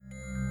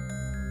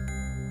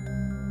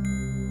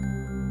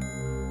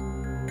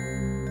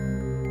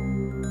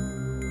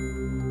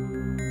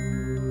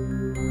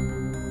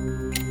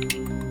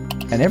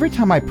And every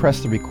time I press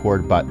the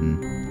record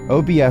button,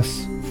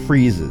 OBS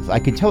freezes. I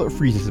can tell it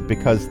freezes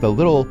because the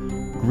little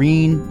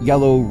green,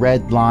 yellow,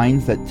 red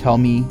lines that tell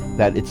me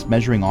that it's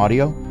measuring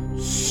audio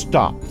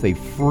stop. They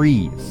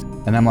freeze.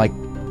 And I'm like,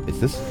 is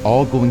this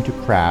all going to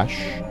crash?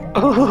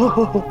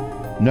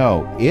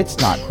 No, it's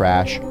not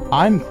Crash.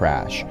 I'm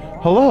Crash.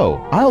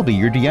 Hello, I'll be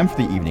your DM for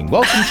the evening.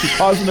 Welcome to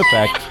Cause and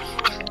Effect.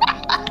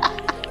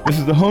 This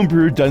is the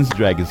Homebrew Dungeons &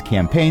 Dragons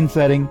campaign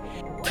setting.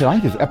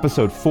 Tonight is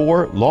episode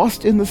 4,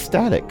 Lost in the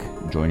Static.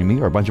 Joining me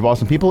are a bunch of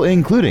awesome people,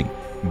 including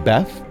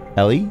Beth,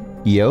 Ellie,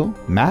 Io,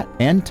 Matt,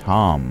 and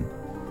Tom.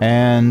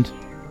 And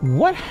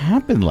what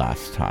happened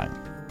last time?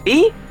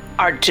 We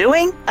are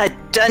doing a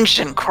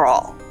dungeon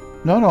crawl.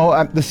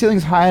 No, the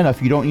ceiling's high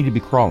enough. You don't need to be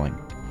crawling.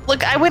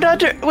 Look, I went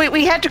under.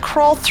 We had to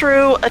crawl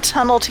through a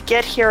tunnel to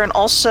get here, and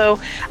also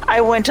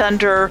I went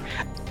under.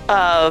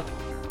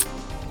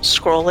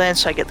 Scroll in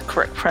so I get the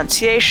correct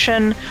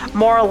pronunciation.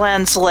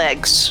 Morland's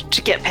legs to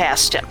get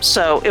past him.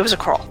 So it was a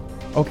crawl.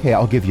 Okay,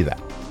 I'll give you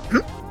that.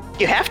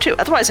 You have to,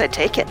 otherwise I'd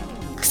take it.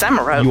 Because I'm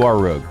a rogue. You are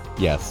a rogue,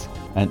 yes.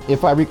 And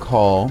if I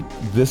recall,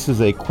 this is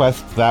a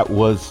quest that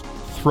was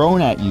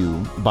thrown at you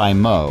by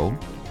Mo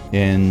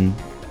in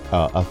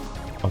a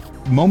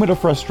moment of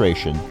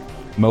frustration.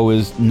 Mo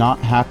is not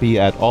happy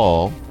at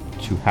all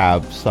to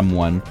have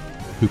someone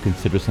who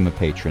considers him a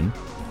patron.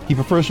 He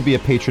prefers to be a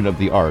patron of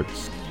the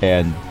arts,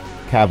 and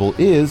Cavil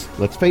is,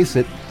 let's face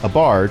it, a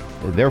bard,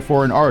 and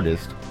therefore an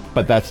artist,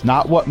 but that's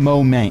not what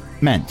Mo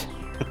meant.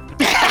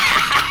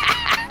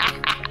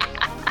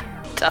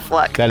 Tough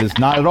luck. That is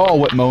not at all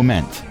what Mo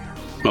meant.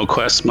 Mo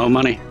quest, mo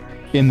money.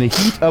 In the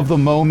heat of the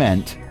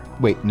moment...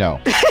 Wait, no.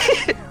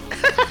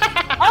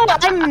 Oh,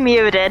 I'm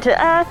muted.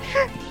 It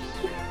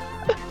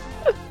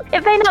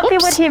may not be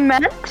what he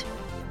meant,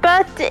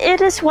 but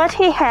it is what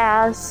he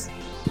has.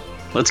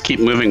 Let's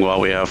keep moving while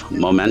we have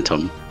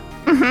momentum.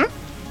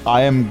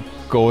 I am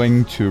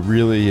going to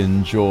really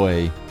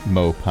enjoy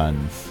Mo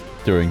puns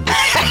during this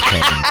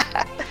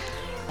campaign.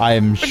 I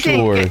am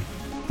sure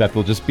that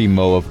there'll just be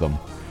Mo of them.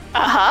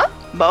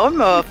 Mo and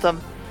Mo of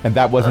them. And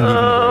that wasn't even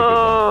a very good one.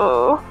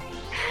 Oh.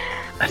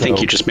 I think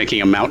you're just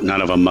making a mountain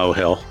out of a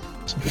molehill.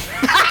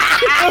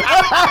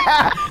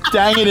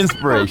 Dang it,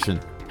 inspiration.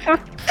 I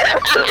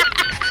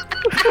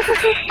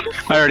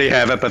already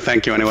have it, but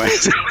thank you anyway.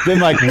 Then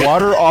like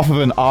water off of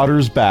an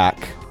otter's back,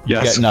 you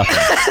Yes. get nothing.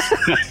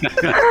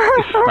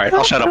 All right,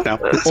 I'll shut up now.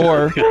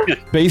 Or,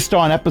 based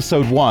on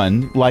episode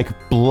 1,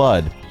 like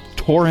blood.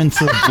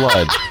 Torrents of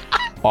blood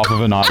off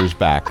of an otter's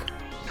back.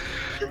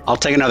 I'll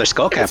take another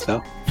skull cap,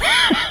 though.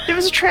 It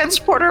was a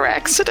transporter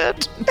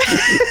accident.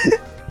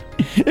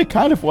 It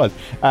kind of was.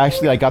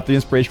 Actually, I got the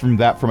inspiration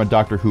from a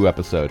Doctor Who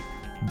episode.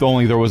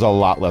 Only there was a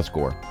lot less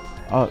gore.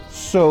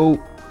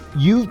 So,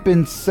 you've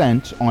been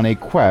sent on a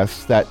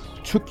quest that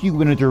took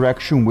you in a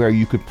direction where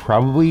you could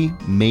probably,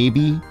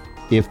 maybe,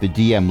 if the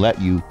DM let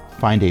you,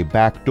 find a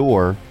back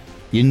door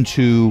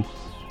into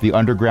the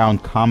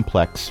underground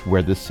complex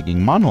where the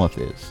Singing Monolith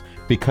is.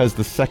 Because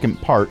the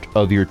second part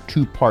of your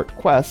 2-part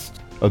quest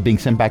of being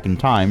sent back in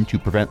time to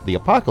prevent the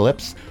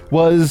apocalypse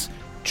was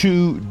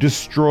to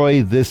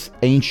destroy this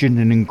ancient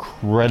and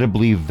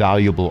incredibly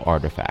valuable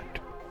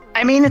artifact.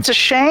 I mean, it's a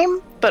shame,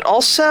 but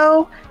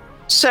also,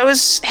 so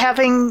is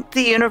having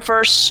the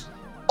universe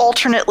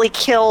alternately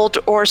killed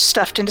or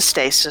stuffed into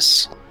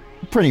stasis.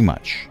 Pretty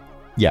much,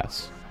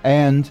 yes.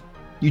 And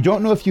you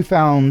don't know if you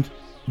found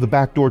the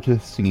back door to the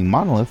Singing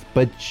Monolith,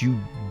 but you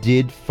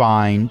did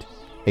find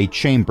a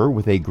chamber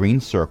with a green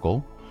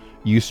circle.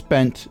 You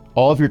spent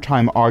all of your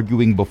time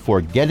arguing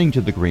before getting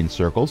to the green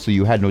circle, so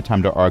you had no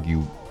time to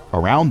argue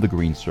around the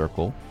green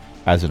circle,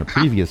 as in a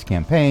previous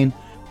campaign.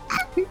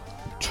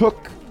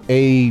 Took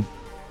a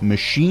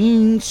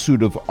machine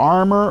suit of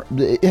armor.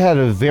 It had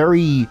a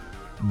very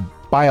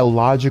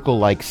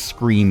biological-like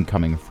scream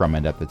coming from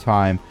it at the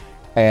time,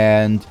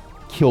 and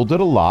killed it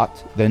a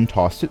lot, then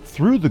tossed it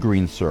through the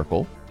green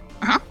circle,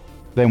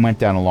 then went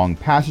down a long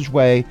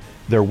passageway.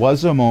 There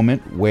was a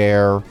moment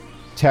where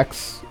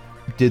Tex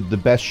did the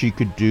best she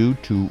could do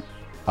to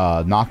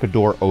knock a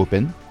door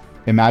open.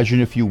 Imagine,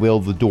 if you will,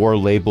 the door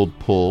labeled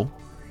pull,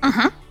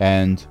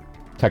 and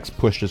Tex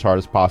pushed as hard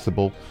as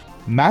possible,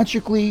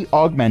 magically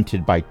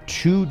augmented by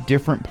 2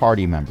 different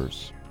party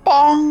members.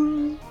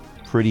 Bong!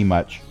 Pretty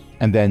much.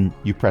 And then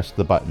you pressed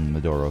the button and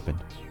the door opened.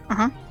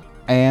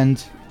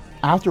 And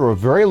after a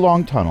very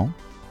long tunnel,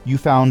 you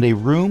found a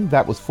room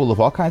that was full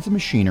of all kinds of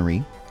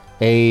machinery,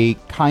 a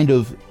kind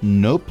of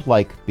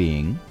nope-like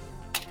being.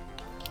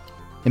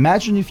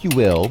 Imagine, if you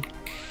will,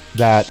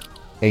 that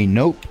a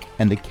nope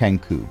and a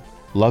Kenku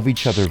love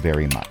each other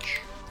very much.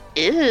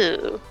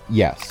 Ew.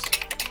 Yes.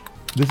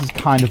 This is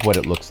kind of what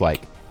it looks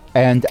like.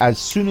 And as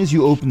soon as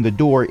you opened the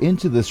door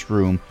into this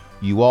room,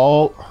 you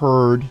all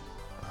heard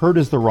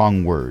is the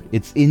wrong word.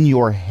 It's in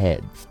your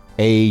heads.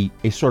 A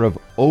sort of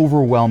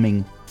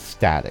overwhelming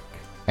static.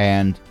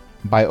 And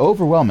by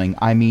overwhelming,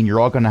 I mean you're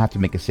all going to have to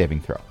make a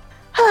saving throw.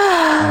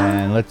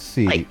 And let's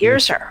see. My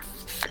ears are...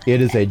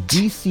 It is a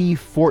DC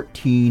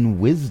 14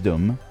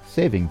 Wisdom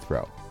saving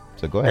throw.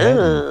 So go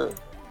ahead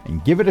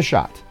and give it a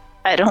shot.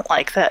 I don't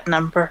like that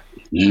number.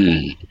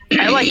 Mm.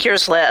 I like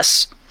yours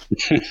less.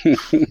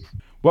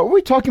 What were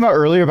we talking about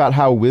earlier about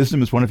how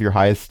wisdom is one of your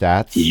highest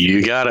stats?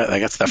 You got it.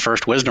 That's the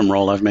first wisdom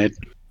roll I've made.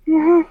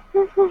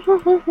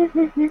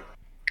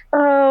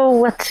 Oh,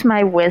 what's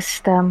my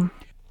wisdom?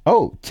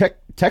 Oh,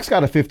 Tex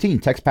got a 15.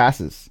 Tex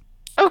passes.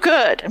 Oh,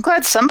 good. I'm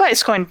glad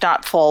somebody's going to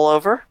not fall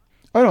over.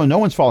 Oh, no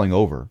one's falling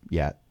over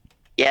yet.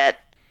 Yet.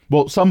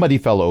 Well, somebody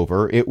fell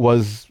over. It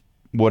was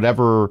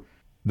whatever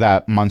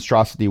that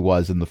monstrosity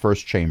was in the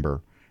first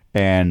chamber,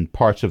 and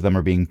parts of them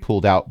are being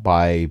pulled out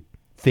by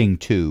Thing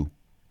 2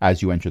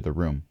 as you enter the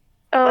room.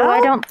 Oh, Well-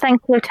 I don't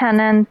think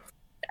Lieutenant...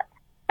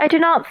 I do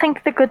not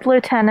think the good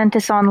Lieutenant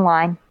is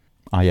online.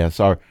 Ah, yes.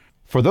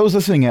 For those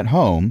listening at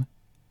home,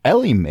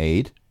 Ellie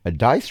made a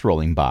dice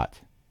rolling bot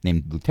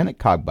named Lieutenant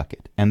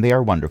Cogbucket, and they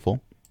are wonderful,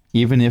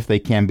 even if they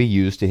can be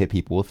used to hit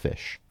people with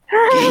fish.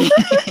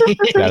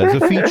 That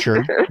is a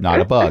feature, not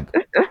a bug.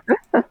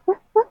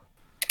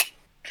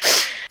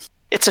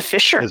 It's a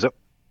fisher.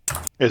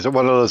 Is it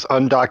one of those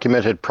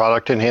undocumented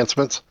product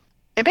enhancements?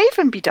 It may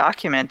even be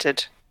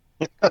documented.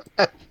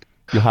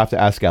 You'll have to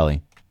ask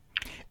Ellie.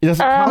 It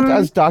doesn't count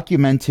as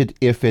documented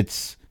if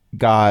it's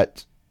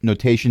got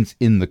notations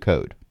in the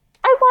code.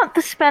 I want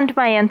to spend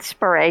my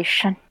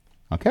inspiration.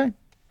 Okay.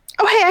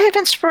 Oh, hey, I have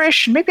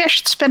inspiration. Maybe I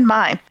should spend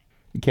mine.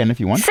 You can if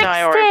you want. No,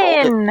 I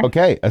already rolled 16!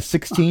 Okay, a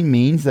 16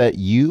 means that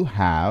you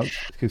have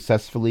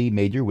successfully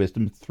made your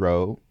wisdom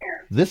throw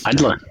this I'd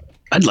turn.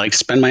 like to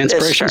spend my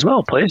inspiration as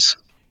well, please.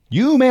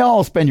 You may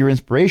all spend your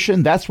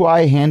inspiration. That's why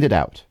I hand it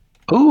out.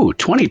 Ooh,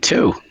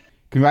 22.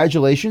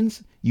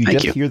 Congratulations. You Thank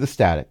just you. hear the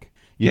static.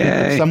 You think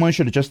that Yay. someone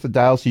should adjust the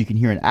dial so you can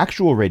hear an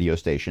actual radio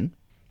station,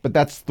 but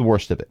that's the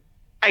worst of it.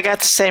 I got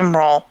the same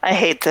roll. I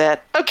hate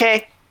that.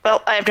 Okay.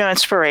 Well, I have no You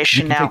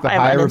inspiration can now. take the I'm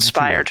higher of the two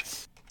uninspired.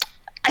 rates.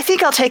 I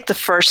think I'll take the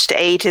first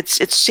 8. It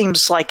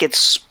seems like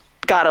it's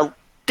got a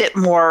bit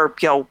more,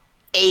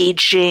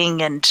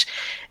 aging and,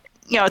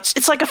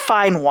 it's like a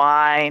fine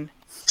wine.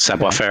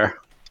 Savoir faire.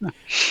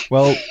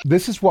 Well,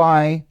 this is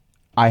why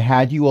I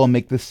had you all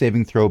make this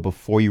saving throw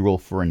before you roll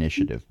for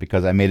initiative,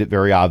 because I made it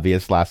very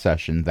obvious last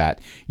session that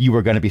you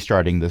were going to be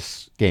starting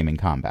this game in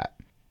combat.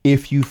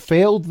 If you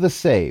failed the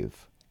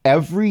save,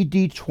 every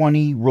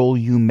d20 roll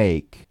you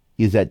make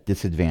is at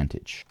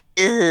disadvantage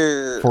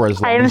Ugh. for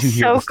as long I am as you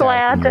hear so the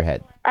static in your glad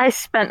head. I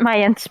spent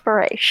my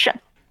inspiration.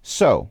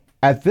 So,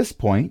 at this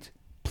point,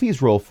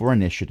 please roll for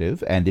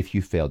initiative, and if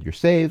you failed your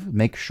save,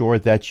 make sure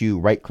that you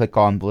right-click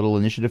on the little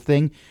initiative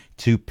thing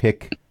to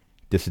pick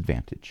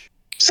disadvantage.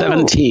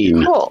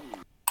 17. Cool.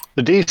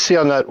 The DC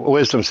on that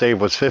wisdom save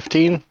was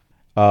 15.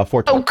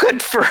 14. Oh,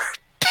 good for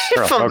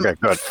Piffle. okay,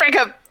 good.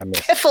 Frigga, I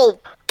missed. Piffle,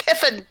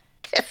 Piffin,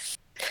 Piff.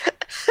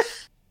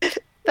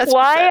 That's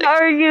Why pathetic.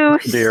 are you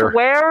Dear.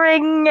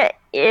 swearing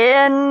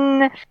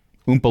in...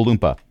 Oompa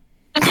Loompa.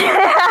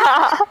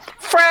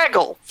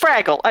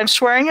 Fraggle. I'm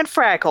swearing in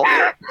Fraggle.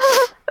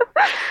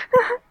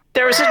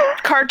 There was a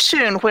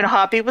cartoon when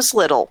Hoppy was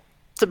little.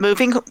 The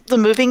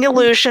moving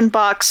illusion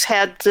box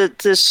had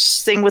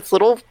this thing with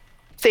little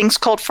things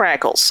called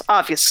Fraggles,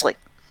 obviously.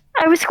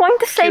 I was going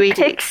to say QED.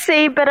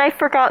 pixie, but I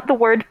forgot the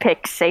word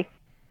pixie.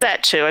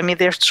 That too. I mean,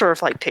 they're sort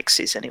of like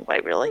pixies anyway,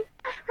 really.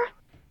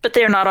 But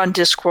they're not on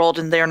Discworld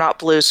and they're not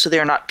blue, so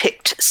they're not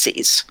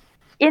pixies.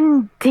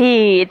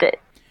 Indeed.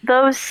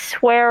 Those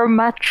swear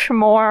much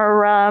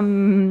more,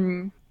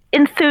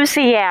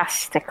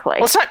 enthusiastically.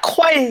 Well, it's not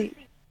quite.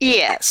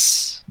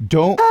 Yes.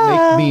 Don't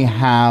make me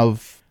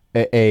have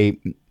a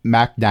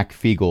Macnac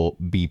Feagle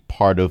be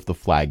part of the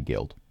Flag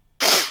Guild.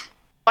 Why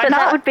But that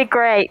not? would be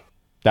great.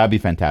 That'd be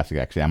fantastic,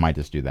 actually. I might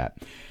just do that.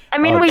 I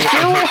mean, we do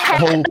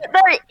have...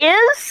 There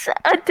is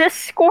a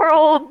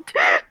Discworld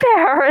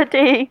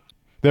parody.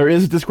 There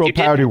is a Discworld You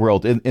did- parody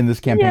world in this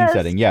campaign Yes.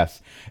 setting,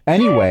 yes.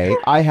 Anyway,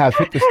 I have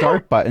hit the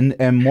start button,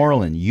 and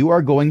Morlin, you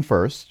are going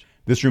first.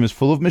 This room is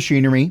full of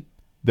machinery.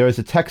 There is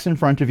a Tex in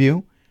front of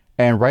you,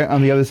 and right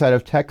on the other side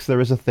of Tex, there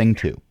is a Thing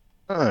 2.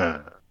 All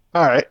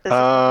right.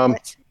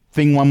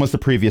 Thing 1 was the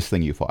previous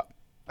thing you fought.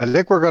 I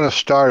think we're going to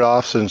start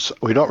off, since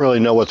we don't really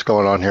know what's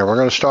going on here, we're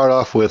going to start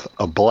off with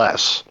a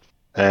bless.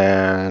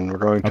 And we're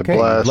going to Okay,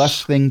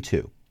 bless Thing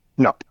 2.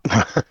 No.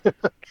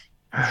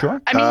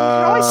 Sure? I mean, you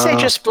can always say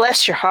just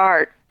bless your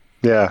heart.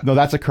 Yeah. No,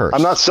 that's a curse.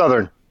 I'm not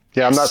Southern.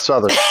 Yeah, I'm not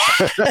Southern.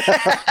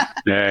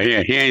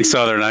 Yeah, he ain't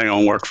Southern. I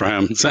don't work for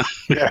him. So.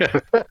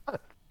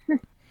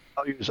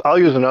 I'll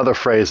use another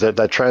phrase that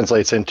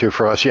translates into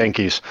for us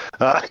Yankees.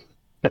 The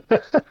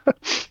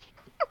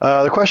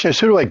question is,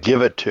 who do I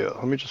give it to?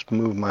 Let me just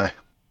move my...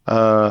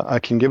 I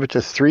can give it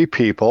to 3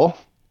 people.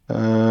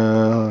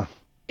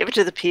 Give it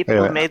to the people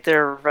Yeah. who made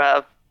their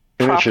proper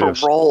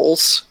Initiatives.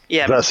 roles.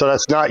 Yeah, So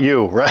that's not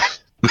you, right?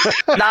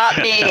 not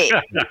me.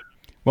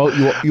 Well,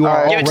 you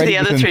are Give it to already the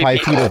other within 3 5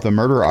 feet people. of the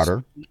murder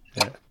otter.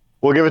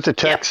 We'll give it to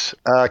Tex,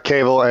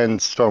 Cable, and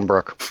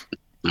Stonebrook.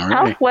 All Oh,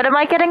 right. what am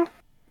I getting?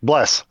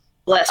 Bless.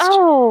 Blessed.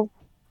 Oh,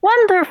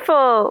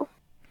 wonderful.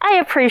 I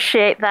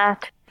appreciate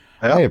that.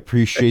 Yeah. I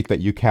appreciate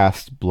that you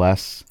cast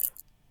Bless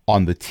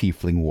on the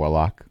Tiefling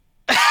Warlock.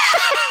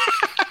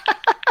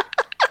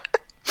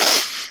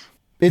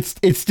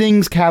 It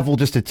stings Cavil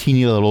just a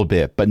teeny little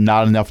bit, but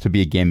not enough to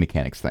be a game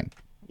mechanics thing.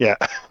 Yeah.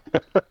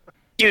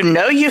 You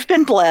know you've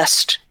been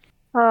blessed.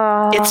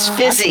 It's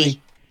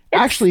fizzy.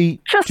 Actually,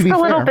 Just to be a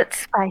little fair, bit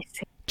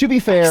spicy. To be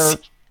fair,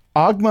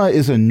 Ogma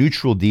is a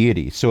neutral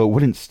deity, so it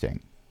wouldn't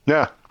sting.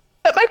 Yeah.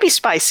 It might be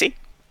spicy.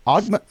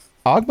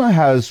 Ogma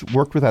has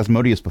worked with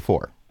Asmodeus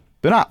before.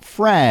 They're not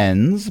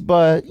friends,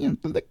 but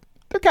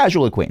they're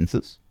casual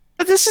acquaintances.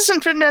 But this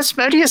isn't an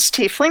Asmodeus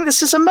tiefling.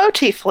 This is a Mo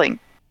tiefling.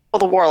 Well,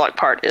 the warlock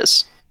part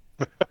is.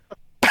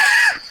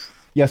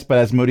 Yes, but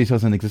Asmodeus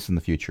doesn't exist in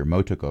the future.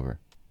 Mo took over.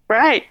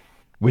 Right.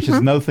 Which is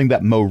another thing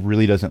that Mo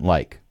really doesn't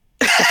like.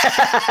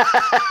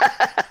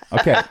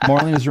 Okay,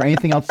 Marlene, is there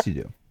anything else you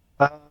do?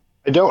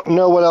 I don't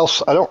know what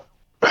else. I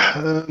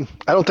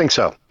don't think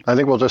so. I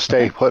think we'll just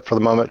stay put for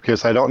the moment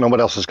because I don't know what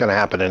else is going to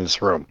happen in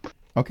this room.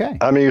 Okay.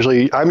 I'm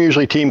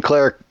usually Team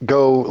Cleric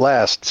go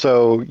last,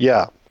 so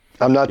yeah.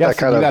 I'm not that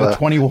kind you of. got a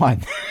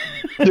 21.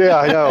 Yeah,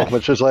 I know.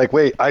 Which is like,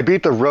 wait, I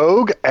beat the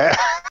rogue?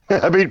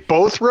 I beat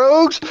both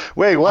rogues?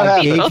 Wait, what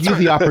I happened? gave you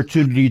the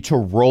opportunity to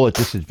roll at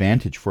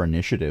disadvantage for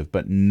initiative,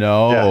 but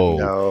no.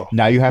 Yeah, no.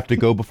 Now you have to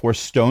go before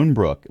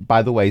Stonebrook.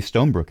 By the way,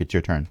 Stonebrook, it's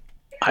your turn.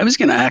 I was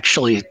going to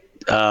actually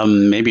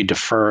maybe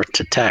defer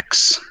to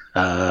Tex.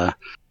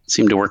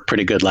 Seemed to work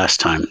pretty good last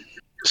time,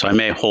 so I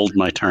may hold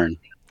my turn.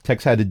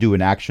 Tex had to do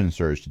an action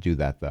surge to do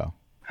that, though.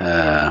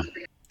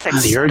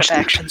 Text the urge to-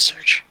 action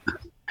search.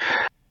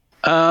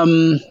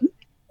 I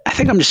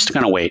think I'm just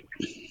going to wait.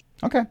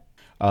 Okay.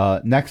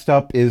 Next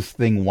up is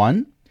Thing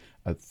 1.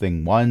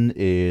 Thing 1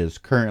 is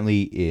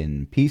currently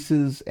in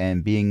pieces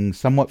and being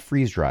somewhat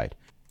freeze-dried.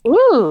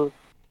 Ooh.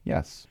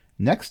 Yes.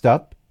 Next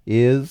up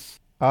is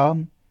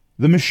the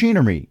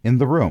machinery in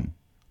the room.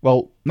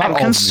 Well, not I'm all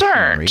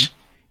concerned. the machinery.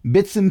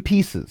 Bits and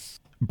pieces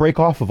break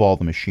off of all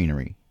the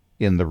machinery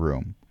in the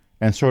room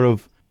and sort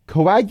of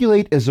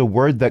coagulate is a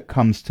word that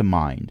comes to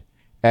mind.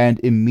 And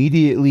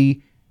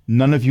immediately,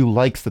 none of you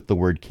likes that the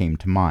word came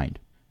to mind.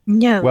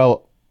 No.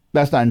 Well,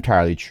 that's not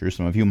entirely true.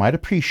 Some of you might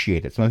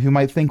appreciate it. Some of you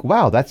might think,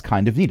 wow, that's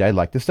kind of neat. I'd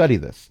like to study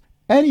this.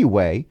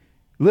 Anyway,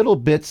 little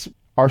bits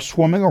are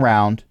swarming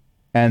around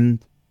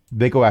and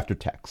they go after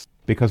Tex.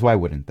 Because why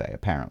wouldn't they,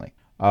 apparently?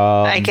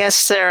 I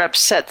guess they're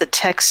upset that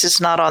Tex is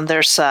not on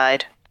their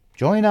side.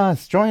 Join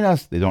us, join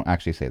us. They don't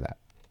actually say that.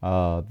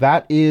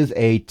 That is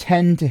a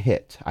 10 to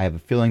hit. I have a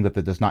feeling that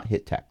does not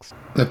hit Tex.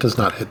 That does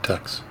not hit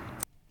Tex.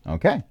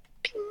 Okay.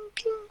 Ping,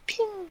 ping,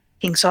 ping.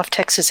 Pings off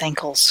Tex's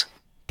ankles.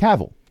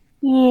 Cavil.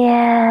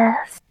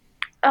 Yes.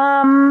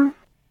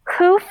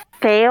 Who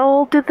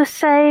failed the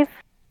save?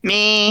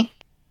 Me.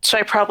 So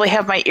I probably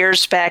have my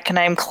ears back and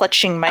I'm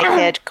clutching my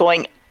head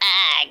going,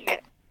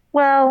 ag.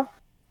 Well,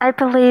 I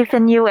believe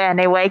in you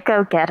anyway.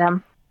 Go get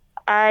him.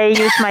 I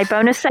use my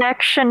bonus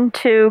action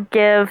to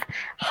give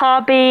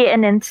Hobby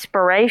an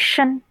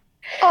inspiration.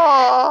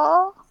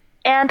 Aww.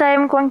 And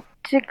I'm going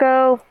to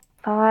go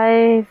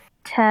 5,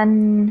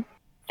 10,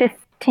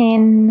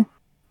 15,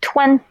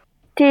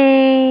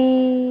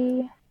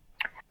 20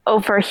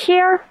 over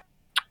here.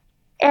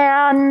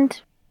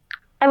 And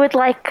I would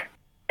like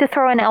to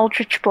throw an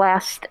Eldritch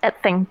Blast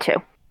at Thing 2.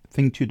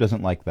 Thing 2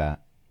 doesn't like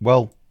that.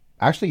 Well,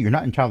 actually, you're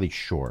not entirely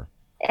sure.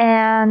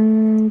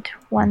 And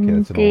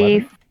that's an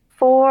 11.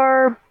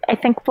 1d4. I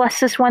think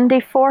Bless is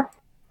 1d4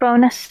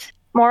 bonus.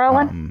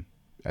 Morlin?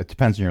 It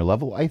depends on your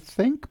level, I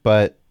think.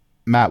 But,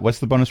 Matt, what's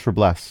the bonus for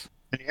Bless?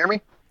 Can you hear me?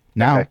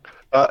 Now. Okay.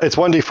 It's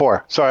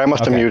 1d4. Sorry, I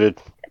must have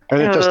muted.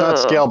 And it does not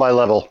scale by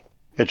level.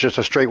 It's just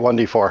a straight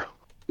 1d4.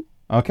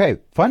 Okay,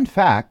 fun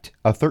fact,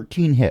 a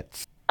 13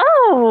 hits.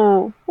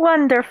 Oh,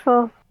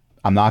 wonderful.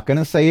 I'm not going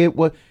to say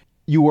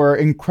you were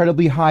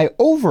incredibly high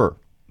over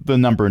the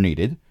number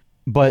needed,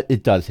 but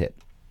it does hit.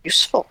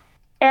 Useful.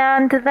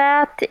 And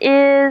that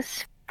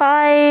is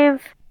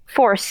 5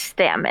 force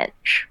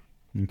damage.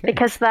 Okay.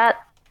 Because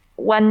that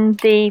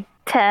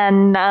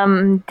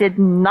 1d10 did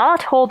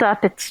not hold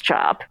up its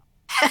job.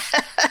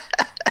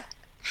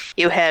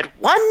 You had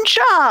one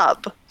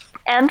job.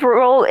 And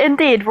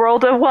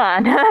rolled a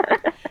 1.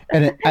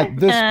 And at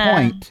this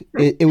point,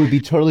 it would be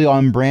totally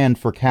on brand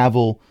for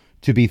Cavil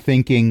to be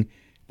thinking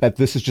that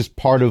this is just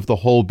part of the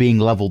whole being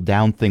leveled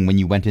down thing when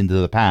you went into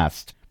the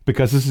past.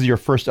 Because this is your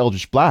first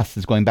Eldritch Blast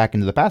is going back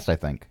into the past, I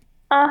think.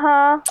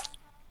 Uh-huh.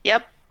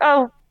 Yep.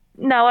 Oh,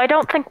 no, I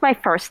don't think my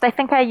first. I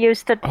think I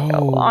used it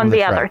on the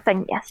that's other right.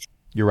 thing, yes.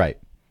 You're right.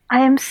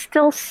 I am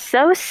still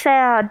so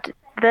sad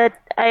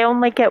that I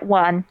only get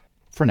 1.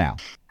 For now.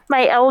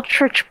 My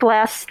Eldritch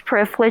Blast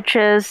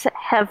privileges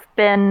have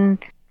been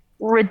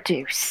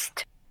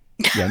reduced.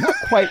 Yeah, not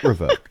quite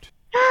revoked.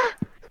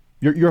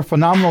 Your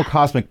phenomenal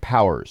cosmic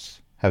powers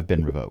have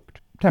been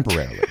revoked.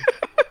 Temporarily.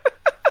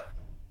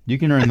 You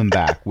can earn them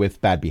back with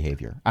bad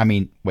behavior. I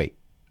mean, wait.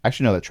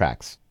 Actually, no, that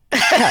tracks.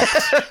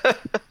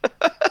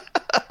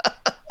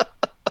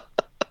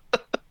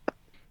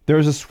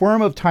 There's a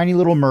swarm of tiny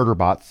little murder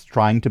bots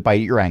trying to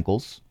bite at your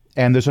ankles,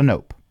 and there's a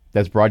nope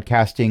that's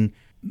broadcasting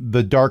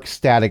the dark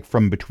static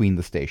from between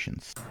the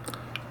stations.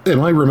 Am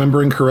I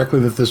remembering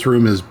correctly that this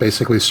room is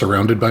basically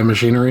surrounded by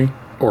machinery?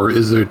 Or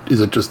is it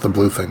just the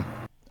blue thing?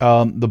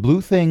 The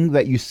blue thing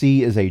that you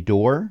see is a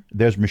door.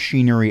 There's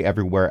machinery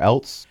everywhere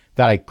else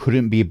that I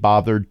couldn't be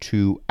bothered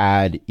to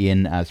add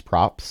in as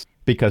props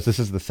because this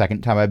is the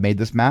second time I've made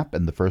this map,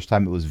 and the first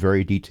time it was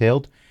very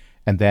detailed,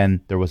 and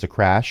then there was a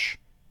crash,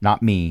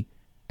 not me,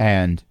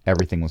 and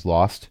everything was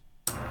lost.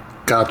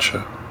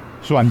 Gotcha.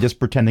 So I'm just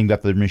pretending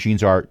that the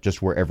machines are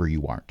just wherever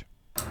you aren't.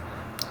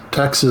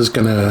 Tex is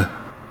going to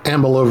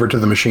amble over to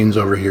the machines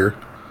over here.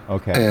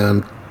 Okay.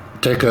 And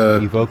take a...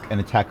 Evoke an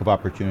attack of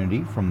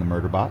opportunity from the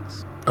murder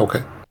bots.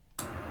 Okay.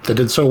 They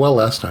did so well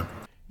last time.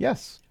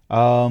 Yes.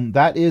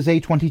 That is a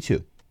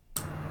 22.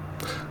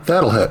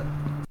 That'll hit.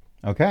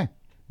 Okay.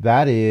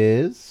 That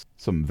is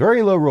some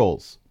very low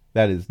rolls.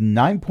 That is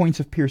 9 points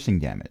of piercing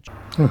damage.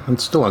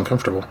 It's still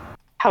uncomfortable.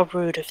 How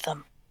rude of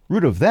them.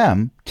 Rude of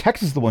them.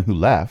 Tex is the one who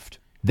left.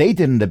 They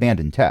didn't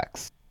abandon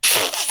Tex.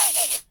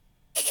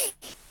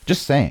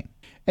 Just saying.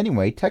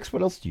 Anyway, Tex,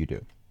 what else do you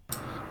do?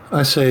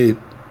 I say,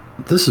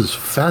 this is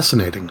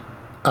fascinating.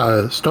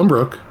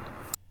 Stonebrook.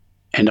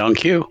 And on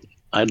cue,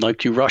 I'd like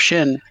to rush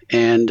in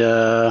and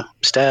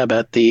stab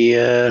at the...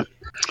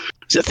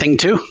 is it thing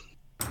 2?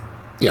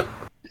 Yeah.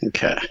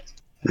 Okay.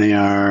 They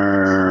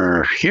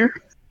are here.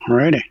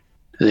 Alrighty.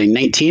 Is a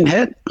 19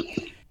 hit?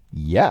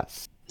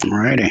 Yes.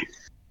 Alrighty.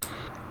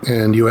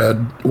 And you add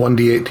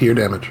 1d8 to your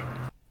damage.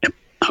 Yep.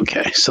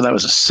 Okay, so that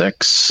was a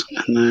 6,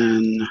 and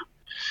then...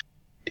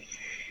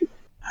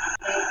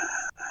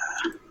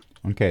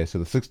 Okay, so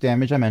the 6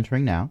 damage I'm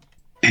entering now.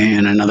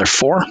 And another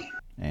 4.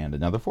 And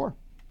another 4.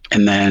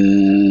 And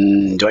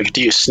then, do I get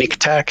to use sneak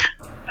attack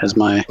as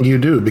my... You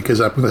do, because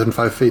I'm within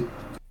 5 feet.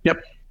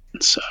 Yep.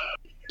 So,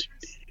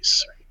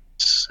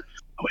 2d6.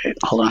 Oh, wait,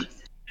 hold on.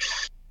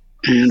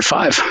 And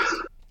 5.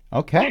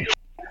 Okay.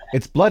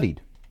 It's bloodied.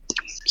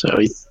 So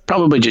he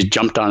probably just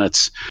jumped at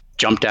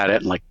it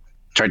and like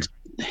tried to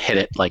hit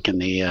it like in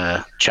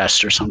the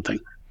chest or something.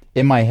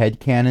 In my head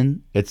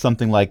canon, it's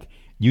something like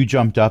you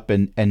jumped up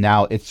and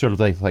now it's sort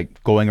of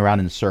like going around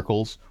in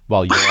circles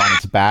while you're on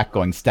its back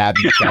going stabby,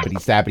 stabbity,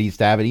 stabbity,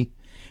 stabbity.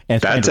 And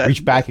it's trying to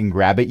reach back and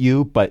grab at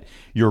you, but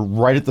you're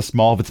right at the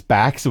small of its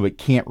back so it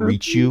can't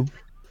reach you.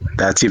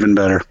 That's even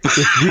better.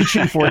 It's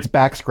reaching for its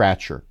back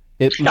scratcher.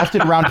 It left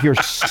it around here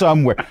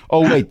somewhere.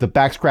 Oh, wait,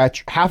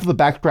 half of the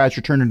back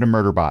scratcher turned into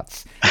murder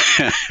bots.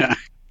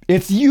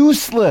 It's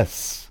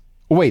useless.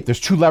 Wait, there's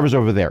 2 levers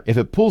over there. If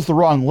it pulls the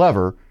wrong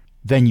lever,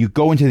 then you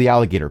go into the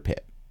alligator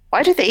pit.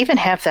 Why do they even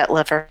have that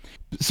lever?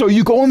 So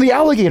you go in the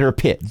alligator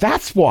pit.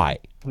 That's why.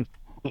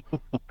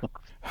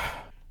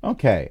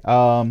 Okay,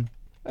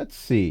 let's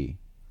see.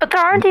 But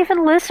there aren't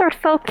even lizard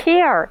folk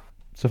here.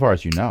 So far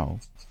as you know.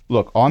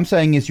 Look, all I'm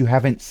saying is you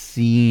haven't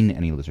seen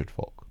any lizard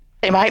folk.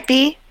 They might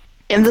be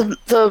in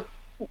the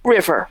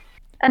river.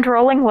 And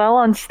rolling well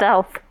on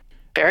stealth.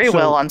 Very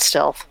well on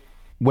stealth.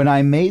 When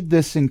I made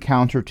this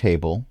encounter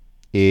table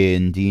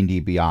in D&D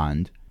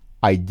Beyond,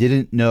 I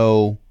didn't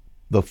know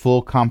the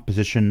full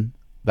composition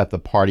that the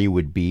party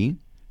would be,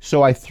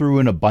 so I threw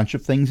in a bunch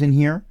of things in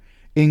here,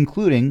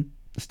 including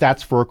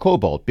stats for a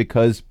kobold,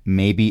 because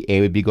maybe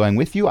A would be going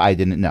with you. I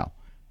didn't know.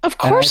 Of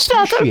course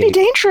not. That would be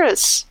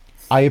dangerous.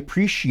 I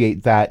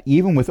appreciate that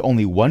even with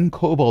only 1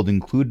 kobold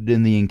included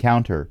in the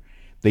encounter,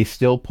 they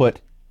still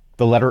put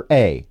the letter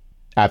A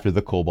after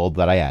the kobold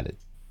that I added.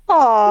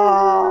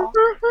 Aww.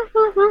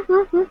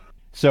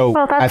 So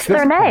well, that's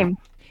their name.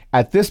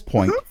 At this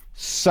point,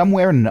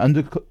 somewhere in an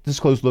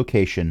undisclosed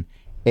location,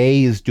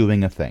 A is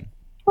doing a thing.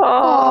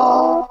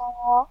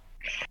 Aww.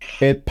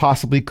 It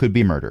possibly could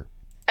be murder.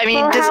 I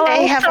mean, does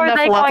A have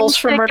enough levels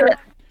for murder?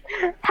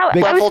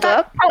 Leveled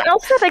up? How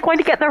else are they going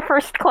to get their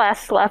first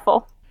class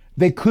level?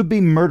 They could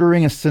be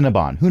murdering a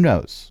Cinnabon. Who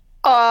knows?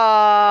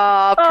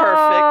 Perfect.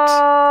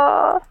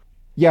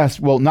 Yes,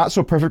 well, not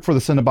so perfect for the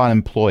Cinnabon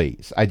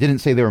employees. I didn't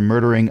say they were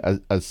murdering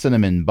a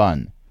cinnamon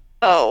bun.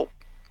 Oh.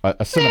 A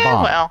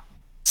Cinnabon. Well,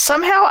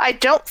 somehow I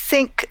don't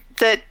think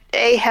that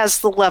A has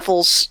the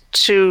levels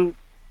to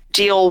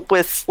deal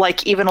with,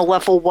 like, even a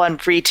level 1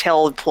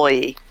 retail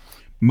employee.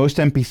 Most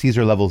NPCs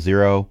are level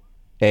 0.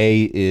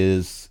 A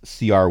is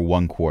CR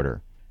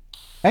 1/4.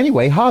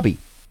 Anyway, Hobby.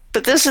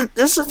 But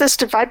this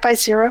divide by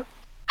 0?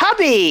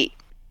 Hobby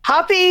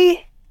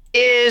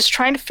is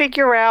trying to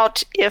figure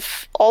out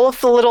if all of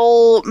the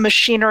little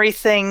machinery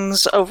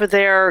things over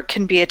there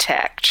can be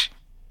attacked.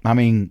 I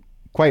mean,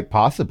 quite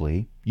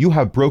possibly. You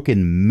have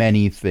broken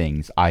many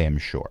things, I am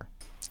sure.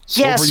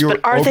 Yes,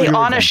 but are they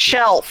on a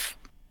shelf?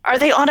 Are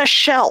they on a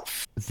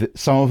shelf?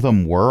 Some of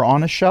them were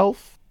on a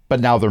shelf, but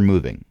now they're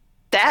moving.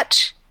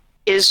 That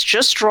is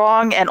just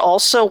wrong, and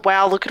also,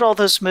 wow, look at all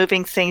those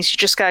moving things. You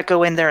just gotta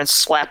go in there and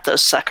slap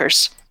those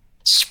suckers.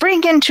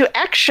 Spring into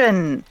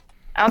action!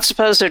 I don't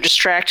suppose they're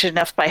distracted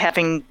enough by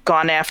having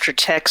gone after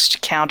Tex to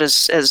count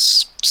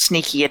as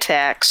sneaky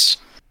attacks.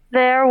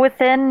 They're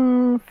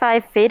within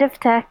 5 feet of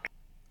Tex.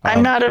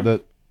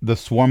 The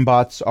swarm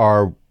bots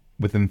are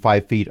within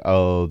 5 feet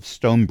of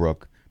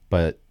Stonebrook,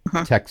 but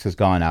Tex has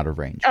gone out of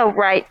range. Oh,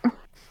 right.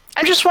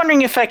 I'm just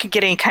wondering if I could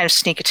get any kind of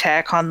sneak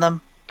attack on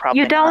them.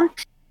 Probably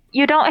not.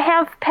 You don't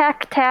have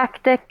pack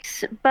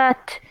tactics,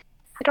 but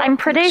I'm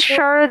pretty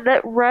sure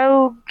that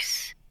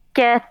rogues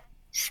get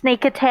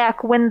sneak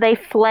attack when they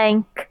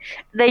flank.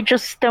 They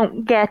just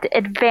don't get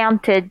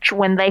advantage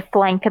when they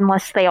flank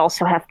unless they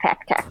also have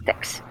pack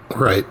tactics.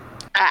 Right.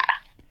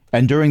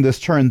 And during this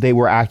turn, they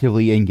were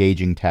actively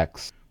engaging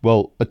Tex.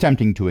 Well,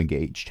 attempting to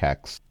engage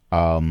Tex.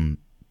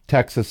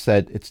 Tex has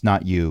said, it's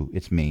not you,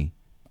 it's me.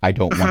 I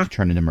don't want to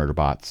turn into murder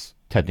bots.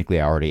 Technically,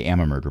 I already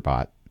am a murder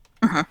bot.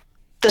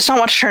 Does not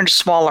want to turn to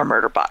smaller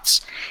murder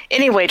bots.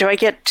 Anyway, do I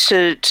get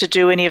to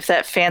do any of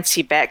that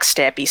fancy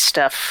backstabby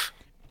stuff?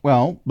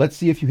 Well, let's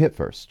see if you hit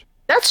first.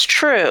 That's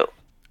true.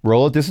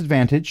 Roll a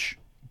disadvantage,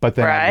 but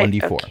then add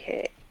 1d4.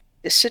 Okay.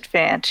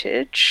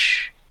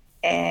 Disadvantage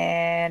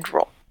and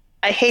roll.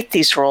 I hate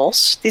these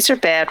rolls. These are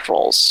bad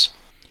rolls.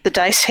 The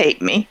dice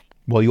hate me.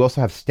 Well, you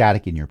also have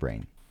static in your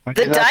brain.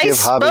 The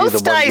dice,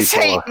 both dice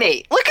hate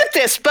me. Look at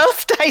this.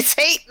 Both dice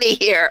hate me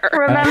here.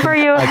 Remember,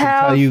 you I have.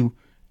 can tell you,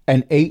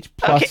 an 8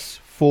 plus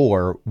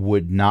 4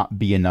 would not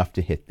be enough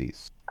to hit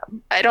these.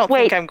 I don't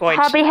Wait, think I'm going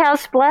Hobby to.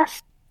 has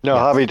blessed? No,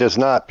 Hobby does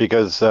not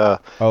because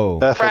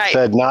Beth Right.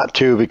 said not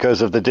to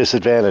because of the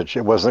disadvantage.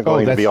 It wasn't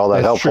going to be all that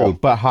that's helpful. True,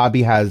 but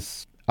Hobby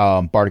has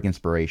Bardic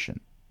Inspiration.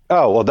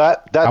 Oh, well,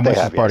 that How they much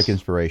is have, Bardic yes.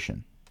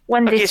 Inspiration?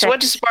 1d6. Okay, so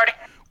what does Bardic?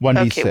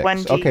 1d6. Okay,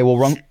 1d6. Okay, well,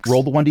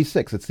 roll the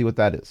 1d6. Let's see what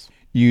that is.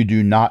 You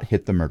do not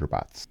hit the murder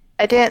bots.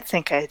 I didn't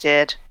think I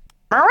did.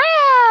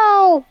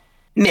 Meow!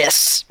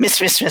 Miss.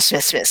 It's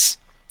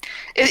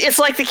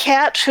like the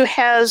cat who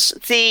has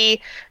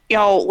the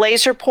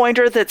laser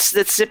pointer that's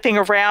zipping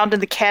around,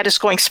 and the cat is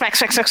going smack,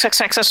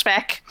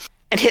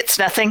 and hits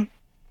nothing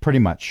Pretty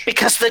much.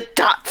 because the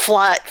dot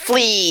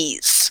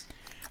flees.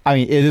 I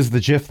mean, it is the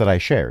GIF that I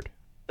shared.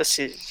 Let's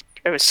see.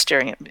 I was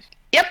staring at me.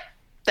 Yep,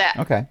 that.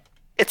 Okay.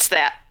 It's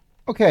that.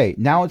 Okay,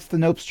 now it's the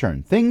Nope's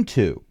turn. Thing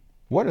 2.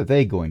 What are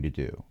they going to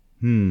do?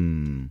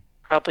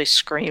 Probably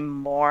scream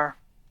more.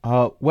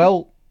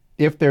 Well,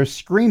 if they're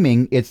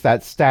screaming, it's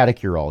that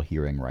static you're all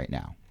hearing right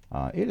now.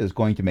 It is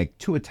going to make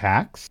 2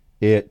 attacks.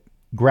 It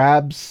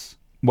grabs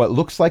what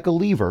looks like a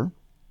lever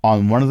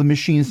on one of the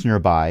machines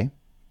nearby,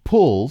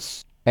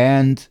 pulls,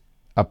 and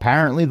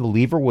apparently the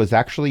lever was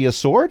actually a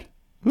sword?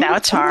 Now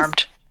it's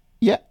armed.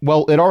 Yeah,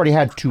 well, it already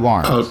had 2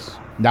 arms.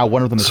 Now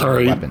one of them is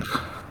Sorry. a weapon.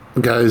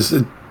 Guys,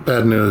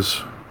 bad news.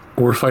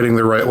 We're fighting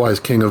the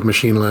Rightwise King of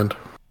Machineland.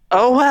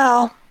 Oh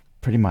well.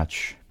 Pretty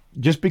much.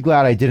 Just be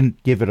glad I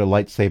didn't give it a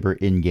lightsaber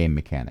in-game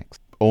mechanics.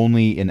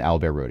 Only in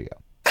Owlbear Rodeo.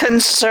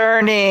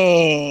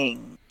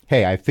 Concerning.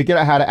 Hey, I figured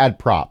out how to add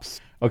props.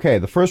 Okay,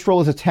 the first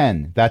roll is a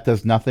 10. That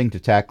does nothing to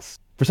Tex.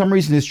 For some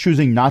reason, it's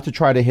choosing not to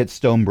try to hit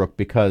Stonebrook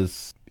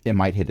because it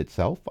might hit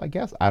itself, I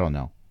guess. I don't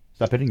know.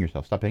 Stop hitting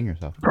yourself.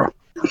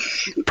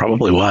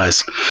 Probably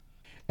wise.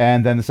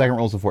 And then the second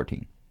roll is a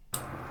 14.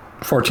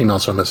 14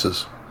 also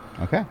misses.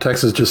 Okay.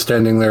 Tex is just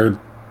standing there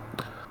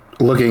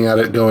looking at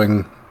it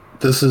going,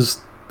 this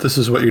is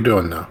what you're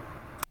doing now.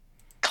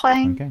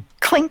 Clang, Okay.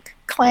 clink,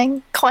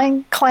 clang,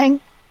 clang, clang.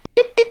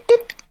 Dip, dip,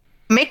 dip.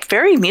 Make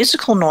very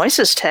musical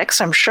noises, Tex,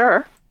 I'm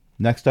sure.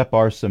 Next up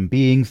are some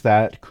beings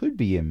that could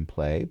be in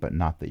play, but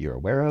not that you're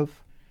aware of.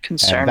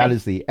 Concerning. And that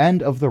is the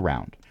end of the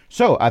round.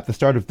 So, at the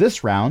start of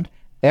this round,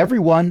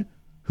 everyone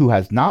who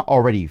has not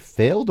already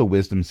failed a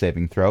wisdom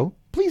saving throw,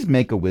 please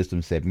make a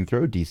wisdom saving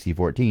throw, DC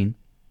 14.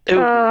 Ooh,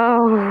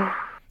 Oh.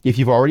 If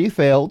you've already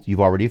failed, you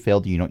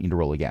don't need to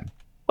roll again.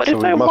 what So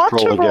if we I must want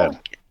roll to roll? again.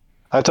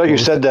 I thought you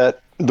said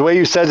that. The way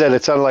you said that,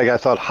 it sounded like I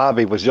thought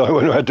Hobby was the only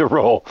one who had to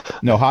roll.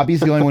 No, Hobby's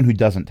the only one who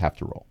doesn't have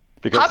to roll.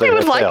 Because Hobby they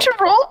would like failed. to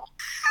roll?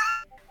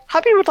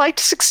 Hobby would like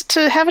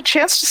to have a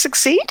chance to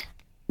succeed?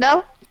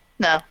 No?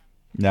 No.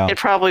 No. It'd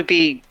probably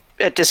be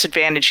at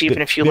disadvantage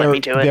even if you let me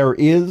do it. There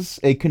is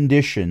a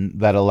condition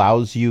that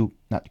allows you,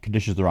 not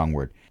condition is the wrong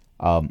word.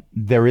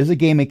 There is a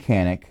game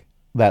mechanic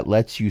that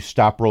lets you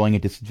stop rolling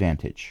at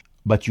disadvantage,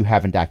 but you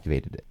haven't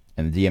activated it,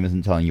 and the DM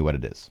isn't telling you what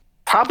it is.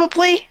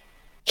 Probably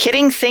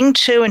hitting thing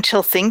 2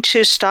 until thing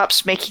 2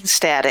 stops making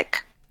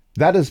static.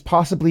 That is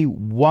possibly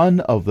one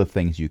of the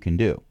things you can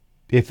do.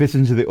 It fits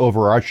into the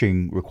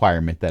overarching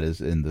requirement that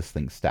is in this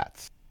thing's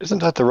stats. Isn't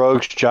that the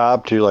rogue's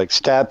job to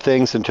stab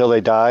things until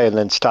they die and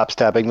then stop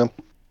stabbing them?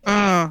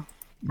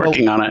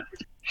 Working on it.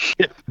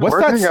 What's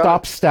Working that on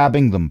stop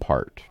stabbing them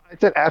part? I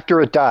said after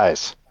it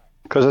dies,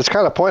 because it's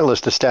kind of pointless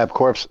to stab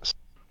corpses.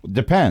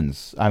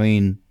 Depends. I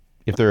mean,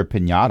 if they're a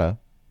pinata,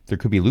 there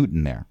could be loot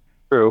in there.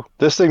 True.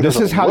 This thing. This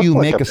doesn't is how look you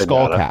like make a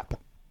skull pinata.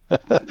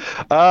 cap.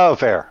 Oh,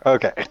 fair.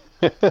 Okay.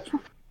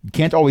 You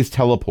can't always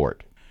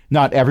teleport.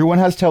 Not everyone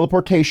has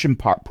teleportation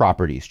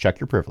properties. Check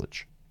your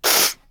privilege.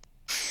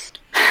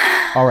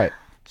 All right.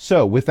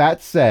 So with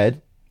that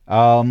said,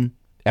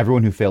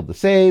 everyone who failed to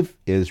save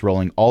is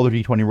rolling all their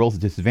d20 rolls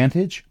at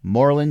disadvantage.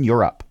 Morlin,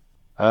 you're up.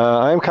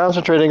 I'm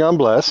concentrating on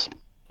Bless,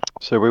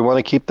 so we want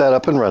to keep that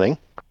up and running.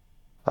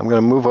 I'm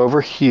going to move over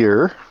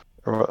here.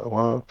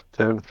 1,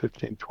 10,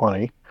 15,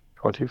 20,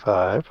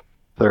 25,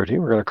 30.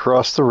 We're going to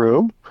cross the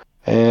room,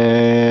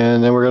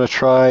 and then we're going to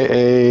try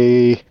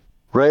a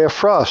Ray of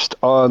Frost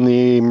on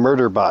the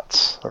murder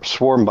bots, or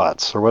swarm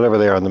bots, or whatever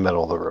they are in the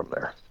middle of the room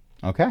there.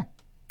 Okay.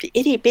 The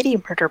itty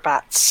bitty murder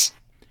bots.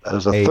 That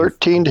is a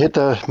 13 to hit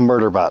the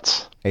murder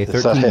bots. A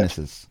Does that 13 hit?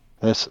 misses.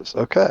 Misses.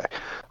 Okay.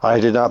 I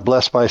did not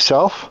bless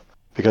myself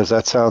because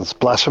that sounds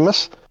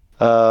blasphemous.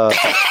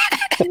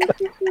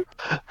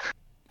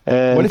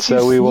 And What if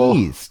so you we will.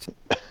 sneezed?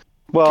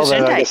 Well,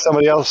 then I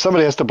Gesundheit. guess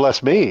somebody has to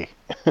bless me.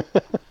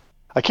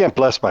 I can't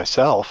bless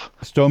myself.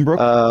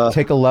 Stonebrook,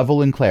 take a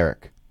level in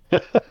cleric.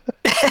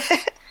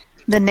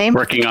 The name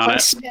Working on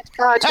it.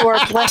 God, you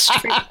are blessed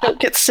for you don't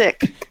get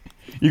sick.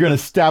 You're going to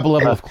stab a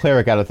level of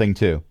cleric out of thing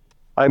too.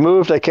 I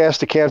moved. I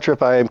cast a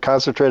cantrip. I am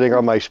concentrating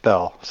on my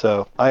spell,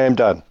 so I am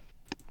done.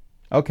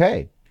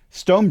 Okay.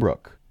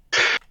 Stonebrook.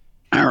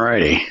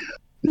 Alrighty.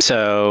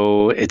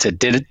 So it's a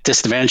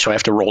disadvantage, so I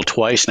have to roll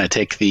twice, and I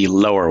take the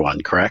lower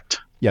one, correct?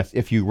 Yes,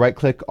 if you right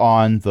click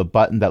on the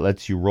button that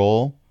lets you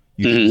roll,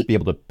 you should just be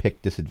able to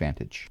pick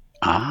disadvantage.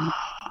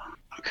 Ah,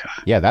 okay.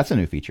 Yeah, that's a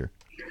new feature.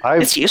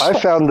 It's useful. I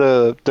found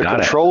the Got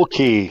it. control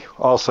key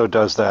also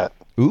does that.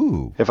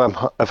 Ooh. If I'm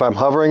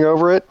hovering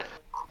over it,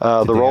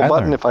 the Today roll I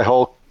button, learned. if I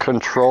hold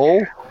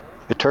control,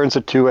 it turns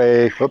it to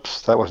a.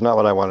 Oops, that was not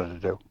what I wanted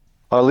to do.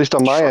 Well, at least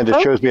on my end,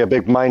 it shows me a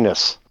big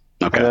minus.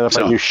 Okay. And then if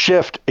I So use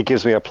shift, it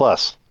gives me a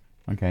plus.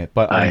 Okay,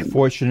 but I-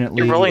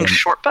 unfortunately, You're rolling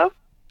short bow?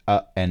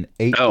 an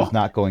 8 Oh. is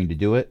not going to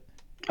do it.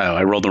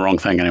 I rolled the wrong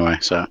thing anyway.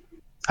 So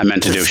I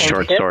meant to It's do the same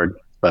short hit? sword,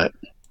 but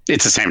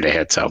it's the same to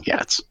hit. So yeah,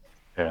 it's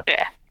Yeah.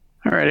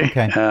 alrighty.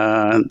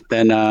 Okay.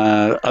 Then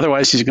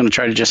otherwise, he's going to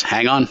try to just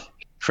hang on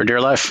for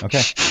dear life.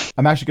 Okay.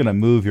 I'm actually going to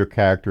move your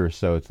character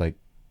so it's like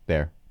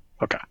there.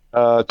 Okay.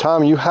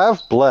 Tom, you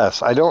have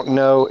bless. I don't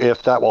know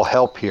if that will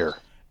help here.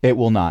 It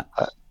will not.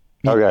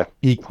 Okay.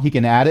 He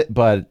can add it,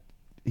 but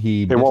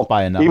he It missed won't.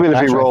 by enough. Even if you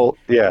Actually, roll,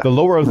 yeah. the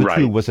lower of the Right.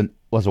 two was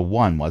a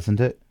 1, wasn't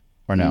it?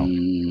 Or no?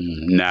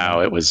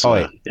 No, it was. Oh,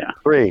 wait. Yeah.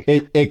 3.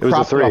 It was a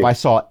cropped it 3. off. I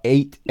saw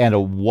 8 and a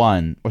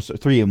 1, or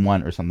 3 and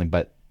 1 or something,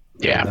 but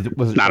Yeah. it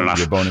wasn't Not showing enough.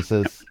 your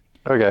bonuses.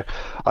 Okay.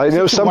 I know Since the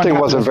one something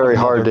happened wasn't was very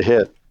another- hard to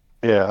hit.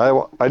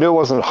 Yeah, I knew it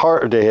wasn't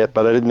hard to hit,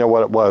 but I didn't know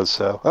what it was.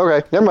 So,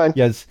 okay, never mind.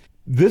 Yes,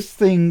 this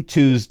thing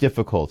two's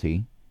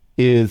difficulty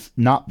is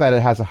not that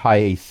it has a high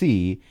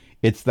AC,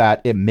 it's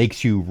that it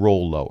makes you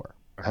roll lower.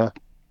 Uh-huh.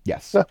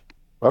 Yes. Yeah.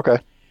 Okay.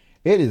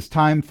 It is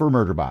time for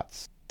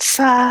Murderbots.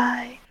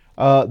 Sigh.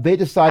 They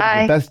decide that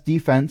Hi. the best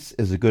defense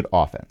is a good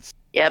offense.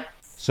 Yep.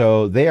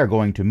 So they are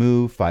going to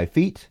move 5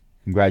 feet.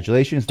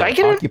 Congratulations, Do I they're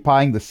get it?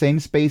 occupying the same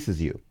space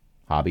as you.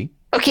 Hobby.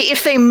 Okay,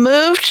 if they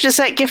moved, does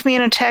that give me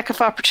an attack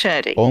of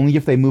opportunity? Only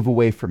if they move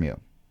away from you.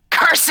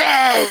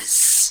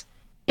 Curses!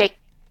 Okay.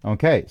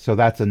 Okay, so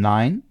that's a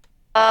 9.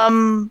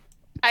 I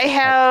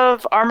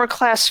have armor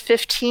class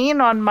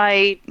 15 on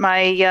my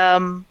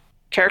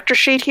character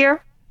sheet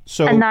here.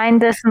 So A 9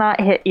 does not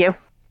hit you.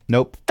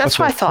 nope. That's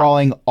but what I they're thought.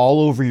 crawling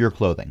all over your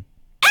clothing.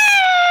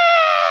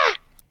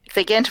 If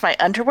they get into my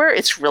underwear,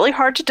 it's really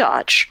hard to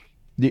dodge.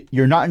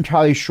 You're not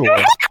entirely sure.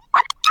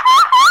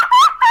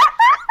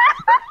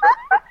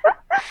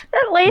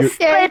 At least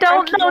You're- they Yeah,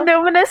 don't thank know you.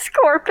 numinous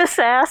corpus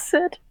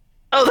acid.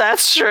 Oh,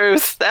 that's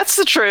truth. That's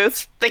the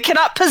truth. They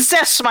cannot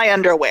possess my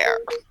underwear.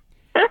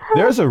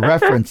 There's a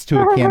reference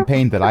to a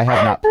campaign that I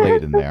have not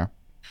played in there.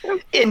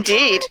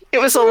 Indeed. It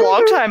was a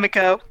long time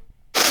ago.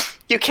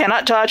 You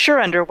cannot dodge your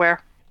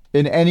underwear.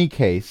 In any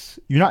case,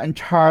 you're not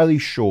entirely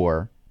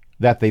sure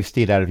that they've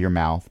stayed out of your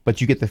mouth,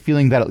 but you get the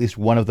feeling that at least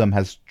one of them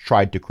has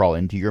tried to crawl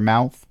into your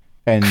mouth.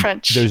 And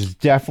Crunch. there's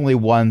definitely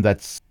one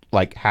that's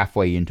like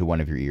halfway into one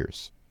of your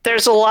ears.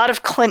 There's a lot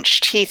of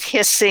clenched teeth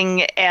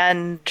hissing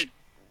and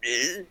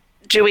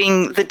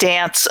doing the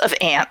dance of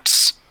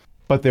ants.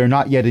 But they're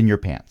not yet in your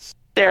pants.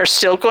 There's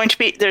still going to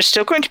be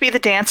the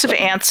dance of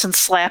ants and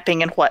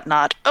slapping and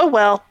whatnot. Oh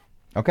well.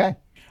 Okay.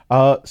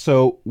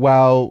 So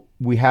while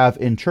we have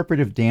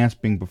interpretive dance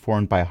being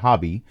performed by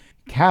Hobby,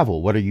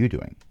 Cavil, what are you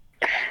doing?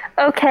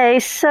 Okay,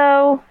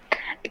 so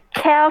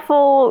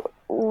Cavil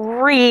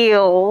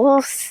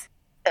reels.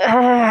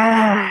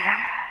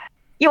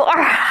 You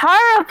are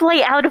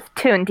horribly out of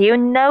tune. Do you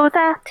know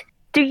that?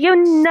 Do you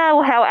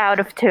know how out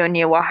of tune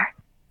you are?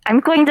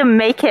 I'm going to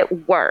make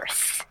it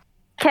worse.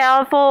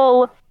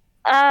 Cavil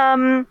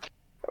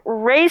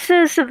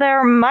raises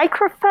their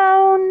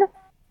microphone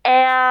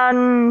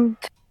and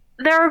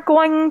they're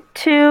going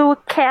to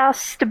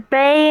cast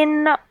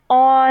Bane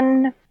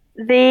on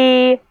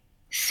the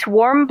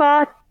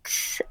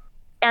Swarmbots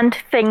and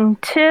Thing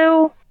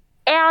 2,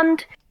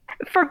 and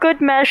for good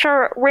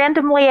measure,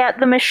 randomly at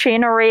the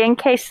machinery in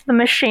case the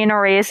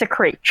machinery is a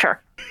creature.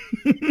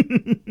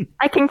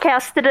 I can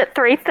cast it at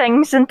 3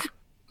 things and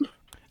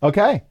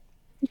Okay.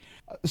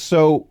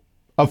 So,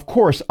 of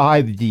course,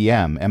 I, the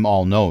DM, am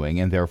all-knowing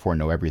and therefore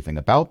know everything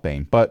about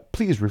Bane, but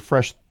please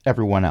refresh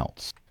everyone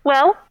else.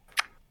 well,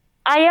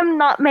 I am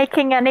not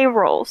making any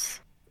rolls.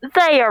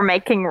 They are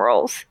making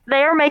rolls.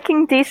 They are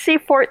making DC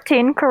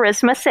 14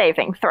 charisma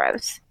saving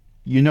throws.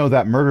 You know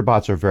that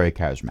Murderbots are very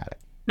charismatic.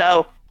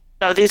 No,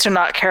 these are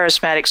not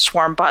charismatic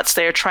swarm bots.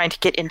 They are trying to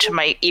get into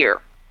my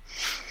ear.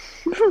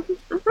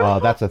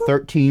 That's a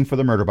 13 for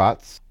the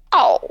Murderbots.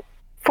 Oh.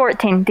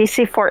 14,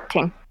 DC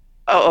 14.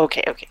 Oh,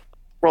 okay.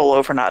 Roll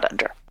over, not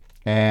under.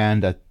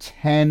 And a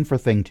 10 for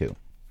Thing 2.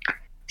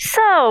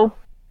 So,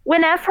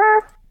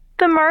 whenever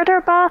the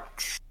murder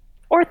bots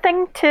or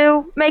thing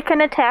 2 make an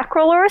attack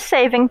roll or a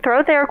saving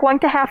throw, they're going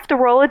to have to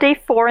roll a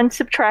d4 and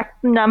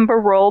subtract the number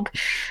rolled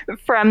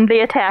from the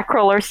attack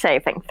roll or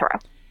saving throw.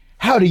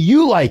 How do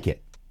you like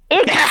it?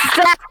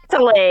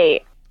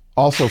 Exactly!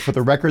 Also, for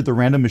the record, the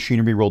random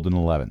machinery rolled an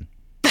 11.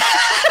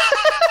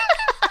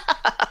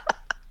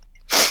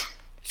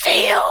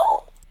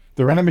 Fail.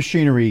 The random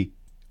machinery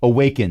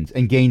awakens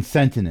and gains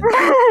sentience,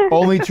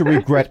 only to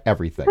regret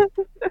everything.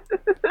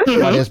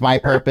 What is my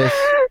purpose?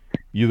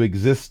 You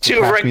exist To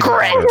pass me the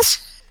butter.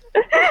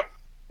 regret.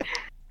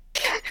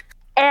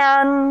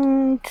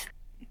 And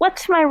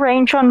what's my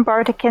range on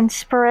Bardic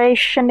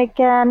Inspiration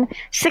again?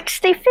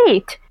 60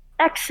 feet.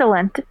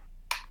 Excellent.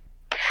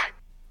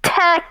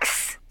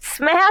 Tex,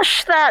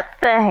 smash that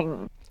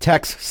thing.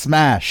 Tex,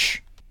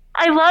 smash.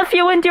 I love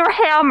you and your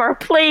hammer,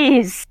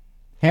 please.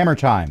 Hammer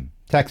time.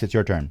 Tex, it's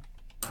your turn.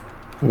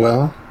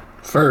 Well,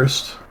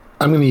 first,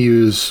 I'm going to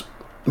use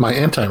my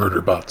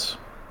anti-murder bots.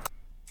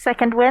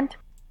 Second wind.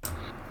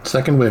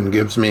 Second wind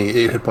gives me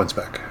 8 hit points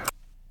back.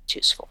 It's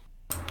useful.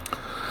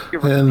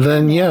 And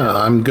then, yeah,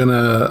 I'm going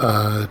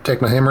to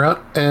take my hammer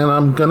out, and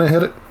I'm going to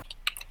hit it.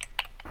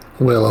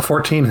 Will a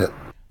 14 hit?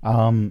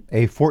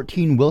 A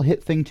 14 will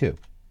hit thing 2.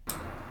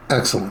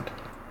 Excellent.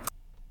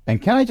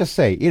 And can I just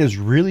say, it is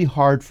really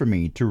hard for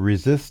me to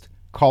resist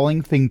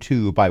calling thing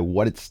 2 by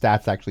what its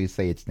stats actually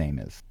say its name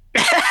is.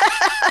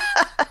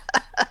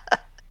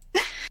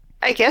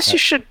 I guess you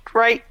should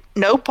write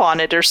nope on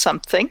it or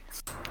something.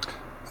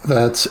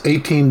 That's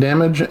 18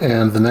 damage,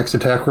 and the next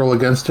attack roll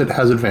against it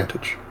has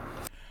advantage.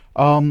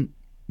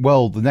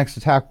 Well, the next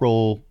attack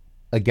roll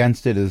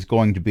against it is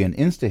going to be an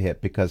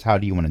insta-hit, because how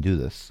do you want to do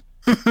this?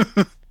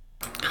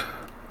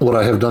 Would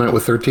I have done it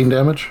with 13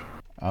 damage?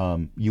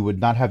 You would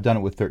not have done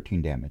it with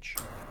 13 damage.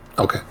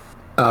 Okay.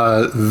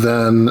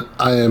 Then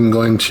I am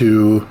going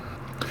to,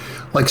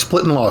 like,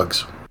 splitting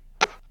logs.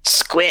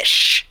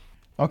 Squish.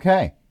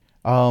 Okay.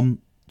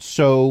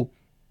 So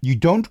you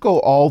don't go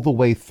all the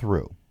way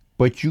through,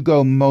 but you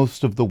go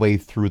most of the way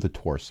through the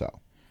torso.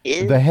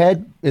 Ew. The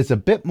head is a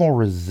bit more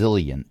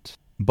resilient,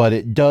 but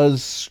it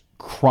does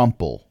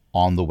crumple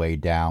on the way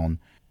down.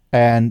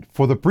 And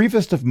for the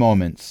briefest of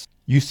moments,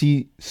 you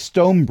see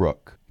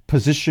Stonebrook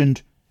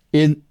positioned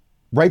in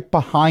right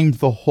behind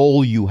the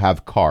hole you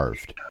have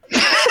carved,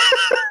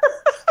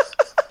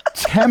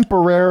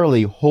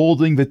 temporarily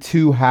holding the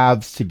two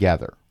halves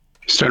together.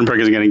 Sternberg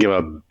is going to give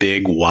a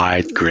big,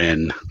 wide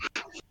grin.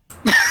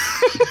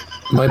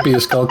 Might be a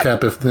skull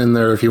cap in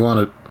there if you want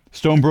it.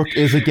 Stonebrook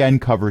is again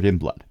covered in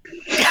blood,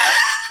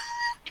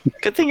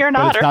 Good thing you're but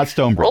not. it's not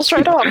Stonebrook. Rolls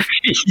right off.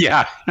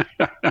 Yeah.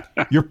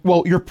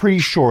 You're pretty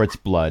sure it's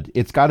blood.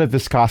 It's got a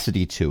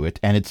viscosity to it,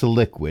 and it's a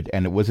liquid,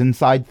 and it was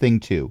inside thing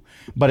 2,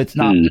 but it's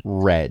not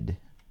red.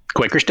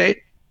 Quaker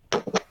State?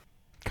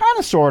 Kind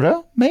of,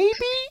 sorta, maybe,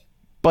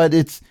 but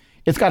it's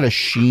got a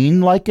sheen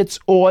like it's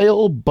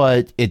oil,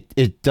 but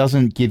it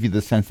doesn't give you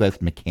the sense that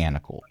it's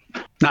mechanical.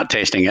 Not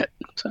tasting it.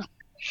 So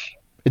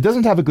It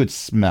doesn't have a good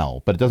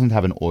smell, but it doesn't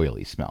have an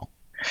oily smell.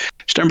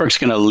 Sternberg's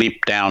going to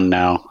leap down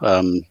now,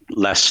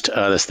 lest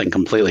this thing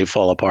completely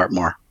fall apart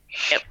more.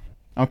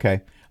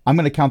 Okay, I'm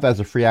going to count that as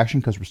a free action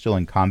because we're still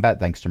in combat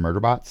thanks to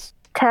Murderbots.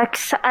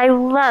 Tex, I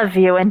love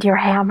you and your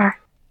hammer.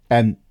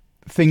 And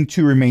thing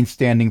 2 remains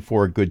standing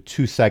for a good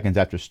 2 seconds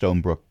after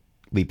Stonebrook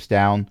leaps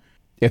down.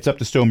 It's up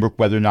to Stonebrook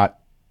whether or not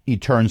he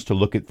turns to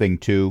look at thing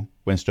 2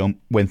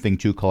 when thing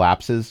 2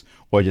 collapses,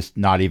 or just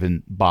not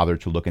even bother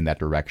to look in that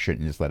direction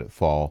and just let it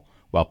fall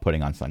while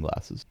putting on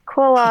sunglasses.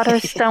 Cool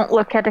otters don't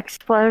look at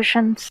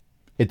explosions.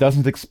 It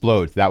doesn't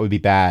explode. That would be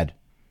bad.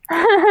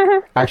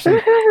 Actually,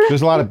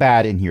 there's a lot of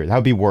bad in here. That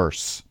would be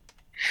worse.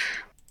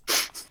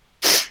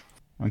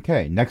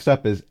 Okay, next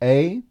up is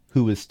A,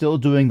 who is still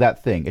doing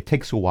that thing. It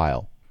takes a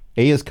while.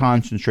 A is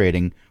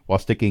concentrating while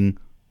sticking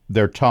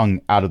their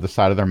tongue out of the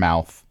side of their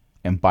mouth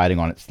and biting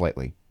on it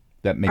slightly.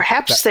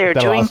 Perhaps they're that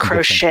doing allows them to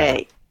think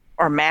crochet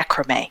or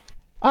macrame.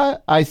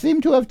 I seem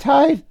to have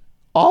tied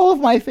all of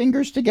my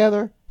fingers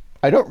together.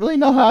 I don't really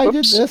know how I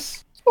did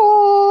this.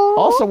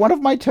 Also, one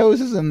of my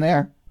toes is in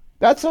there.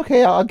 That's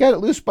okay. I'll get it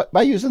loose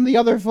by using the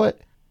other foot.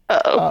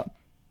 Uh-oh.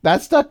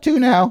 That's stuck too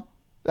now.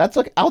 That's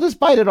okay. I'll just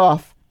bite it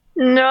off.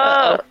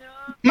 No.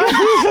 My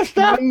teeth are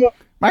stuck.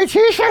 My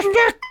teeth are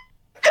stuck.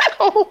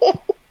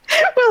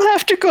 We'll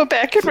have to go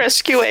back and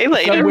rescue A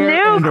later.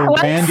 Somewhere in a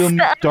quest random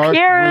dark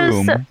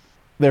appears room,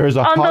 there is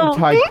a on the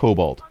hog-tied link.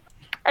 kobold.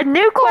 A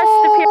new quest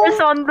appears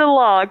on the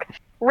log.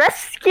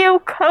 Rescue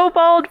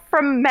kobold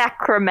from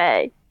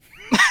macrame.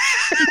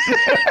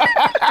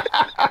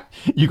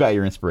 You got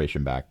your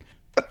inspiration back.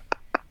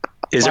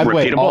 Is By it the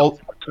way, repeatable?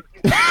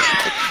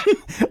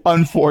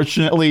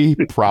 unfortunately,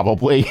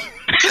 probably.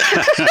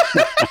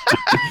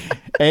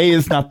 A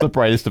is not the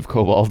brightest of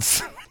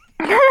kobolds.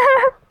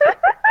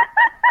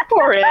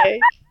 Poor A.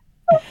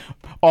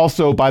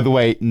 Also, by the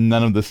way,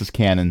 none of this is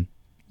canon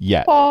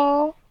yet.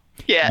 Aw.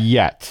 Yeah.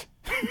 Yet.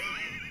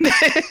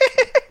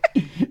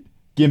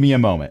 Give me a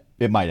moment.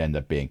 It might end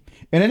up being.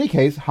 In any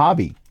case,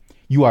 Hobby,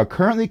 you are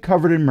currently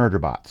covered in murder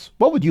bots.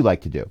 What would you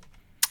like to do?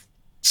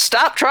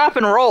 Stop, drop,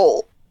 and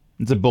roll.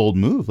 It's a bold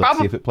move. Let's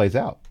see if it plays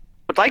out.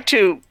 would like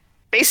to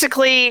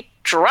basically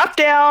drop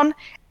down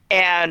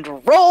and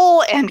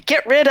roll and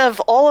get rid of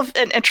all of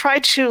and try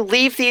to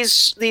leave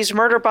these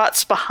murder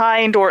bots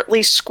behind, or at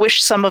least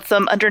squish some of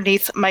them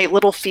underneath my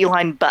little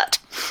feline butt.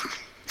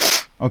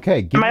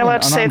 Okay, give Am I me allowed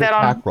an to say unarmed that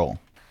attack on- roll.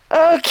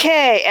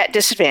 Okay, at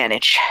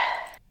disadvantage,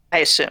 I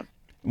assume.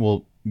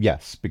 Well,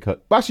 yes, because...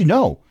 Well, actually,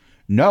 no.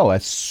 No,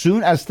 as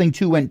soon as thing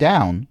 2 went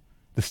down,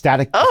 the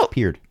static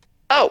disappeared.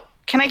 Oh,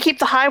 can I keep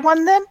the high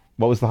one then?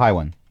 What was the high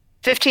one?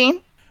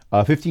 15?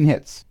 15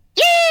 hits.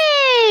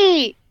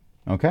 Yay!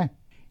 Okay.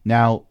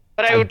 Now,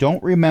 But I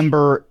don't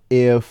remember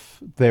if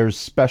there's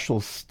special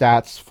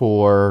stats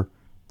for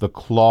the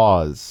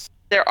claws.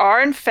 There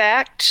are, in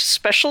fact,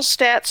 special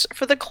stats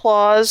for the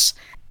claws,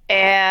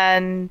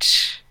 and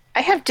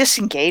I have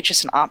disengage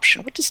as an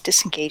option. What does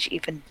disengage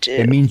even do?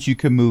 It means you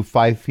can move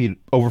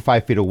over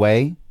 5 feet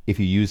away if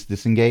you use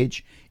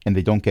disengage, and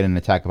they don't get an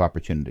attack of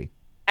opportunity.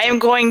 I am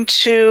going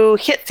to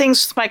hit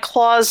things with my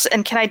claws,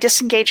 and can I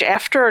disengage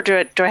after, or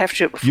do I have to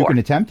do it before? You can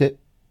attempt it.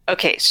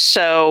 Okay,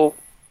 so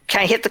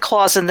can I hit the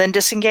claws and then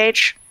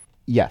disengage?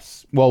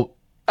 Yes. Well,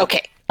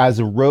 Okay, as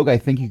a rogue, I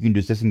think you can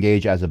just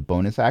disengage as a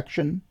bonus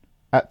action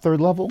at 3rd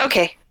level.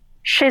 okay,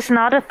 She's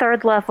not a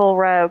 3rd level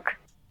rogue.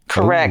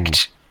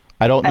 correct.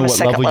 I don't know I'm a what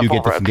second level you level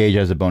get rogue. disengage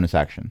as a bonus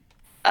action.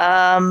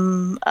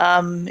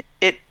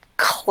 It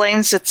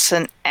claims it's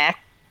an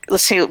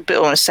let's see,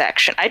 bonus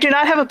action. I do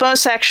not have a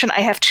bonus action.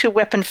 I have 2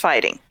 weapon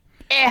fighting.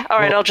 All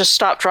right, I'll just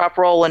stop, drop,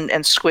 roll,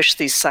 and squish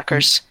these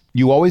suckers.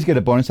 You always get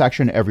a bonus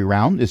action every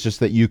round. It's just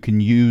that you can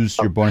use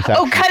your bonus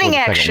action for cutting the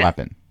second action.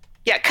 weapon.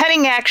 Yeah,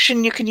 cutting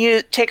action, you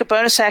can take a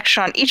bonus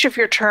action on each of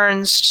your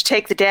turns to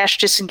take the dash,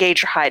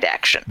 disengage, or hide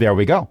action. There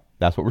we go.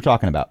 That's what we're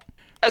talking about.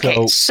 Okay,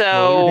 roll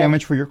so... your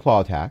damage for your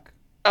claw attack.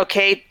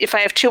 Okay, if I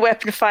have 2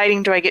 weapon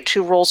fighting, do I get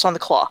 2 rolls on the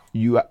claw?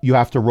 You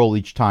have to roll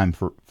each time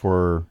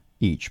for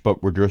each,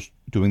 but we're just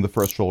doing the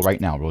first roll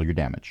right now. Roll your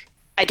damage.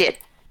 I did.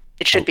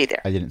 It should be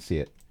there. I didn't see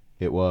it.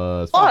 It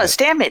was... Claws,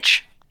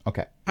 damage.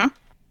 Okay. Huh?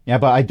 Yeah,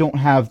 but I don't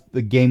have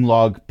the game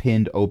log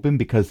pinned open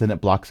because then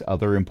it blocks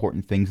other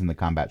important things in the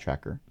combat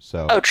tracker.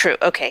 So Oh, true.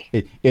 Okay.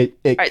 it right,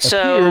 appeared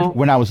so-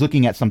 when I was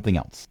looking at something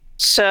else.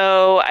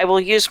 So I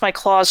will use my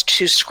claws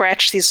to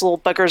scratch these little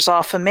buggers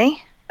off of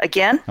me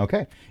again.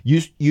 Okay.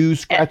 You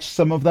scratch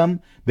some of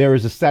them. There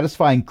is a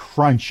satisfying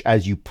crunch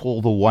as you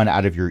pull the one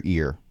out of your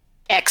ear.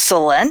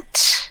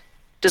 Excellent.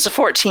 Does a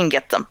 14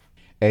 get them?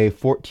 A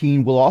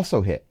 14 will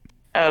also hit.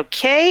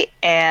 Okay,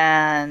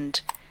 and...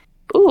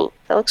 Ooh,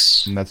 that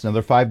looks... And that's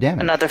another 5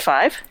 damage. Another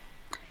 5.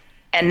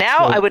 And now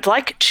I would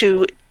like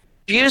to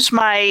use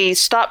my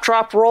stop,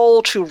 drop,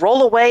 roll to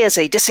roll away as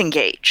a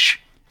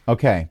disengage.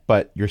 Okay,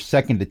 but your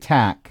second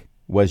attack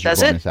was your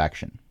Does it? bonus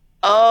action.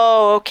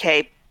 Oh,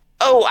 okay.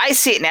 Oh, I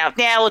see it now.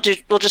 Yeah,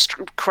 we'll just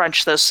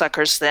crunch those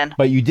suckers then.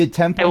 But you did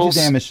 10 I will points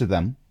of damage to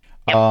them.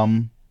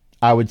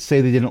 I would say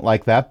they didn't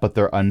like that, but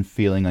they're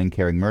unfeeling,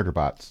 uncaring murder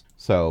bots.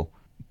 So,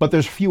 but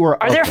there's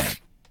fewer Are of there? them.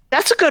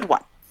 That's a good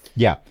one.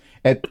 Yeah.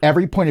 At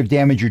every point of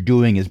damage you're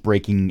doing is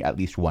breaking at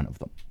least one of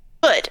them.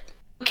 Good.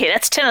 Okay,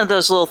 that's 10 of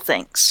those little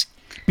things.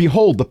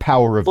 Behold the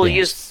power of We'll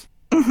dance.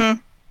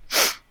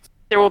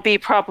 There will be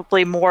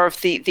probably more of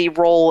the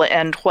roll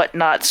and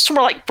whatnot. It's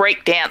more like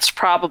break dance,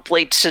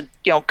 probably, to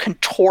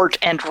contort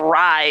and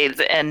writhe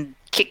and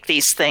kick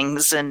these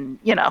things, and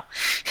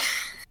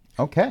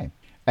Okay.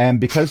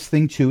 And because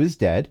Thing 2 is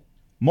dead,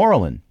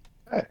 Morlin.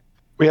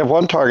 We have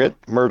one target,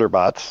 murder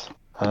bots.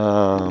 which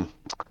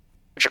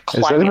are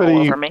climbing all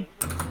anybody- over me.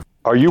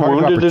 Are you Target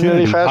wounded in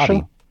any opportunity, fashion?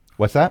 Bobby.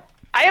 What's that?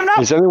 I am not.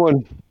 Is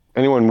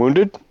anyone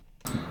wounded?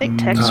 I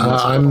think Tex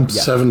was. I'm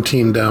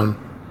 17 down.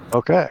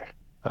 Okay.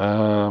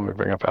 Let me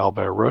bring up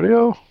Owlbear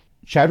Rodeo.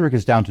 Chadwick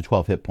is down to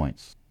 12 hit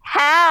points.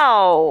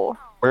 How?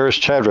 Where is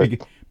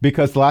Chadwick?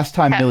 Because the last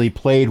time Millie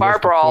played was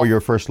Barbara. before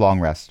your first long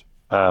rest.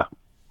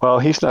 Well,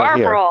 he's not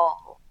here. Barbara.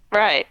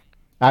 Right.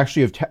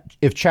 Actually,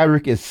 if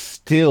Chadwick is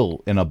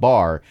still in a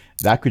bar,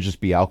 that could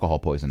just be alcohol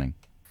poisoning.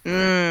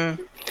 I'm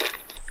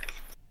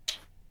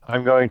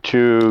going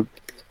to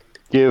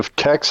give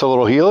Tex a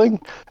little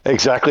healing.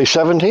 Exactly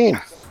 17.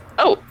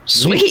 Oh,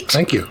 sweet.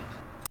 Thank you.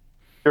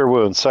 Cure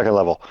wounds, second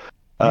level.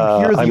 You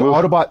hear I the move-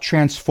 Autobot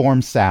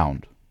transform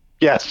sound.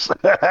 Yes.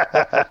 Roll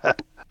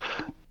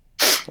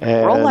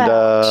And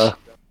out.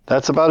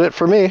 that's about it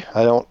for me.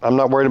 I'm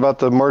not worried about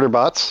the murder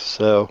bots.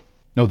 So,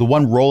 No, the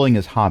one rolling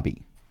is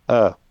Hobby.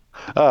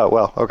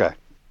 well, okay.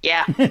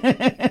 Yeah.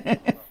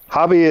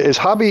 Is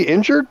Hobby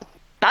injured?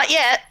 Not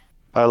yet.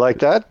 I like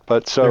that,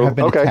 but so There have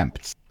been okay.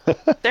 attempts.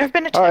 There have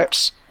been All right.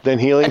 attempts. Then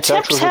healing Tex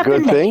Attempts was a have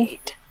good been thing.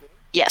 made.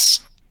 Yes.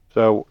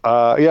 So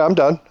yeah, I'm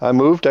done. I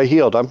moved. I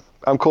healed.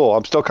 I'm cool.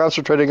 I'm still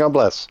concentrating on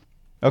Bless.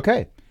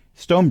 Okay.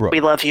 Stonebrook, We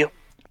love you.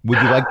 would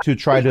you like to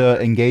try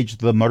to engage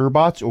the murder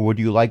bots, or would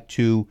you like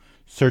to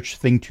search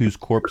Thing 2's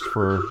corpse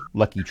for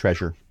lucky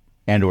treasure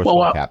and or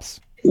skull caps?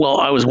 Well,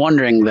 I was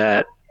wondering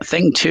that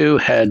Thing 2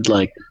 had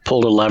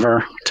pulled a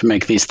lever to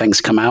make these things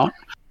come out.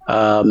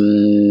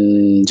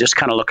 Just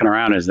kind of looking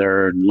around,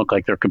 look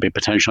like there could be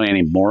potentially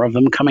any more of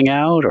them coming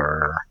out,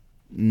 or?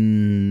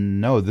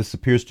 No, this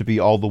appears to be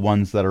all the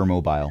ones that are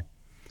mobile.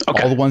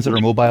 Okay. All the ones that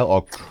are mobile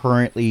are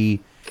currently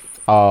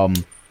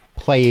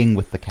playing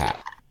with the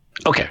cat.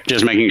 Okay,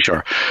 just making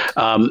sure.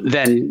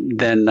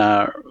 Then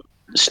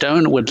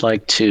Stone would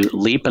like to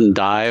leap and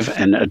dive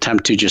and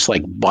attempt to just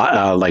like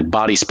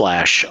body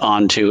splash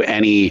onto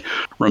any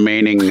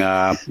remaining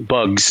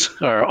bugs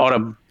or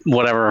auto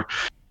whatever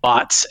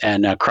bots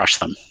and crush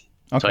them.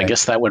 Okay. So I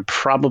guess that would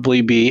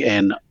probably be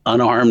an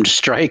unarmed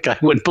strike, I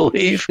would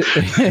believe.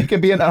 It can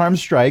be an unarmed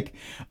strike.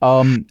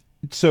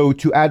 So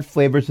to add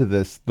flavor to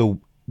this,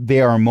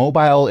 they are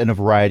mobile in a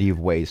variety of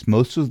ways.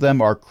 Most of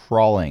them are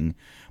crawling,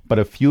 but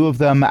a few of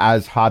them,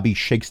 as Hobby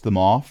shakes them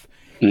off,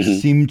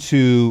 seem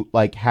to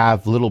like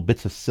have little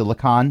bits of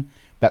silicon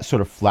that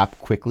sort of flap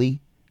quickly.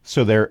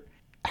 So they're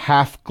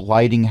half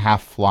gliding,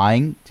 half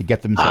flying to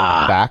get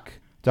themselves back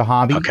to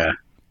Hobby. Okay.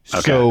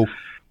 So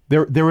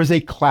there is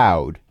a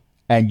cloud,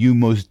 and you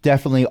most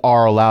definitely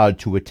are allowed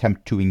to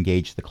attempt to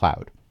engage the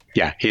cloud.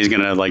 Yeah, he's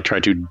gonna like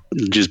try to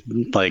just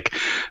like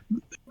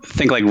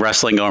think like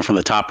wrestling going from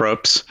the top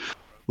ropes,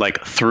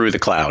 like through the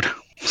cloud.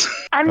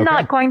 I'm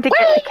not going to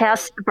get to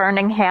cast the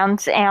Burning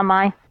Hands, am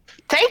I?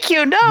 Thank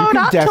you. No, You can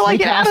not until I definitely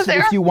get out cast of there.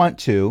 it if you want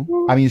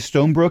to. I mean,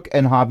 Stonebrook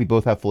and Hobby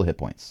both have full hit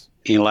points.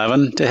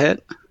 11 to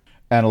hit.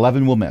 And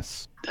 11 will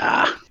miss.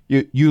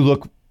 You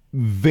look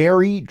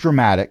very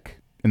dramatic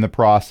in the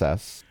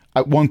process.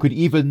 One could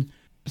even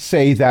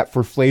say that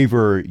for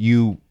flavor,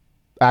 you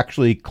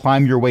actually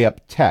climb your way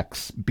up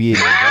Tex, being a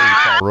very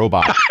tall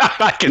robot.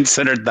 I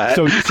considered that.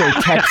 So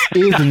Tex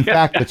is in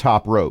fact the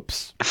top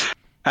ropes.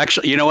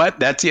 Actually, you know what?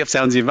 That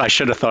sounds even. I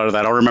should have thought of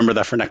that. I'll remember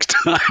that for next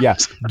time. Yeah,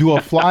 do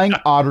a flying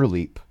otter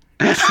leap,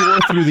 soar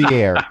through the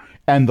air,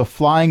 and the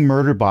flying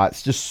murder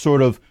bots just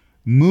sort of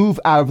move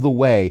out of the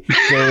way.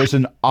 There is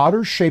an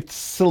otter-shaped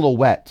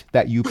silhouette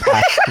that you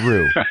pass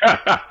through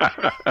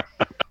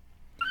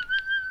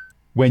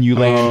when you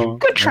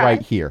land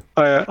right here.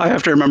 I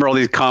have to remember all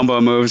these combo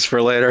moves for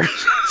later.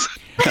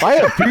 I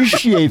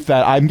appreciate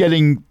that. I'm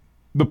getting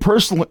the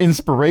personal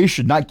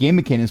inspiration, not game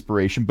mechanic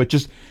inspiration, but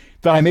just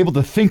that I'm able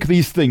to think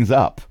these things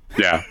up.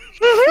 Yeah.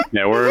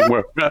 Yeah,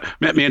 we're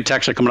me and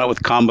Tex are coming out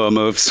with combo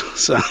moves.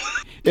 So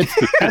it's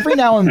every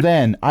now and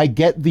then I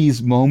get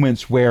these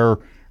moments where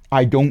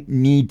I don't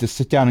need to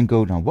sit down and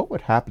go, now what would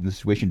happen in this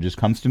situation? It just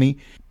comes to me.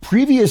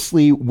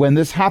 Previously, when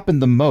this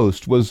happened the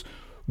most was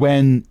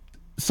when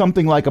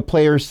something like a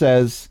player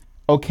says,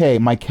 okay,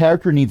 my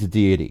character needs a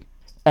deity.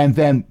 And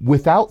then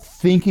without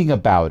thinking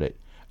about it,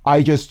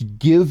 I just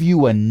give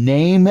you a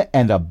name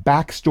and a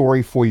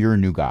backstory for your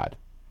new god.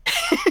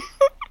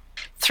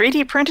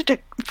 3D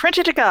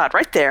printed a god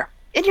right there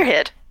in your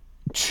head.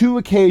 2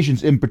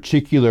 occasions in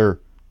particular,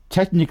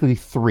 technically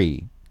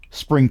 3,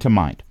 spring to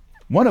mind.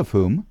 One of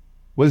whom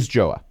was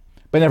Joa.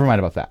 But never mind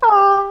about that.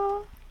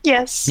 Oh,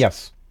 yes.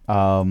 Yes.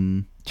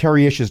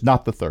 Terry-ish is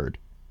not the third,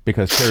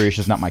 because Terry-ish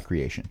is not my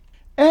creation.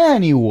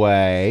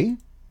 Anyway,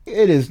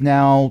 it is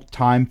now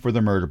time for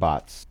the murder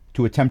bots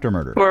to attempt a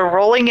murder. We're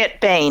rolling at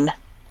Bane.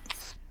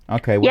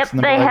 Okay, what's Yep, the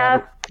number? they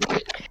have.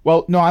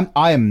 Well, no,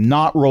 I am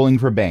not rolling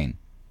for Bane.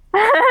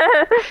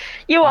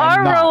 You I'm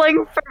are not.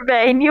 rolling for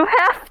Bane. You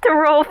have to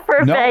roll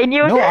for No, Bane.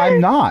 no,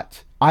 I'm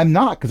not. I'm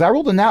not, because I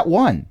rolled a nat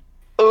 1.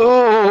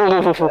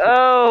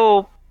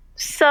 Oh,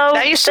 so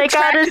Now you they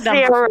got a subtract a number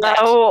zero from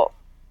that.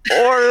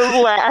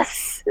 or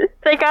less.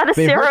 They got a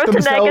They 0 hurt to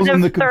themselves in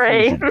the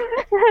 -3.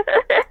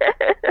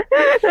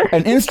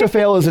 An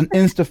insta-fail is an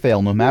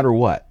insta-fail, no matter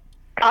what.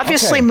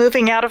 Obviously, Okay.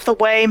 moving out of the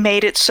way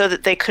made it so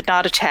that they could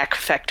not attack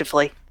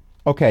effectively.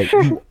 Okay,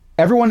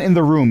 everyone in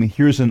the room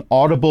hears an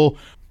audible...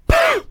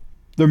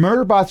 The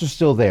murder bots are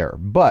still there,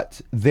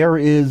 but there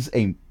is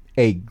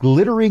a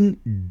glittering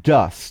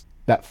dust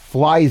that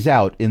flies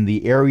out in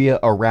the area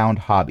around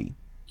Hobby.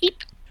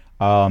 Eep.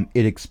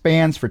 It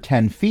expands for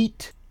 10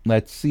 feet.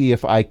 Let's see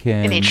if I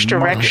can... In each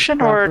mark it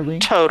direction or properly.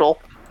 total?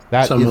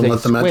 That Someone is a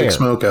let the magic square.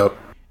 smoke out.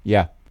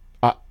 Yeah.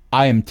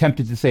 I am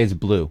tempted to say it's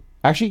blue.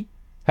 Actually,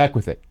 heck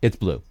with it. It's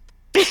blue.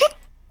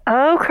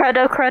 Oh, crud,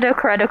 oh, crud, oh,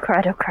 crud, oh,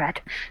 crud, oh, crud.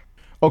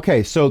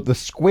 Okay, so the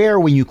square,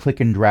 when you click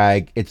and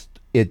drag, it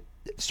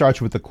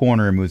starts with the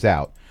corner and moves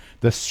out.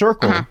 The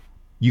circle,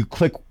 you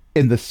click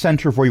in the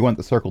center of where you want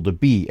the circle to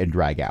be and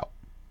drag out.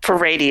 For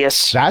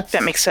radius. That's-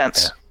 That makes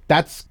sense.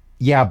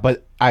 Yeah,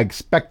 but I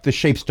expect the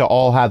shapes to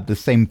all have the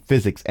same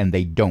physics, and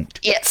they don't.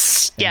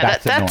 Yes. Yeah,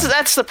 That's annoying.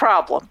 that's the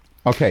problem.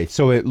 Okay,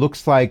 so it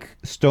looks like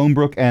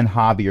Stonebrook and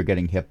Hobby are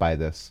getting hit by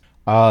this.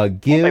 Give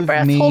Hold my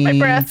breath. me Hold my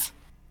breath.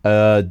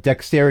 a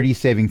dexterity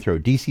saving throw,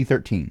 DC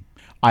 13.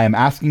 I am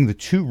asking the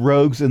 2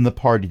 rogues in the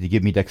party to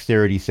give me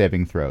dexterity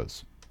saving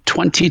throws.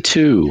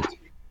 22.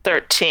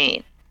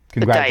 13.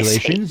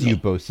 Congratulations, hate me. you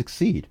both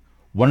succeed.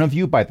 One of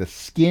you by the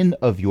skin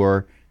of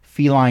your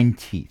feline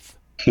teeth.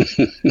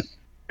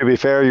 To be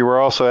fair, you were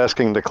also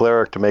asking the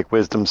cleric to make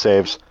wisdom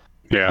saves.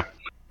 Yeah.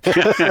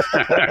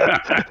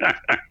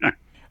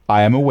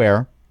 I am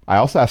aware. I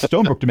also asked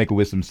Stonebrook to make a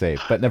wisdom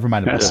save, but never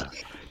mind about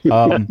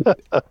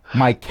that.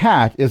 My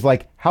cat is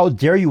like, how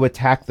dare you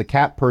attack the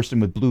cat person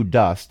with blue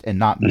dust and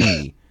not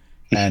me?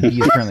 And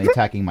he is currently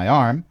attacking my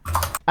arm,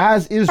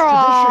 as is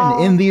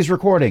tradition in these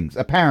recordings,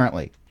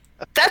 apparently.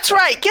 That's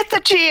right. Get the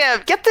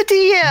GM. Get the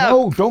DM.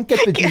 No, don't get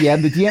the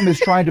DM. The DM is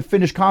trying to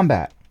finish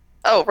combat.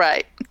 Oh,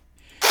 right.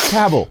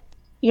 Cavil,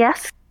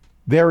 Yes.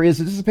 there is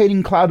a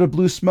dissipating cloud of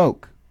blue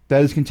smoke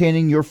that is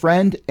containing your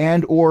friend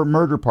and or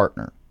murder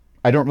partner.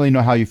 I don't really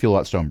know how you feel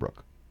about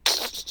Stonebrook.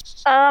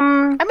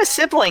 I'm a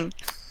sibling.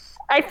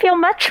 I feel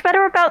much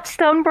better about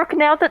Stonebrook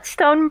now that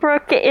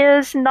Stonebrook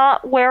is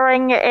not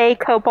wearing a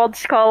kobold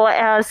skull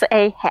as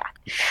a hat.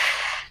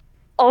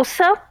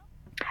 Also,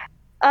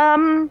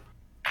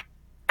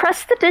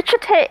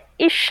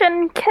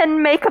 prestidigitation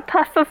can make a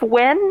puff of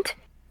wind.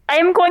 I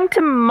am going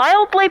to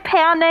mildly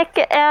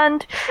panic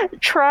and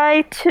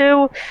try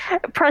to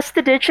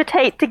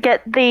prestidigitate to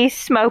get the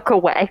smoke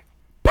away.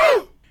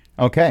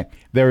 Okay.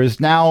 There is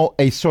now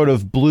a sort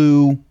of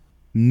blue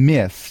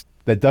mist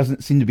that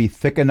doesn't seem to be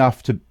thick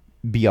enough to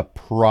be a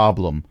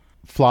problem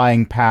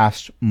flying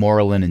past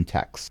Morlin and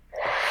Tex.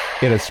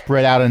 It has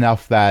spread out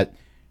enough that,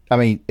 I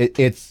mean,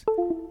 it's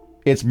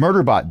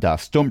Murderbot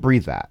dust. Don't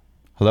breathe that.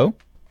 Hello?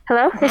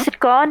 Hello? Is it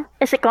gone?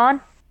 Is it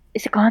gone?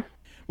 Is it gone?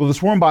 Well, the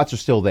swarm bots are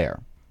still there,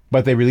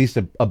 but they released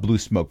a blue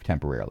smoke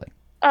temporarily.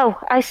 Oh,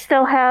 I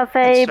still have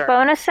a Yes, sir.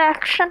 bonus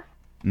action?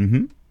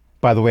 Mm-hmm.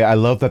 By the way, I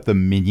love that the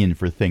minion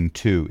for Thing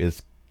 2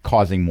 is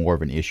causing more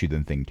of an issue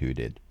than Thing 2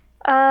 did.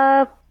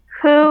 harder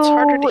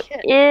Who to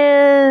hit.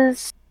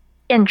 is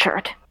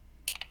injured?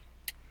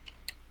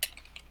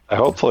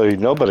 Hopefully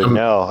nobody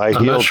now. I I'm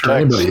not healed sure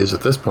Tex. anybody is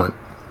at this point.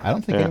 I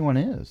don't think Yeah. anyone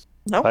is.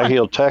 No I one.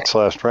 healed Tex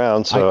last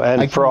round, so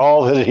I for can-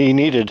 all that he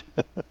needed.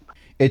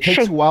 It takes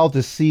Shit. a while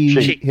to see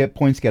Shit. hit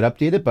points get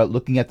updated, but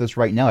looking at this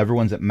right now,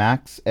 everyone's at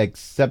max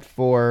except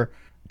for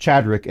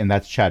Chadrick, and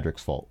that's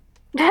Chadrick's fault.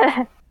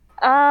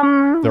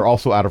 They're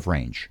also out of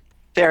range.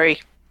 Very.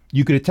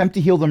 You could attempt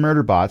to heal the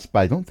murder bots, but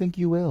I don't think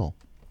you will.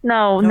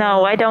 No,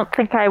 I don't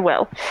think I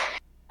will.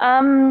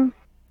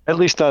 At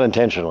least not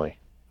intentionally.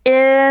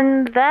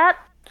 In that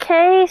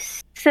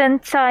case,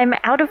 since I'm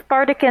out of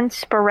bardic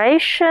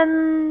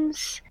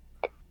inspirations,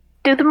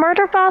 do the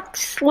murder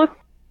bots look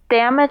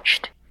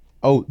damaged?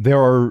 Oh,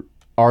 there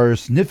are a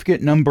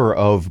significant number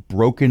of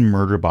broken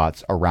murder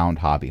bots around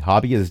Hobby.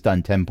 Hobby has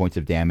done 10 points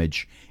of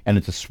damage, and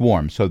it's a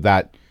swarm, so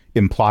that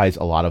implies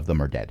a lot of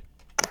them are dead.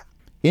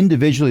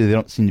 Individually, they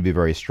don't seem to be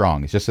very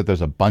strong. It's just that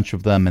there's a bunch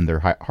of them, and they're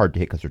hard to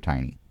hit because they're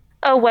tiny.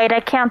 Oh wait, I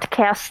can't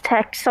cast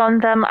Hex on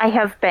them. I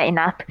have Bane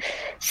up.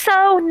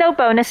 So, no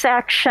bonus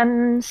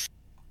actions.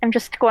 I'm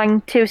just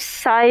going to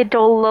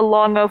sidle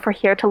along over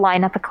here to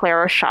line up a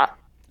clearer shot.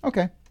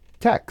 Okay.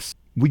 Tex,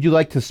 would you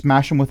like to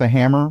smash them with a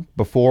hammer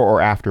before or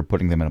after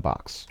putting them in a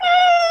box?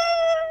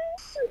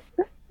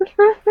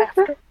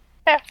 After.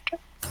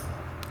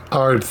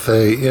 Are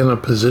they in a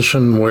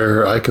position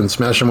where I can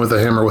smash them with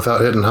a hammer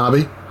without hitting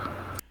Hobby?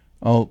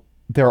 Oh,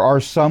 there are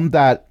some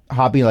that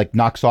Hobby like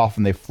knocks off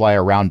and they fly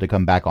around to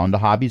come back onto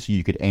Hobby, so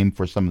you could aim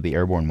for some of the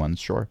airborne ones,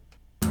 sure.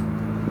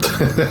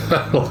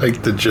 I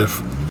like the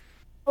GIF.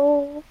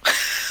 Oh.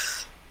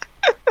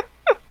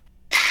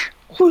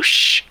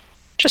 Whoosh.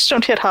 Just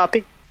don't hit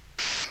Hobby.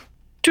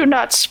 Do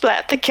not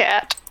splat the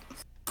cat.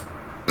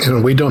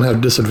 And we don't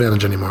have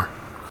disadvantage anymore.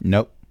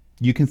 Nope.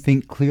 You can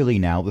think clearly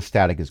now. The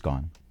static is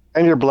gone.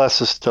 And your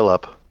bless is still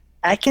up.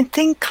 I can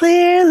think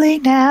clearly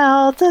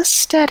now. The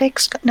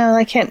static's... No,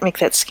 I can't make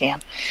that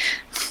scan.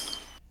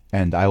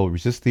 And I will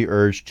resist the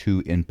urge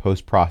to, in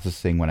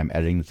post-processing when I'm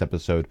editing this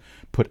episode,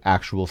 put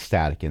actual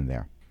static in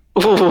there.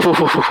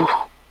 Ooh,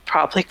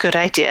 probably good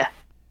idea.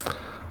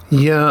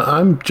 Yeah,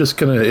 I'm just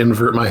going to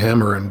invert my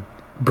hammer and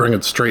bring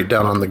it straight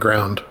down on the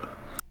ground.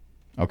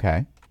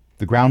 Okay.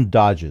 The ground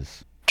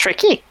dodges.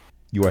 Tricky.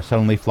 You are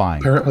suddenly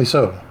flying. Apparently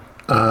so.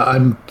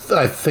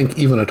 I think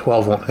even a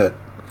 12 won't hit.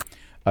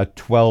 A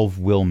 12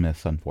 will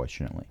miss,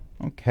 unfortunately.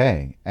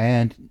 Okay.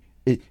 And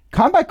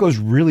combat goes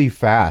really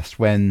fast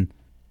when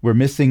we're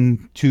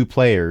missing 2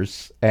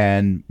 players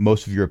and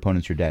most of your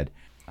opponents are dead.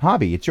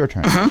 Hobby, it's your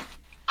turn.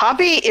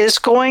 Hobby is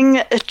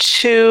going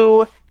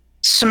to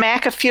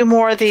smack a few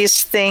more of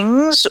these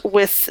things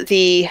with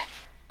the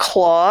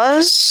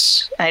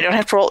claws. And I don't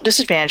have to roll at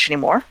disadvantage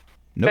anymore.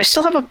 Do I Nope.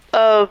 still have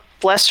a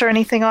bless or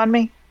anything on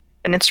me?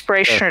 An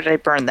inspiration, or did I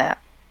burn that?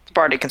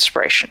 Bardic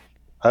inspiration.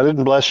 I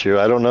didn't bless you.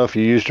 I don't know if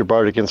you used your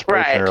bardic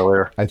inspiration Right.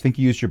 earlier. I think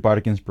you used your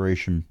Bardic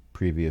Inspiration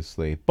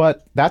previously,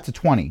 but that's a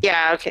 20.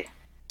 Yeah, okay.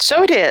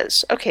 So it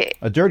is. Okay.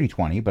 A dirty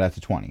 20, but that's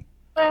a 20.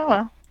 Oh,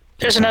 well.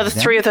 There's another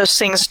 3 of those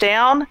things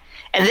down.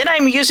 And then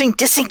I'm using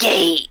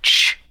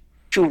disengage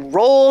to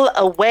roll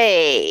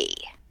away.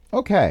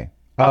 Okay.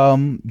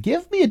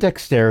 Give me a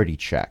dexterity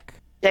check.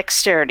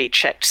 Dexterity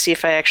check to see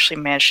if I actually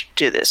managed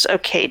to do this.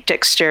 Okay,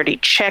 dexterity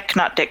check,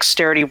 not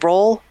dexterity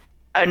roll.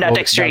 Oh, no, Well,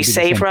 dexterity that'd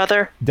be the save, same.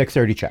 rather.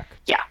 Dexterity check.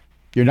 Yeah.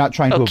 You're not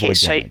trying to Okay, avoid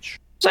so damage.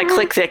 So I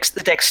click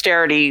the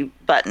dexterity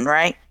button,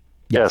 right?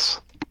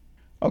 Yes.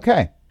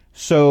 Okay.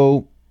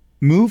 So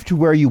move to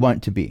where you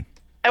want to be.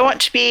 I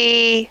want to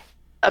be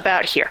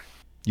about here.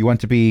 You want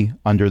to be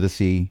under the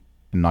sea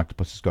in an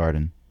octopus's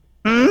garden.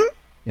 Hmm?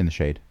 In the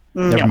shade.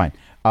 No. Never mind.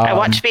 I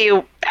want to be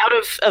out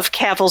of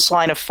Cavil's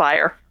line of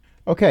fire.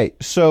 Okay,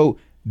 so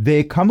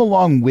They come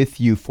along with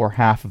you for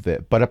half of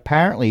it, but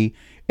apparently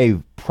a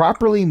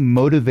properly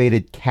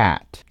motivated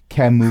cat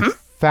can move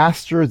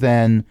faster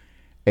than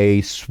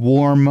a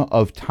swarm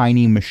of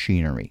tiny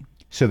machinery.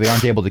 So they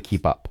aren't able to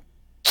keep up.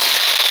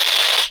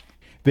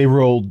 They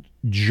rolled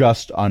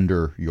just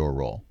under your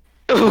roll.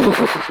 Ooh.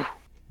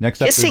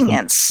 Next up Hissing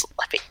and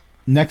slipping.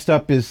 Next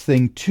up is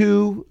thing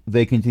 2.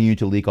 They continue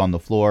to leak on the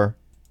floor.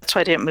 That's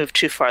why I didn't move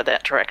too far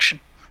that direction.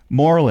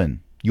 Morlin,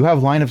 you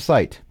have line of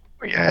sight.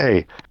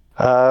 Yay.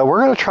 We're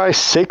going to try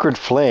Sacred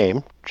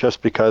Flame,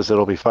 just because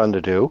it'll be fun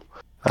to do.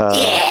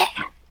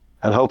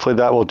 And hopefully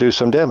that will do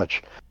some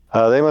damage.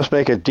 They must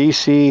make a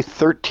DC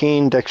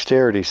 13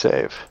 dexterity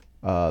save.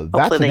 That's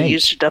Hopefully an they 8.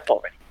 used it up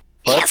already.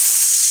 What?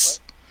 Yes!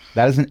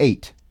 That is an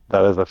 8.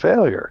 That is a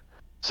failure.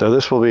 So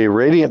this will be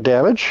radiant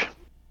damage.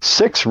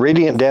 6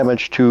 radiant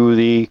damage to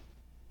the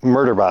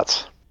murder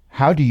bots.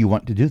 How do you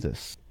want to do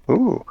this?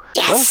 Ooh.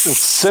 Let's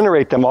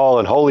incinerate them all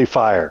in holy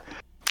fire.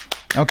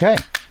 Okay.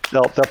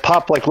 They'll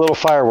pop like little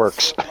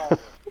fireworks.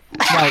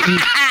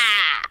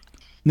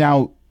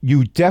 Now,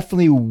 you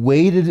definitely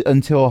waited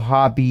until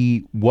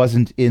Hobby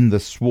wasn't in the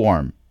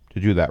swarm to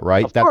do that,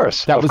 right? Of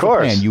course, That of was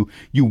course. the plan.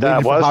 You That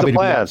waited for was the Hobby to be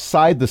plan.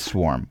 outside the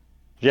swarm.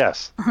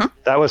 Yes.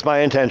 That was my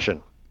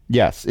intention.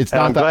 Yes, it's And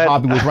not I'm that glad-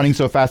 Hobby was running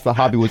so fast that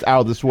Hobby was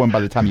out of the swarm by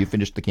the time you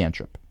finished the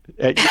cantrip.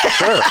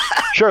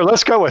 Sure,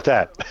 let's go with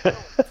that.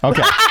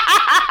 Okay.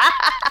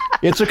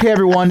 It's okay,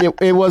 everyone.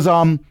 It was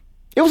on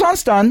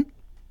stun.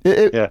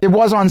 It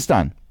was on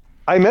stun.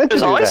 I meant to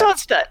There's do always that. on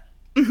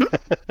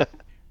stud.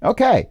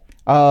 Okay.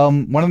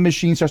 One of the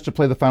machines starts to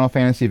play the Final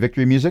Fantasy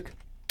victory music.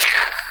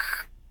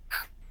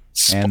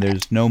 And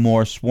there's no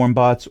more swarm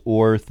bots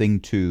or thing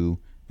 2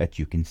 that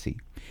you can see.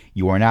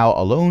 You are now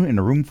alone in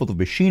a room full of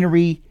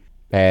machinery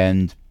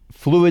and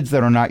fluids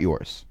that are not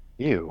yours.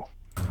 You.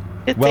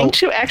 Good Well, thing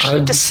to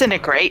actually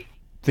disintegrate.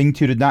 Thing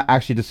 2 did not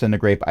actually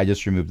disintegrate, but I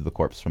just removed the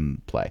corpse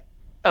from play.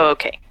 Oh,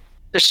 okay.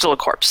 There's still a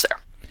corpse there.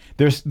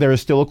 There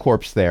is still a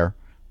corpse there.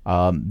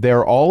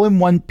 They're all in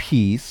one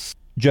piece,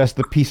 just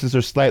the pieces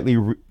are slightly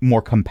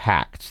more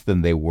compact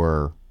than they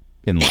were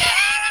in life.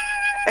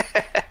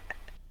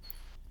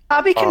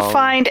 Hobby can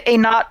find a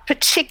not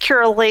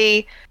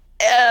particularly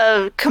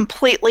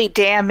completely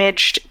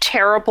damaged,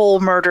 terrible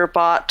murder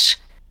bot.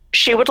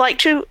 She would like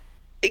to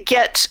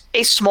get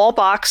a small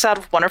box out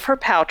of one of her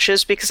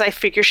pouches because I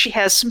figure she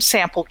has some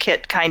sample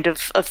kit kind of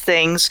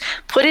things.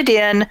 Put it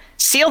in,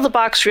 seal the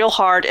box real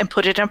hard, and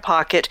put it in a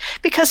pocket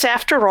because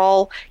after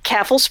all,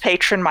 Cavil's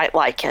patron might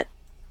like it.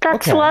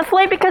 That's Okay.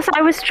 lovely because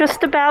I was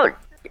just about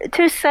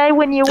to say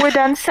when you were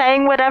done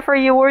saying whatever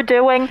you were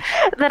doing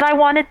that I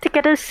wanted to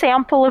get a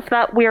sample of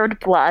that weird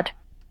blood.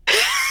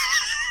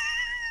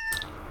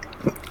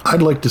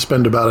 I'd like to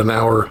spend about an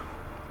hour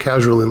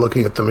casually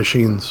looking at the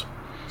machines.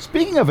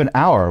 Speaking of an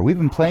hour, we've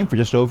been playing for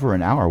just over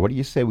an hour. What do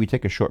you say we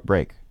take a short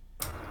break?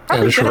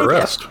 And a short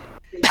rest.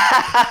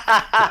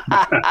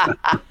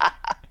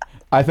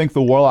 I think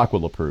the Warlock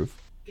will approve.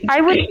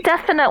 I would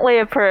definitely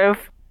approve.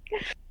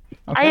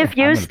 I Okay, have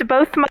used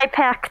both my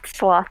packed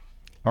slots.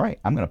 All right,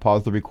 I'm going to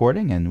pause the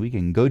recording and we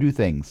can go do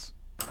things.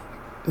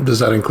 Does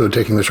that include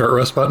taking the short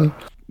rest button?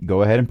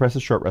 Go ahead and press the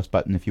short rest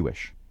button if you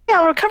wish. Yeah,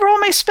 I'll recover all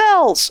my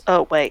spells.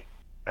 Oh, wait.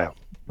 Oh,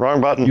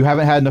 wrong button. You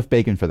haven't had enough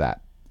bacon for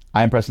that.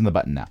 I am pressing the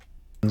button now.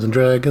 Dungeons and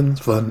Dragons,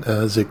 fun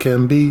as it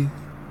can be.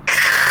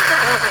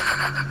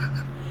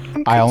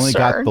 I only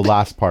got concerned. the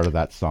last part of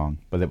that song,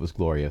 but it was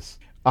glorious.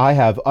 I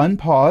have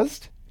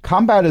unpaused.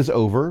 Combat is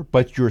over,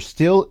 but you're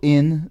still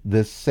in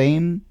the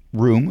same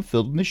room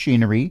filled with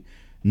machinery,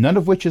 none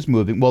of which is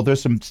moving. Well,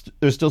 there's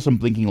still some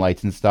blinking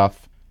lights and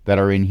stuff that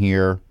are in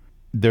here.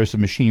 There's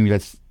some machinery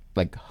that's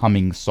like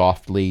humming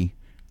softly.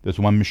 There's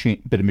one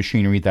bit of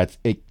machinery that's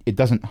it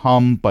doesn't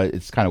hum, but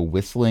it's kind of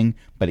whistling,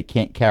 but it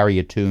can't carry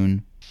a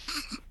tune.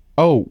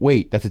 Oh,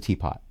 wait, that's a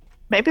teapot.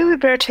 Maybe we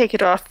better take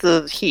it off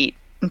the heat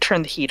and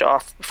turn the heat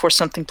off before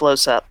something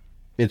blows up.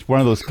 It's one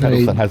of those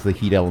kettles Hey. that has the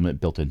heat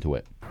element built into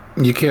it.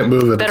 You can't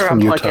move it. It's Better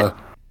from unplug Utah.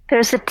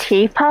 There's a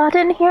teapot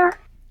in here?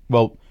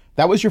 Well,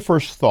 that was your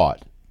first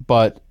thought,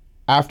 but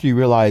after you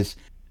realize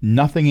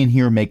nothing in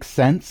here makes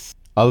sense,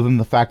 other than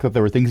the fact that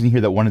there were things in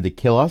here that wanted to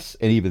kill us,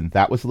 and even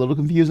that was a little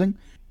confusing,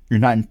 you're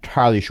not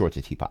entirely sure it's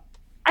a teapot.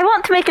 I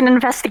want to make an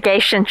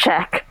investigation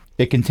check.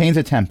 It contains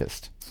a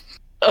tempest.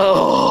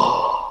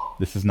 Oh,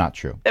 This is not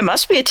true. it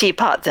must be a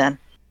teapot then.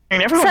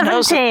 And everyone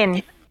knows.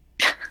 17.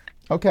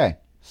 Okay,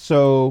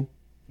 so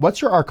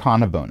what's your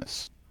Arcana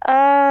bonus?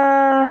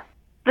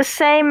 The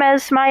same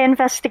as my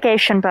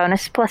investigation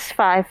bonus, plus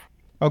 5.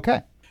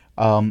 Okay.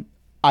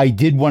 I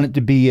did want it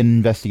to be an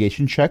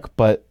investigation check,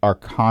 but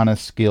Arcana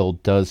skill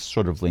does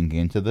sort of link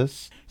into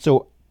this.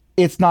 So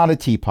it's not a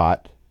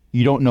teapot.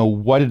 You don't know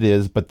what it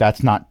is, but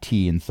that's not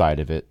tea inside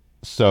of it.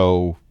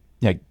 So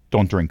yeah,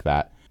 don't drink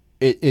that.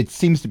 It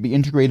seems to be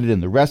integrated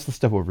in the rest of the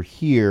stuff over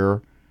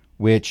here,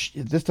 which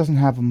this doesn't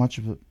have much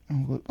of a...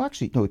 Well,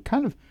 actually, no,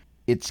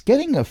 it's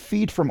getting a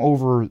feed from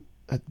over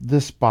at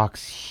this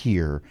box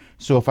here.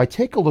 So if I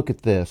take a look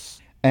at this,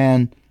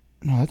 and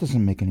no, that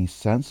doesn't make any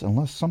sense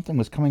unless something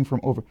was coming from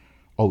over...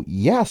 Oh,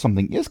 yeah,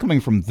 something is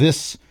coming from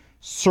this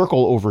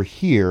circle over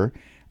here,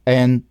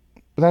 and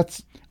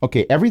that's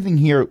okay. Everything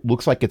here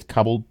looks like it's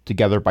cobbled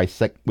together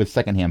with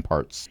secondhand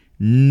parts.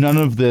 None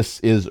of this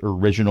is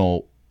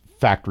original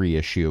factory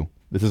issue.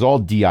 This is all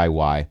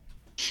DIY.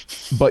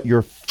 But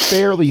you're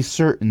fairly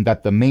certain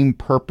that the main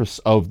purpose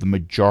of the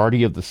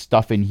majority of the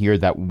stuff in here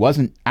that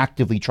wasn't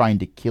actively trying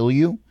to kill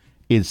you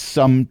is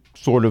some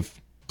sort of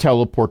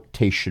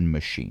teleportation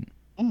machine.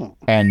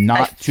 And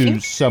not to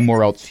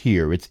somewhere else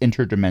here. It's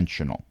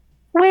interdimensional.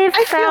 We've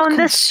found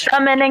a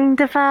summoning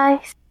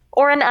device,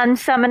 or an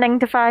unsummoning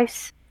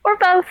device, or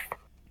both.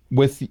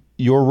 With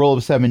your roll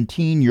of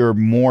 17, you're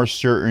more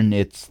certain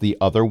it's the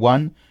other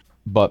one,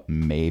 but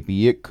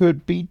maybe it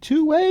could be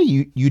two-way.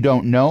 You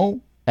don't know.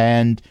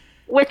 And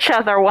which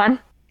other one?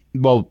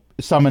 Well,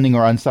 summoning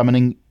or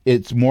unsummoning,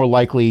 it's more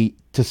likely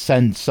to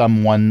send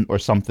someone or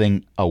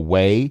something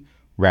away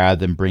rather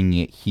than bringing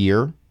it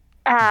here.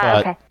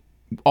 Okay.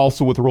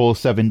 Also with a roll of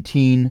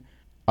 17,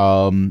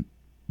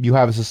 you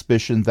have a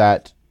suspicion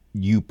that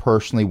you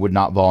personally would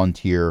not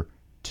volunteer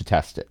to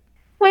test it.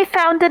 We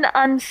found an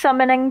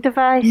unsummoning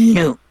device.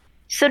 No.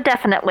 So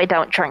definitely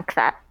don't drink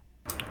that.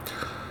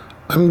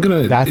 I'm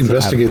going to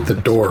investigate the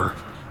door.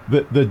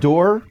 The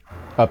door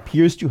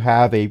appears to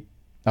have a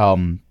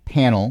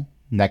panel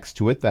next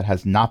to it that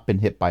has not been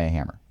hit by a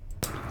hammer.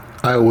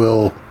 I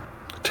will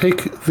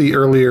take the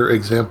earlier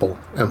example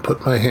and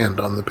put my hand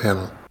on the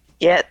panel.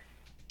 Yet.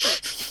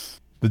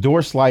 The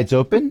door slides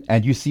open,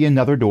 and you see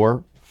another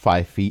door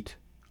 5 feet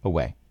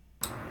away.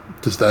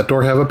 Does that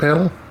door have a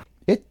panel?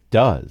 It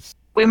does.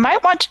 We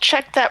might want to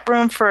check that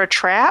room for a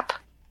trap.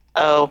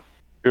 Oh.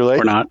 You're late?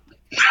 Or not.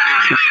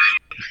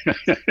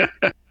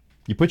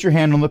 You put your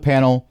hand on the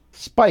panel,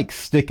 spikes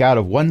stick out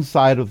of one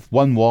side of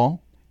one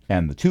wall,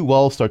 and the two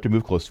walls start to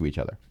move close to each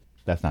other.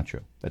 That's not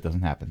true. That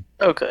doesn't happen.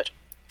 Oh, good.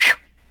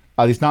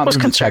 At least not the room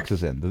that concerned. Tex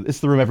is in. It's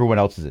the room everyone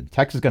else is in.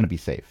 Tex is going to be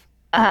safe.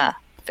 Good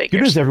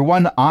Figures. news,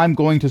 everyone. I'm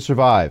going to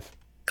survive.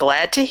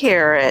 Glad to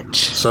hear it.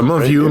 Some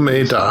of you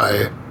may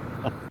die.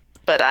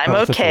 But I'm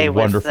That's such a okay with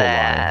wonderful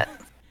that.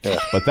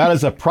 But that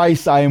is a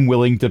price I am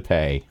willing to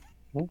pay.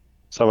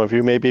 Some of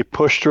you may be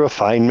pushed through a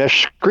fine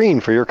mesh screen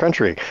for your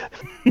country.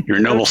 Your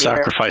noble dear.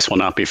 sacrifice will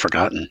not be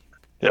forgotten.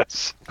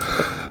 Yes.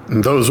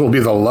 And those will be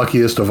the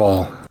luckiest of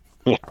all.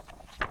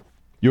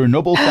 Your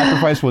noble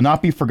sacrifice will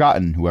not be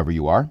forgotten, whoever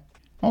you are.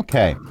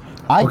 Okay.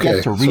 I Okay,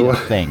 get to read so- a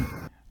thing.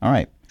 All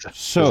right.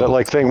 So, Is that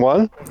like thing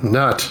one?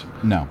 Not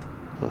no.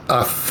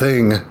 a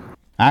thing.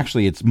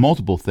 Actually, it's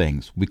multiple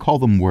things. We call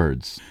them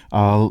words.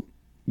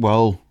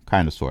 Well,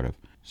 kind of, sort of.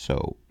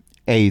 So,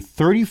 a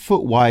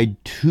 30-foot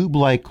wide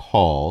tube-like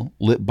hall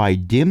lit by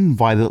dim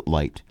violet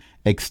light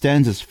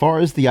extends as far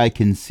as the eye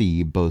can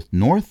see, both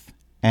north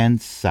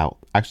and south.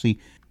 Actually,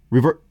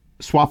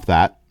 swap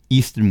that,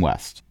 east and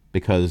west,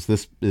 because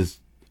this is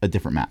a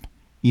different map.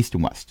 East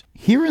and west.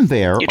 Here and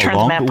there, You turn the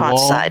along map the on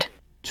wall side.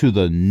 to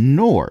the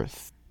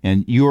north,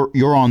 and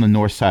you're on the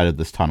north side of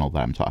this tunnel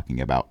that I'm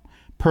talking about.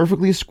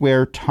 Perfectly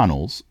square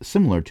tunnels,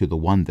 similar to the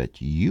one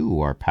that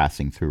you are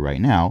passing through right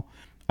now,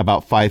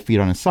 about 5 feet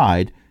on a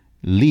side,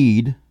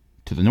 lead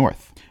to the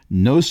north.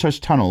 No such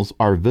tunnels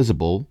are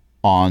visible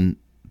on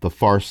the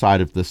far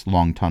side of this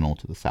long tunnel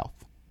to the south.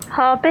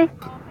 Hobby?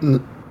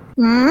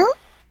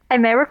 I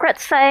may regret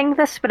saying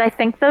this, but I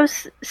think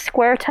those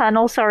square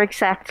tunnels are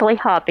exactly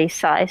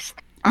hobby-sized.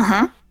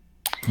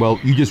 Well,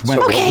 you just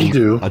went what we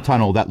do- a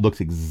tunnel that looks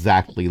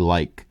exactly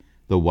like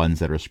the ones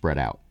that are spread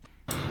out.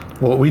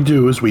 What we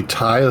do is we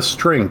tie a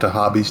string to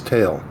Hobby's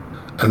tail,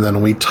 and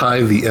then we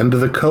tie the end of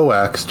the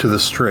coax to the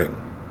string.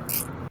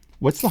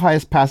 What's the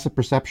highest passive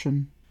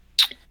perception?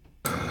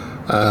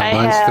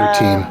 Mine's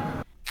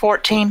 13.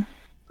 14.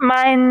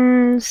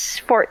 Mine's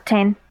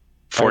 14. Mine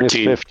is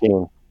 14.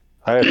 15.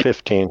 I have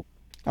 15.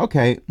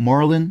 Okay,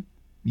 Morlin,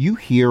 you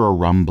hear a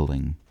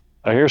rumbling.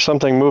 I hear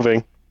something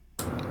moving.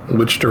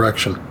 Which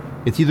direction?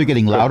 It's either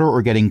getting louder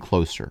or getting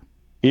closer.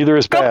 Either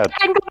is Go bad.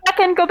 back in, go back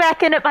in, go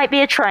back in. It might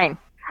be a train.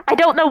 I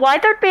don't know why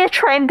there'd be a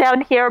train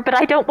down here, but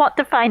I don't want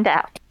to find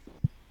out.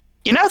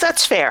 You know,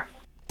 that's fair.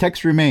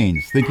 Text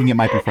remains, thinking it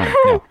might be funny.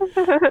 No.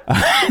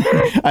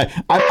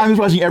 I'm just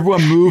watching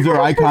everyone move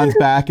their icons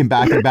back and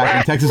back and back,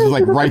 and Texas is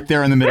like right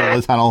there in the middle of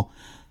the tunnel.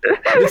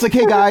 It's like,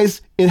 hey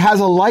guys, it has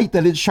a light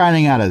that it's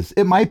shining at us.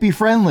 It might be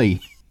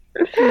friendly.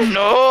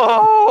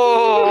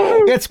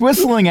 No! It's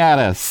whistling at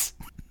us.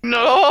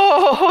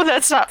 No!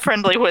 That's not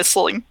friendly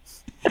whistling.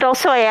 But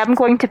also, I am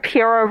going to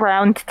peer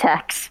around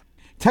Tex.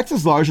 Tex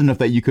is large enough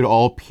that you could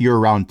all peer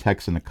around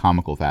Tex in a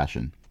comical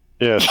fashion.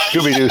 Yes,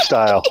 Scooby-Doo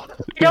style. I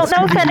don't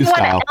know if Scooby-Doo anyone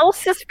style.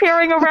 else is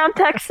peering around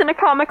Tex in a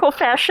comical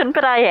fashion,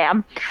 but I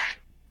am.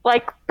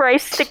 Like,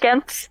 braced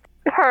against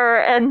her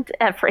and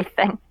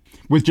everything.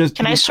 With just,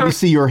 Can I you sort-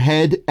 see your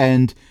head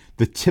and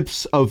the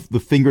tips of the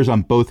fingers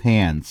on both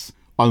hands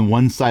on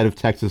one side of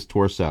Tex's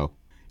torso,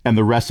 and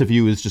the rest of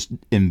you is just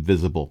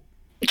invisible.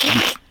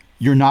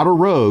 You're not a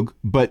rogue,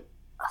 but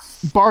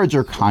bards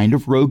are kind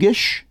of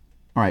roguish.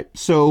 All right,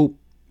 so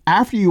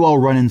after you all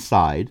run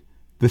inside,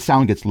 the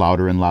sound gets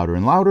louder and louder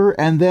and louder,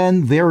 and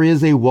then there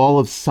is a wall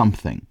of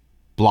something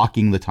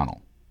blocking the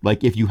tunnel.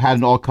 Like if you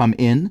hadn't all come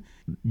in,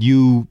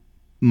 you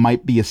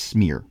might be a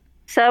smear.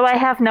 So I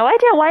have no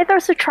idea why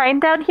there's a train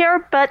down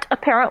here, but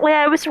apparently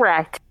I was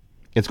right.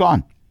 It's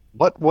gone.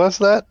 What was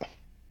that?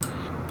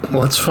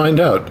 Let's find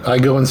out. I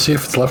go and see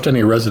if it's left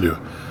any residue.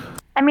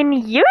 I mean,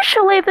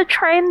 usually the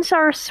trains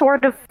are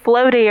sort of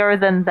floatier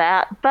than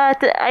that,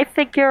 but I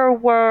figure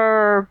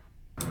we're...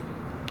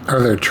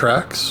 Are there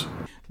tracks?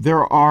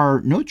 There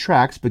are no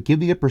tracks, but give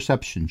me a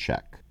perception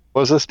check.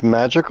 Was this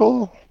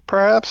magical,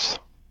 perhaps?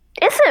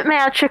 Is it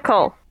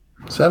magical?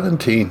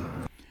 17.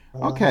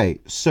 Okay,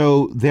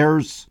 so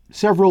there's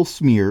several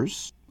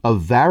smears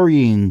of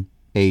varying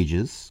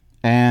ages,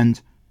 and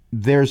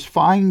there's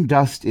fine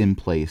dust in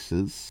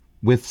places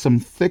with some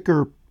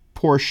thicker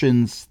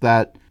portions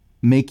that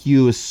make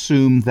you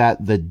assume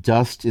that the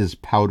dust is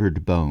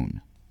powdered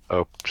bone.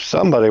 Oh,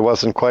 somebody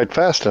wasn't quite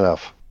fast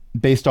enough.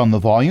 Based on the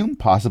volume,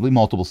 possibly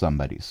multiple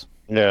somebodies.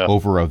 Yeah.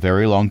 Over a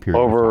very long period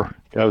of time.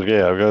 I was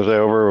going to say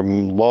over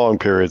long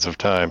periods of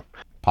time.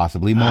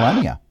 Possibly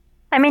millennia.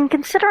 I mean,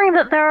 considering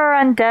that there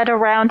are undead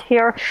around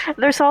here,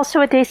 there's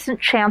also a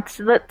decent chance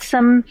that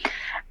some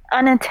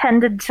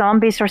unintended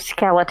zombies or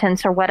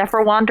skeletons or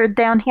whatever wandered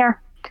down here.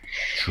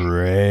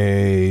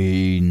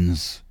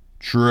 Trains.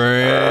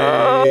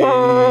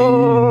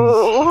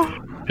 Oh.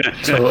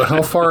 So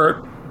how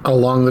far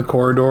along the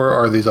corridor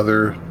are these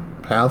other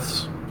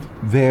paths?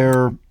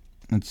 They're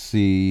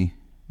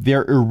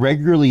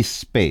irregularly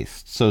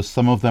spaced, so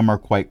some of them are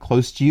quite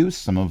close to you,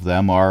 some of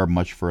them are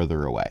much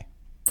further away.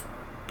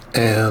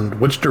 And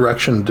which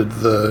direction did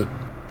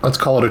let's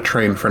call it a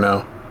train for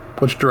now.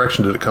 Which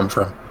direction did it come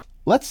from?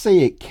 Let's say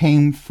it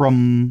came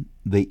from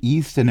the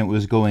east and it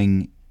was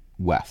going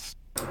west.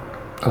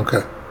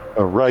 Okay.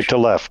 Right to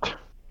left.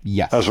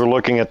 Yes. As we're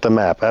looking at the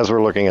map.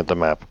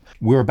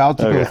 We're about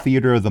to go Okay.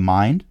 theater of the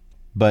mind,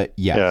 but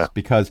yes, Yeah.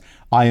 because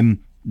I'm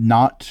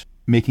not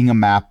making a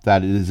map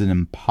that is an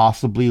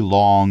impossibly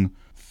long,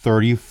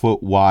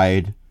 30-foot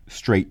wide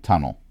straight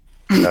tunnel.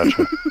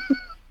 Gotcha.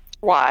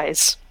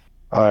 Wise.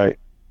 All right.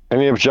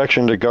 Any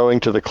objection to going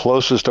to the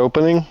closest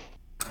opening?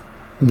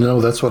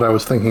 No, that's what I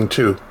was thinking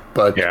too.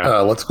 But Yeah.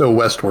 let's go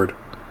westward.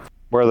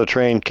 Where the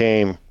train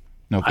came.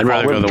 No, I'd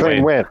rather Where go the the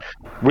train way. went.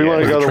 We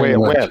want to where go the the way it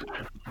train went. went.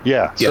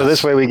 Yeah. So Yes.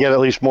 this way we get at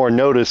least more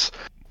notice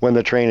when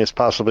the train is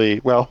possibly,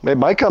 well, it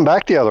might come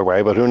back the other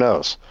way, but who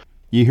knows?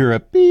 you hear a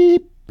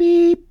beep,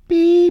 beep,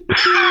 beep,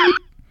 beep,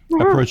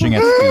 approaching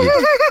at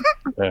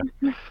speed.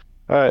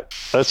 All right.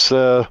 Let's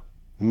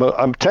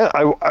I'm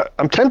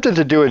tempted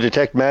to do a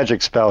detect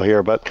magic spell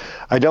here, but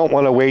I don't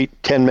want to wait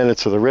 10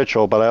 minutes for the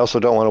ritual, but I also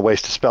don't want to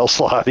waste a spell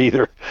slot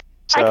either.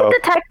 I So, can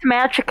detect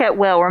magic at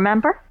will,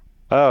 remember?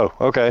 oh,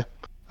 okay.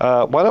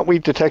 Why don't we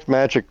detect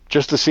magic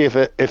just to see if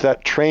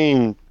that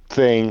train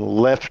thing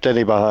left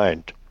any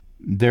behind?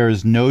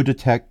 There's no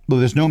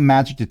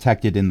magic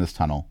detected in this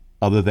tunnel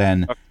other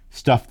than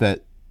stuff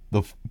that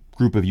the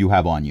group of you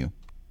have on you.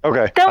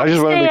 Okay. Don't I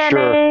just want to see make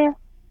sure. any.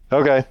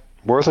 Okay.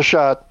 Worth a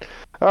shot.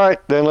 All right,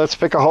 then let's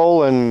pick a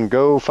hole and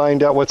go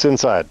find out what's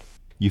inside.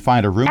 You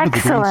find a room with a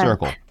green Excellent.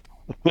 circle.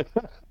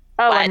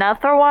 Oh, What?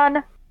 another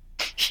one?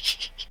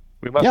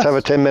 We must Yes. have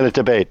a 10-minute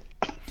debate.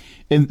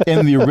 In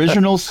the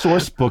original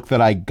source book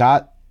that I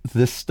got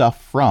this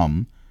stuff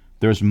from,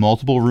 there's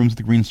multiple rooms with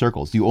the green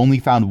circles. You only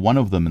found one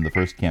of them in the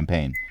first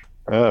campaign.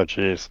 Oh,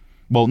 jeez.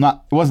 Well, it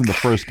wasn't the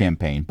first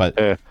campaign, but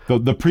Yeah.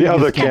 the previous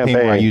other campaign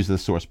where I campaign. used the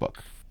source book.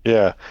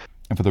 Yeah.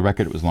 And for the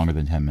record, it was longer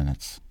than 10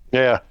 minutes.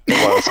 Yeah,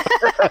 it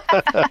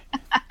was.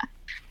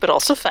 But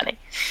also funny.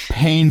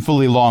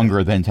 Painfully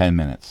longer than 10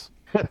 minutes.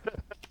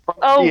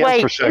 Oh, DS wait,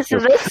 is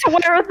perspective. this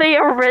where the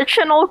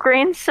original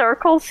green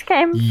circles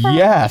came from?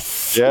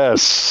 Yes.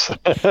 Yes.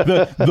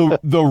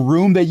 The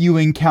room that you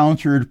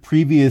encountered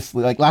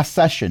previously, like last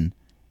session,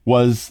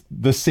 was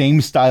the same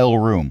style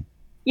room.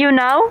 You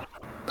know,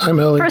 Hi,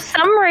 Millie. for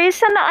some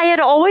reason, I had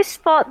always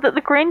thought that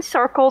the green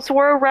circles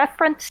were a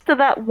reference to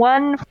that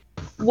one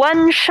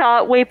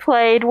shot we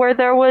played where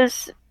there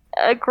was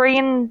a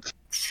green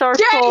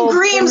circle. Dang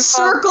green involved.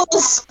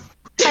 circles!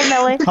 Hi,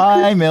 Millie.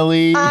 Hi,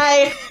 Millie.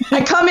 I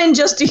come in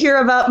just to hear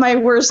about my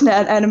worst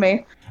net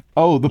enemy.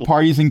 Oh, the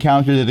party's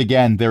encountered it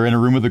again. They're in a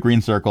room with a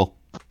green circle.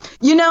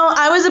 You know,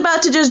 I was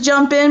about to just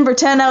jump in,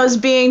 pretend I was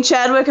being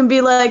Chadwick, and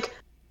be like,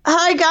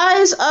 "Hi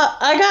guys,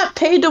 I got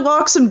paid to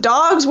walk some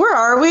dogs. Where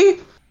are we?"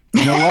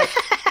 You know what?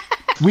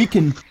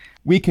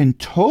 we can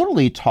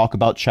totally talk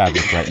about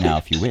Chadwick right now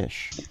if you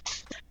wish.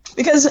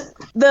 Because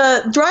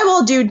the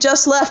drywall dude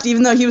just left,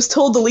 even though he was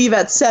told to leave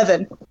at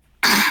 7.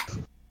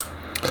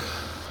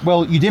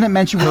 Well, you didn't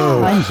mention what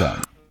time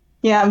zone.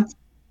 Yeah.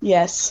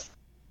 Yes.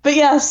 But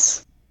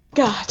yes.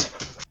 God.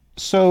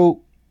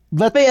 So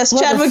But yes,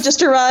 Chadwick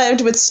just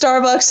arrived with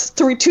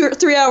Starbucks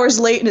 3 hours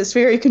late and is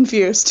very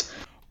confused.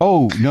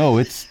 Oh no,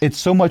 it's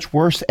so much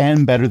worse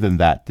and better than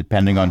that,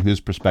 depending on whose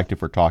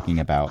perspective we're talking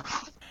about.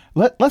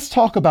 Let's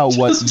talk about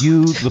what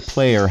you, the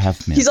player, have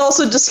missed. He's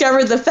also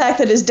discovered the fact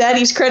that his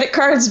daddy's credit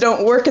cards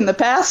don't work in the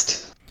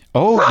past.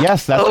 Oh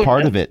yes, that's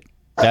part of it.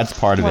 That's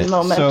part of One it.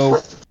 moment.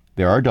 So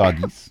there are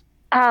doggies.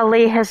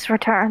 Ali has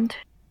returned.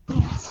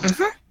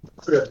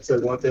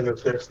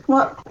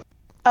 What?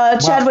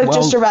 Chadwick well-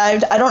 just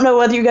arrived. I don't know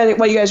what you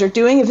guys are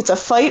doing, if it's a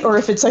fight or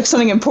if it's like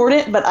something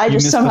important, but I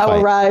just missed the somehow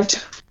fight.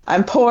 arrived.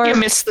 I'm poor. You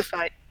missed the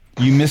fight.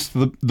 You missed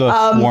the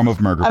form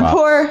of murder. I'm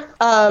poor.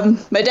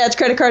 My dad's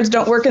credit cards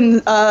don't work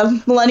in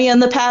millennia in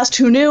the past.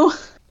 Who knew?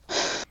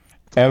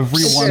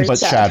 Everyone Very but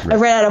sad. Chadwick. I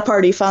ran out of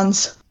party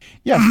funds.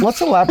 Yes, let's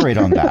elaborate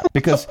on that,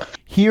 because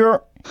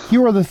here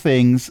are the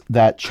things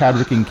that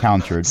Chadwick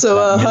encountered So,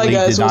 that hi Millie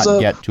guys, did what's not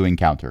up? get to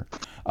encounter.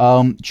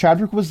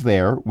 Chadwick was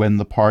there when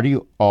the party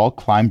all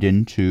climbed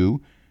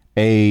into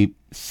a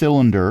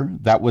cylinder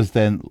that was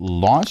then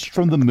launched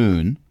from the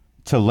moon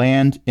to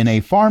land in a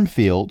farm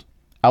field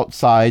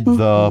outside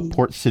the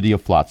port city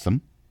of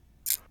Flotsam.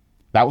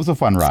 That was a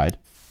fun ride.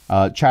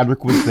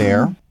 Chadwick was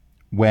there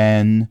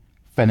when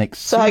Fenix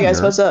So, hi guys,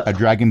 Sr., what's up? a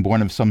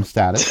dragonborn of some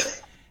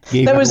status,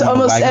 gave That was everyone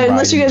a almost, wagon ride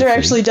unless you into guys are the city.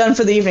 actually done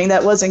for the evening,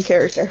 that was in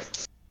character.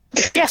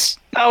 Yes.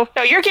 Oh,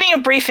 no, you're getting a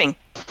briefing.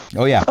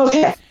 Oh yeah.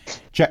 Okay.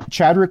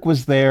 Chadwick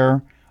was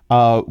there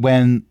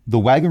when the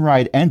wagon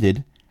ride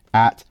ended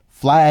at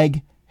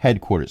Flag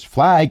headquarters.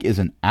 Flag is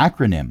an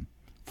acronym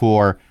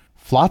for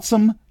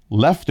Flotsam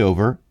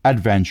Leftover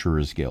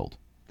Adventurers Guild.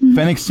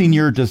 Fenix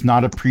Sr. does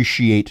not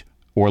appreciate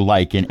or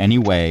like in any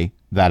way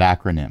that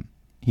acronym.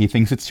 He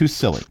thinks it's too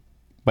silly,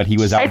 but he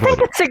was I think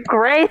outvoted. it's a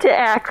great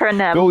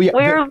acronym. Oh yeah.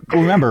 We're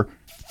Remember,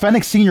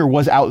 Fenix Sr.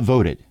 was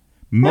outvoted.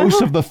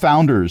 Most of the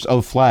founders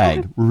of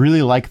Flag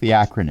really like the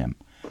acronym.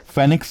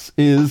 Fenix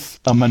is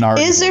a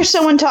minority. Is there voice.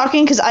 someone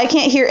talking? Because I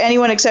can't hear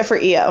anyone except for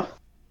EO.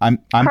 I'm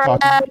talking.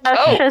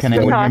 Crash is Can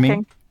anyone hear me?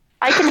 talking.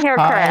 I can hear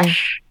Hi.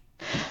 Crash.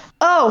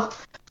 Oh,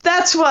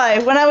 that's why.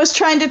 When I was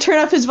trying to turn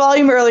up his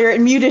volume earlier, it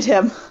muted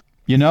him.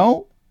 You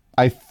know,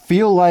 I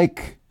feel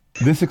like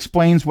this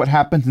explains what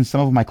happens in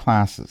some of my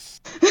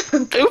classes.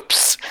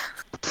 Oops.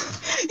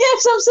 Yeah,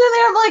 because I'm sitting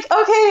there, I'm like,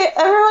 okay,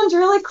 everyone's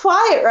really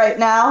quiet right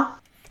now.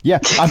 Yeah,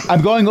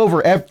 I'm going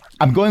over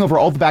I'm going over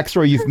all the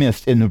backstory you've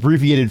missed in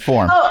abbreviated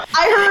form. Oh,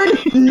 I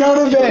heard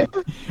none of it.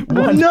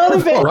 None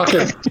of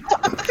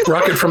it.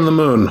 Rocket from the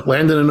moon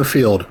landed in a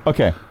field.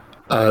 Okay.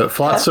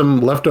 Flotsam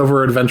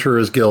Leftover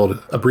Adventurers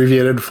Guild,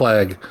 abbreviated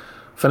Flag.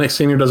 Fenix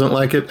Sr. doesn't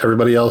like it.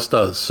 Everybody else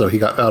does, so he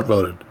got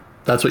outvoted.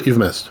 That's what you've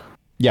missed.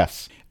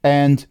 Yes.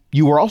 And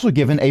you were also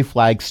given a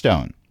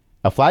flagstone.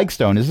 A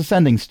flagstone is a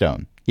sending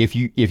stone. If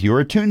you're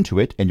attuned to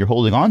it and you're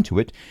holding on to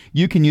it,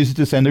 you can use it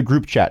to send a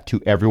group chat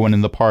to everyone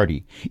in the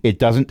party. It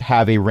doesn't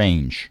have a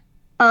range.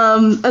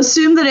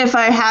 Assume that if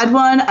I had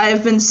one,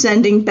 I've been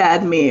sending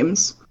bad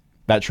memes.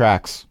 That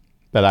tracks.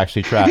 That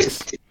actually tracks.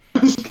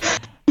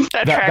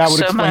 That That tracks would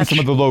so explain much. some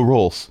of the low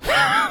rolls.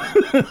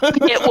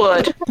 It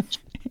would.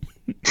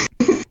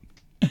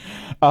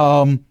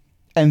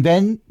 And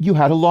then you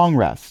had a long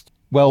rest.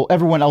 Well,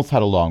 everyone else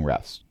had a long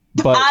rest.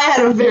 But I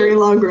had a very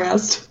long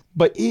rest.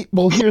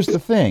 well, here's the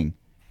thing.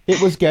 It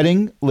was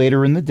getting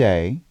later in the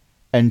day,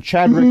 and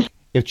Chadwick,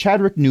 if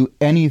Chadwick knew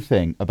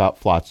anything about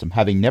Flotsam,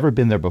 having never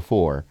been there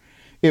before,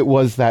 it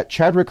was that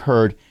Chadwick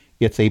heard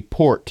it's a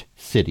port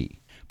city.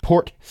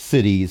 Port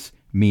cities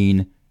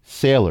mean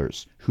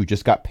sailors who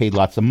just got paid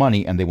lots of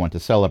money and they want to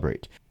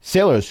celebrate.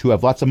 Sailors who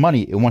have lots of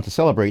money and want to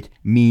celebrate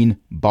mean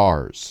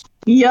bars.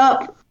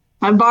 Yup.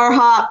 I bar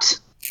hopped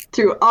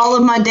through all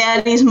of my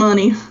daddy's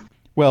money.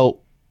 Well,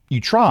 you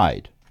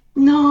tried.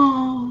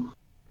 No.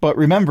 But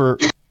remember,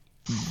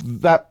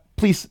 that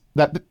piece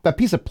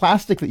of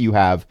plastic that you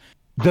have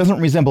doesn't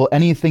resemble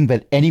anything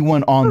that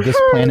anyone on this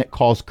planet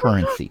calls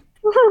currency.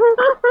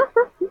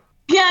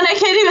 Yeah, and I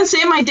can't even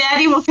say my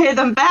daddy will pay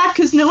them back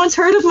because no one's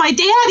heard of my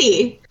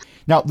daddy.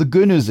 Now, the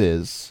good news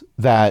is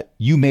that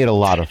you made a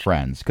lot of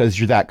friends because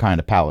you're that kind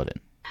of paladin.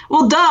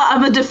 Well, duh,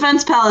 I'm a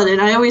defense paladin.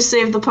 I always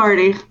save the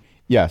party.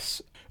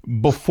 Yes.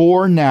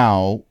 Before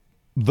now,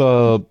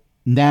 the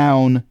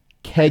noun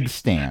keg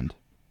stand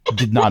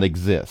did not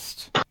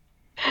exist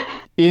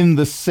in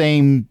the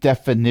same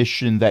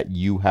definition that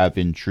you have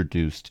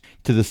introduced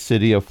to the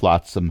city of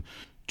Flotsam,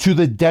 to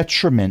the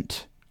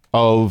detriment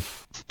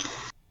of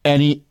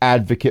any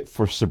advocate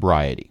for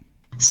sobriety.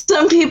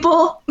 Some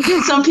people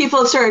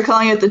have started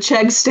calling it the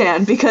Cheg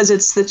stand because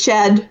it's the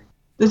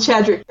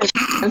Chadrick.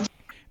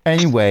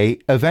 Anyway,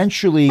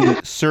 eventually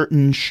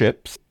certain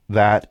ships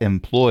that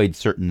employed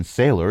certain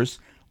sailors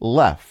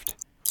left,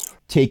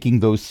 taking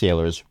those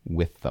sailors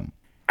with them.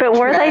 But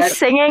were they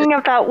singing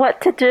about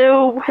what to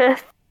do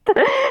with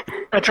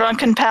A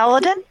drunken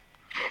paladin?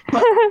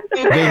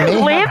 They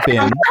may have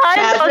been.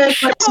 I'm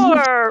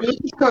unsure.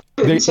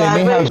 They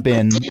may have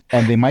been,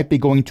 and they might be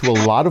going to a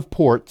lot of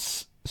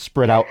ports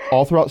spread out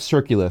all throughout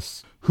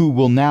Circulus, who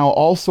will now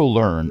also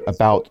learn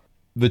about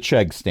the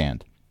Cheg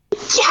stand.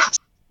 Yes!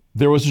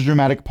 There was a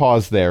dramatic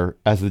pause there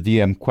as the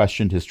DM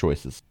questioned his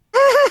choices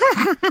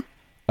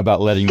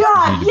about letting you.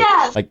 God,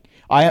 yes! Like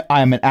I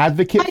am an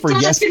advocate for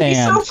dad's yes gonna be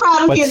so and,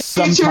 proud of but me in the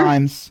future.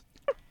 sometimes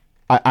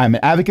I'm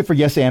an advocate for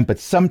yes and, but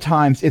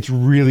sometimes it's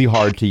really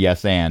hard to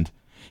yes and.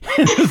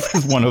 This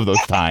is one of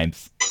those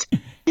times.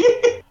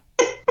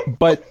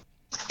 But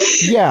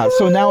yeah,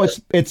 so now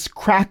it's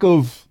crack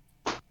of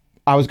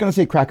I was going to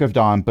say crack of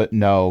dawn, but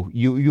no,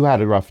 you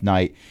had a rough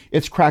night.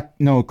 It's crack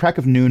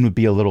of noon would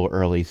be a little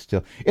early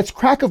still. It's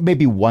crack of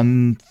maybe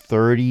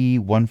 1:30,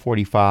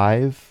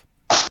 1:45.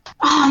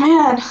 Oh,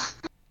 man.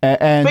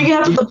 And Waking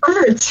up with the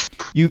birds.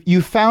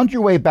 You found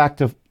your way back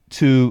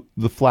to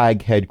the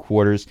flag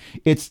headquarters.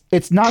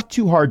 It's not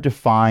too hard to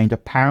find.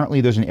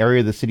 Apparently, there's an area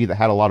of the city that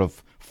had a lot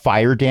of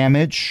fire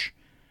damage.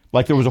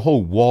 Like there was a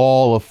whole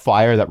wall of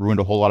fire that ruined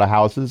a whole lot of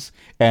houses.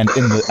 And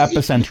in the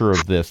epicenter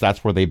of this,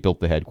 that's where they built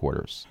the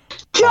headquarters.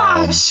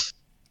 Gosh!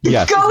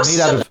 Yes, Ghosts it's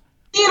made out of of.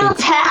 theater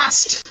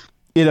past.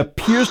 It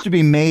appears to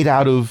be made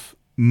out of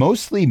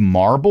mostly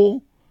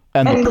marble,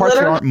 and the And parts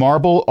that glitter? aren't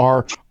marble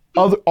are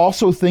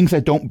also things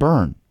that don't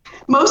burn.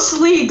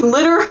 Mostly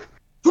glitter.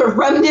 The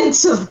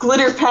remnants of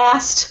glitter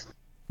past.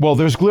 Well,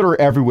 there's glitter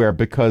everywhere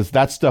because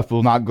that stuff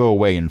will not go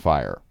away in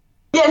fire.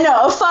 Yeah,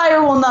 no, a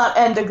fire will not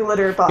end a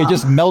glitter bomb. It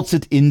just melts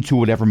it into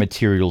whatever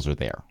materials are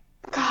there.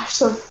 Gosh,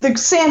 so the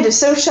sand is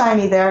so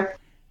shiny there.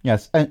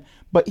 Yes,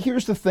 but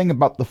here's the thing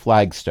about the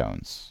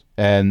flagstones,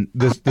 and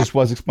this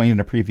was explained in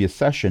a previous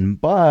session,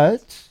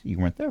 but you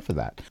weren't there for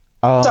that.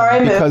 Sorry,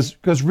 I moved.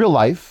 Because real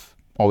life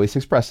always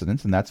takes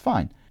precedence, and that's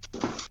fine.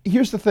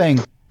 Here's the thing.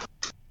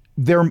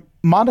 They're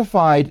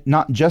modified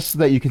not just so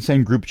that you can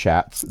send group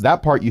chats.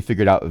 That part you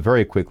figured out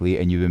very quickly,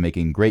 and you've been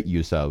making great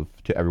use of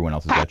to everyone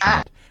else's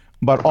detriment.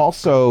 But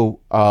also,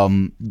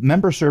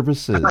 member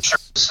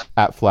services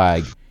at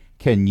Flag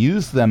can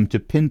use them to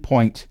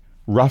pinpoint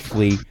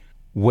roughly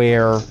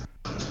where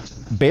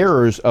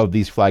bearers of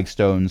these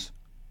flagstones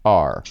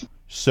are.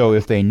 So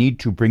if they need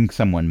to bring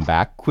someone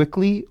back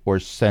quickly or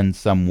send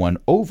someone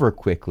over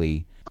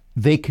quickly,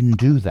 they can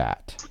do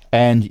that.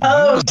 And you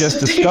just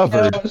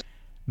discovered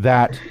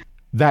that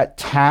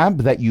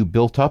tab that you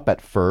built up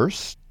at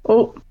first,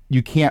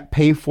 you can't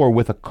pay for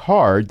with a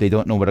card. They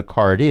don't know what a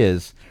card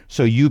is.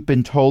 So you've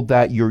been told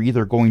that you're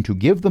either going to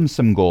give them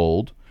some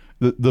gold.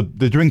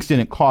 The drinks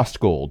didn't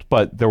cost gold,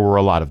 but there were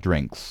a lot of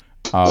drinks.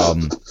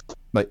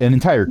 Like an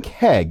entire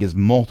keg is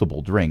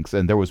multiple drinks,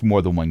 and there was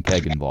more than one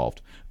keg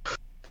involved.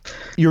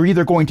 You're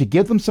either going to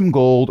give them some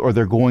gold or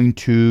they're going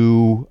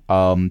to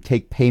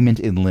take payment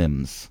in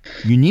limbs.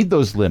 You need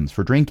those limbs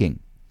for drinking.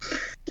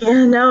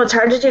 Yeah, no, it's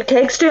hard to do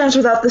keg stands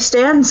without the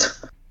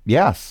stands.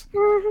 Yes.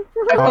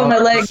 I pull my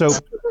legs.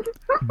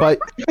 But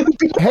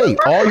hey,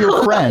 all of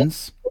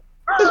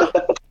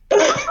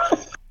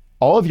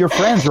your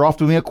friends are off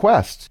doing a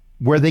quest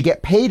where they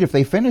get paid if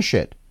they finish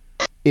it.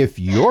 If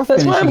you're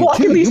That's why I'm finishing it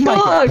walking too, these you might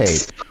get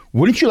dogs. paid.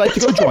 Wouldn't you like to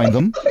go join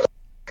them?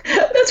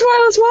 That's why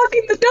I was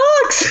walking the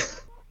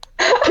dogs.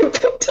 I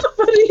picked up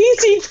an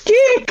easy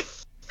gig.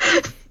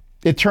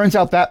 It turns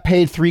out that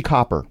paid 3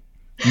 copper.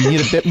 You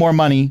need a bit more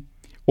money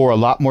or a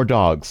lot more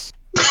dogs.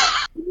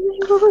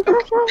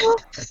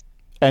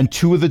 And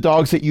 2 of the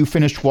dogs that you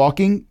finished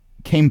walking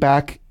came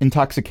back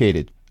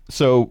intoxicated.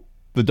 So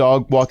the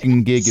dog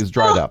walking gig is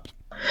dried up.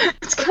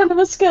 It's kind of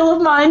a skill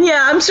of mine.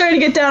 Yeah, I'm starting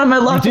to get down on my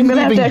luck. You I'm didn't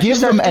gonna have to even actually give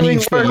them start doing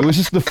anything. work. It was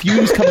just the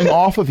fumes coming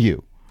off of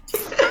you.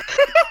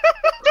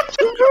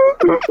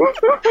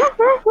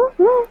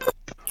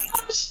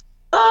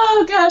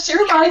 Oh gosh, it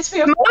reminds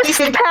me of Most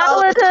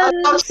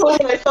paladins-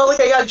 I felt like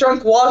I got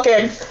drunk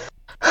walking.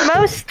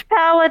 Most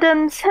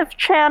paladins have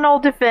channel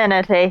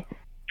divinity.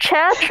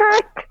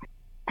 Chatrick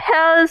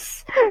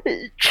has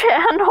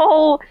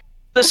channel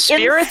The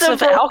spirits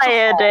of alcohol.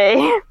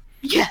 incivility.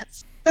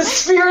 Yes. The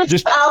spirits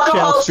Just of channel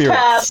alcohol's spirits.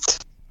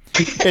 past.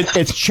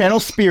 It's channel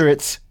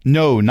spirits.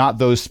 No, not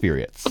those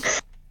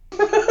spirits.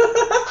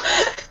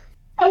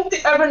 I'm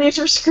the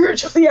Ebenezer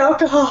Scrooge of the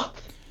alcohol.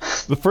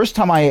 The first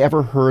time I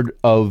ever heard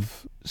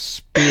of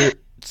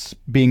spirits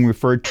being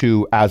referred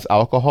to as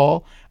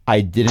alcohol,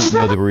 I didn't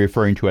know they were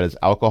referring to it as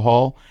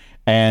alcohol,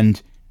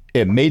 and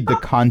it made the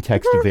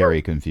context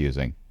very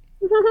confusing.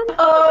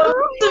 So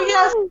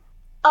yes,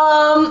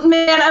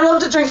 man, I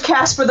love to drink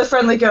Casper the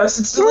Friendly Ghost.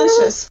 It's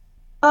delicious.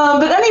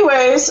 But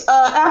anyways,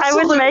 I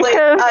would absolutely, make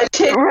a I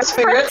take the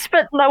spirit. reference,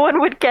 but no one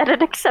would get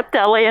it except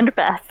Ellie and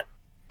Beth.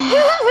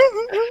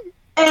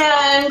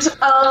 And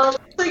so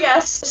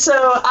yes, so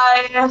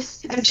I am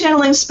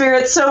channeling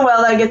spirits so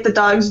well that I get the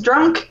dogs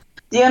drunk.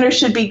 The owners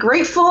should be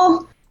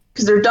grateful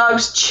because their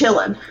dog's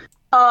chilling.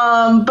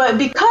 But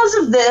because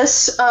of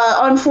this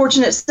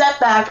unfortunate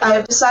setback, I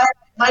have decided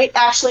I might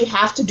actually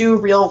have to do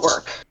real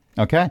work.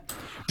 Okay.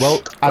 Well,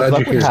 as Glad luck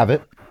you're would here. have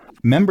it,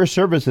 Member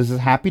Services is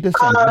happy to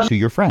send you to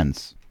your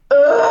friends.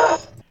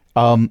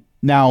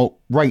 Now,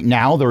 right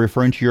now, they're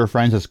referring to your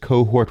friends as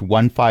Cohort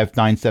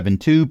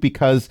 15972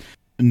 because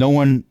no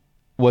one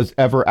was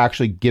ever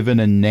actually given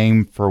a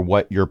name for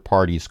what your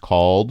party's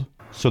called.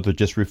 So they're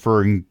just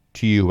referring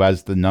to you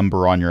as the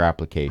number on your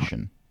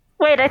application.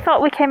 Wait, I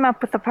thought we came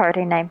up with a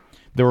party name.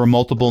 There were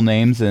multiple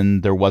names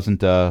and there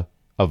wasn't a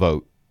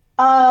vote.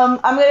 I'm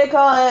gonna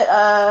call it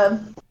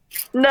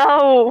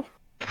No.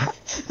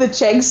 the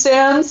Chegg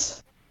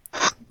Stands.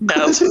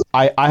 No.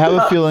 I have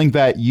a feeling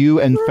that you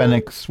and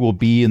Phoenix will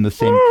be in the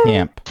same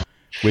camp,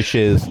 which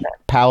is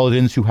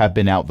paladins who have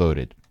been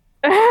outvoted.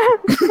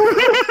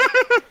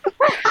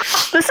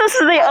 This is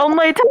the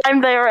only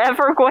time they are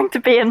ever going to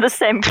be in the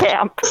same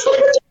camp.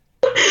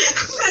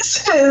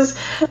 This is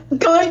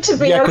going to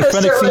be Yeah, because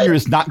Fennec episode- Senior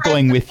is not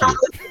going with you.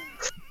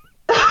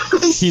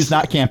 He's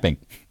not camping.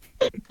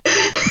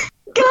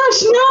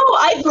 Gosh, no!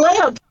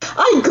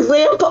 I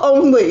glamp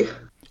only.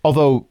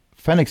 Although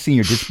Fennec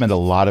Senior did spend a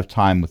lot of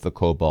time with the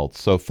kobolds,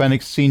 so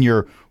Fennec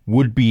Senior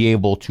would be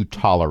able to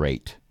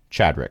tolerate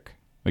Chadrick.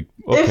 Like,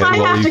 okay, If I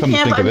well, have you to come to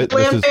camp, think of I'm it,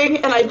 this is glamping,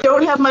 and I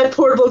don't have my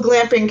portable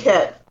glamping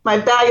kit. My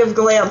bag of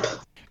glamp.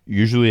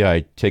 usually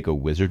I take a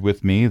wizard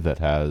with me that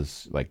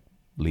has like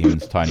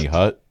Liam's tiny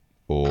hut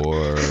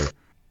or,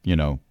 you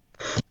know,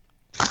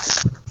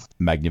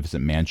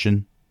 magnificent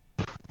mansion.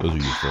 Those are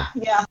useful.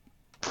 Yeah.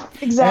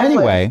 Exactly.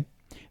 Anyway,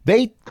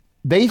 they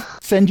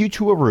send you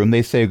to a room.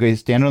 They say, okay,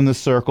 stand on this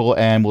circle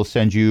and we'll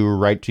send you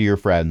right to your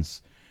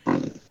friends.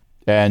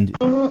 And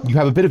you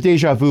have a bit of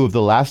deja vu of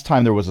the last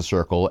time there was a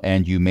circle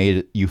and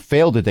you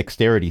failed a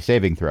dexterity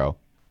saving throw.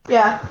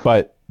 Yeah.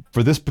 But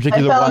for this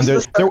particular I fell one, into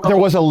the circle. there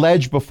was a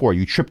ledge before.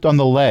 You tripped on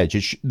the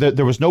ledge.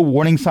 There was no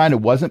warning sign.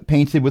 It wasn't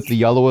painted with the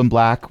yellow and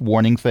black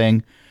warning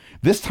thing.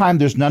 This time,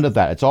 there's none of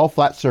that. It's all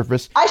flat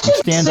surface. I You should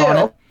stand sue. on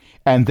it,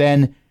 and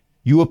then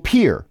you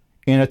appear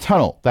in a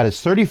tunnel that is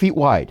 30 feet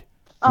wide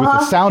with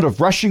the sound of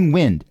rushing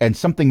wind and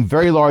something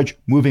very large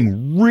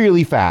moving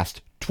really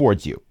fast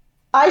towards you.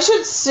 I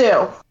should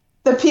sue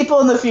the people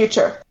in the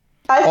future.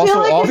 I Also,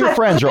 feel like all if of your I-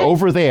 friends are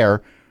over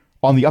there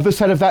on the other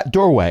side of that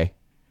doorway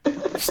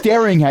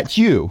staring at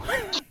you.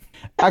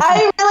 Actually,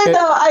 I really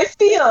though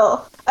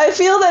I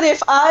feel that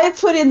if I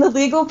put in the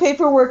legal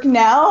paperwork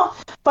now,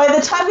 by the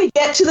time we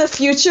get to the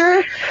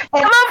future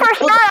and Come over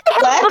here,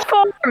 I have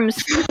the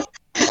forms.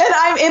 and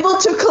I'm able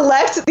to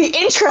collect, the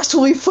interest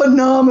will be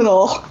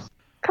phenomenal.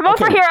 Come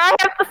over Okay. here, I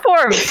have the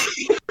forms.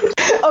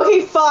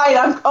 Okay, fine.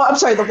 I'm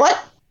sorry, the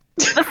what?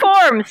 The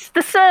forms,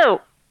 the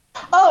suit.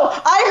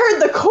 Oh, I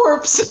heard the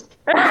corpse.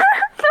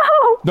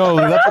 No.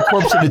 no, that's the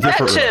corpse in a That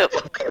different room. too.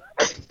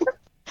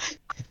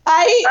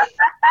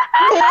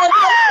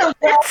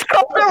 It's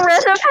called the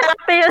writ of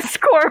habeas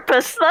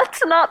corpus.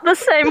 That's not the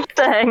same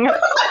thing.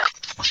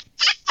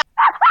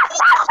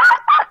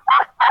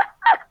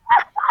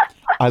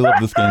 I love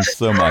this game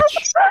so much.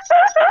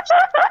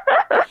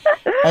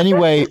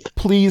 Anyway,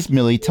 please,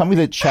 Millie, tell me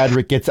that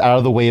Chadrick gets out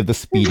of the way of the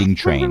speeding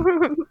train.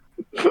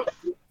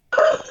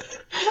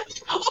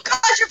 Oh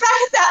God, you're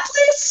back at that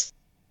place.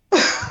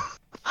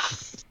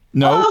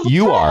 No, Oh,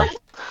 you God. are.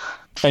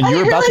 And I you're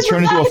didn't about to realize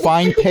turn we're into a back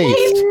fine at the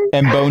paste place.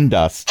 and bone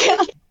dust. Can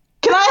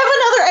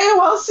I have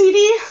another AOL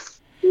CD?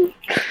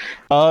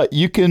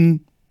 You can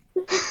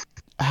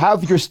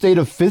have your state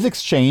of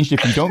physics changed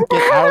if you don't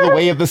get out of the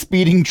way of the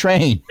speeding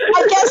train.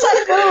 I guess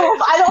I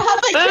move. I don't have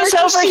my Boo's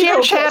character over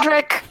here, sheet open.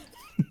 Chadrick.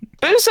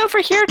 Boo's over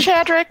here,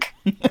 Chadrick.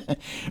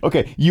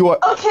 Okay, you are.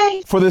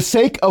 Okay. For the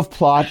sake of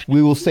plot,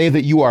 we will say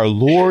that you are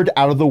lured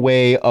out of the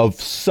way of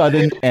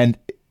sudden and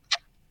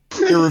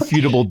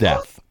irrefutable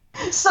death.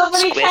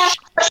 Somebody Squish. cast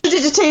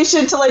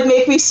prestidigitation to like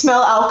make me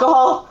smell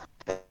alcohol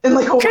and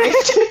like wave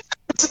it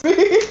to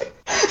me.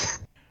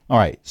 All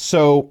right,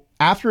 so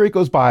after it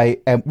goes by,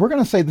 and we're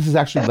going to say this is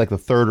actually like the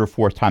third or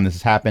fourth time this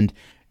has happened,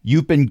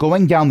 you've been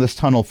going down this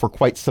tunnel for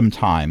quite some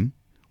time.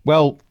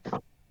 Well,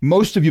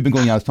 most of you have been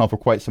going down this tunnel for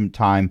quite some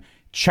time.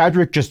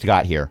 Chadrick just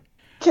got here.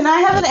 Can I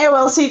have an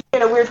AOL CD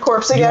and a weird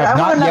corpse You again? have I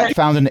want not another. yet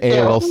found an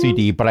AOL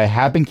CD, but I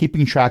have been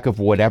keeping track of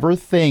whatever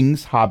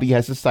things Hobby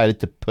has decided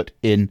to put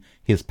in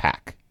his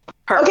pack.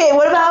 Okay,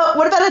 what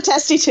about a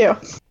testy too?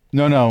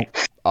 No.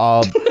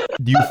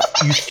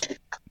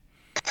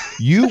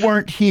 You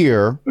weren't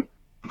here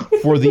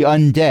for the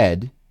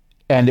undead,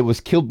 and it was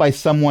killed by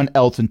someone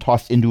else and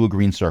tossed into a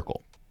green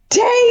circle.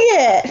 Dang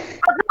it!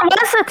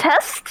 What is a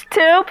test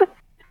tube?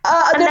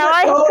 No, now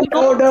I no, have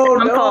no, no,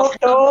 no,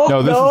 no,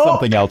 No, this is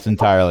something else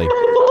entirely.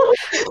 No.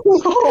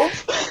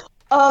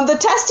 The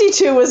testy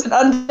tube was an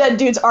undead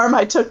dude's arm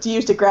I took to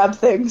use to grab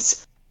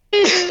things.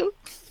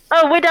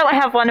 Oh, we don't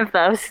have one of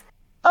those.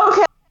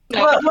 Okay.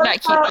 No, what not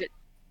keep about- it.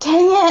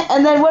 Dang it!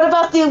 And then what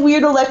about the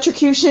weird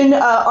electrocution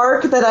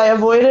arc that I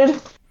avoided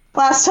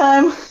last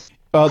time?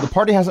 The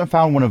party hasn't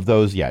found one of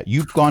those yet.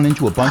 You've gone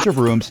into a bunch of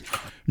rooms.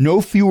 No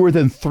fewer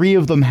than 3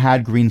 of them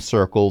had green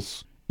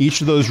circles.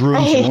 Each of those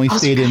rooms hate you only those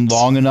stayed in rooms.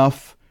 long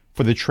enough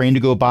for the train to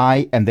go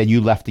by, and then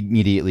you left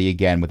immediately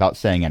again without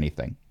saying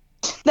anything.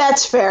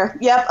 That's fair.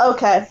 Yep.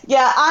 Okay.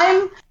 Yeah,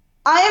 I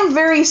am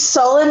very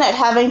sullen at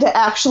having to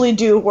actually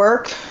do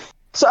work,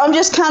 so I'm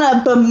just kind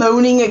of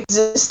bemoaning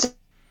existence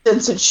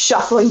and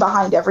shuffling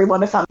behind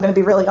everyone. If I'm going to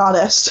be really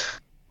honest.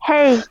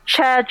 Hey,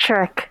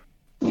 Chadrick.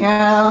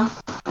 Yeah.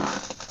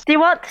 Do you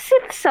want to see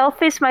the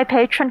selfies my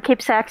patron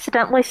keeps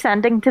accidentally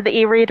sending to the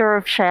e-reader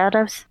of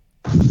shadows?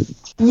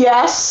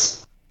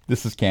 Yes.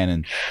 This is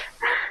canon.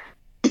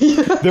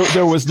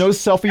 There was no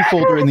selfie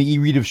folder in the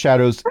e-read of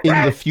shadows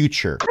in the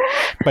future.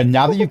 But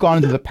now that you've gone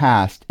into the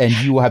past and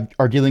you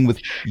are dealing with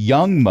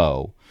young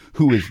Mo,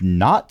 who is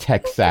not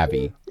tech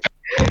savvy.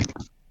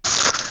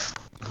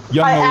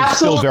 Young I Mo is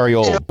still absolutely very do.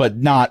 old, but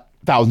not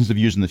thousands of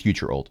years in the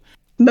future old.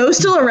 Mo's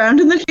still around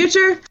in the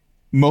future?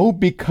 Mo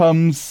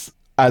becomes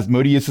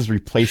Asmodeus'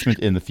 replacement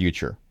in the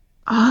future.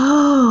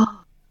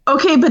 Oh.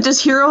 Okay, but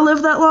does Hero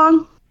live that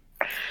long?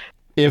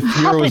 If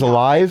Hero is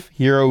alive,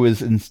 Hero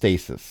is in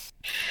stasis.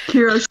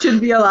 Hero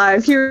should be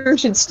alive. Hero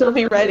should still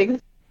be writing.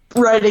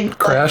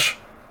 Crash.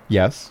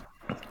 Yes.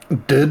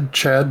 Did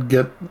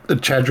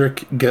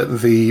Chadrick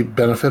get the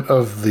benefit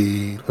of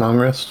the long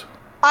rest?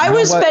 I You know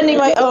was what? spending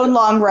my own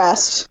long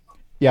rest.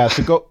 Yeah,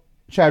 so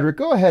Chadrick,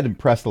 go ahead and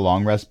press the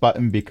long rest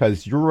button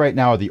because you right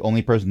now are the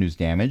only person who's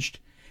damaged.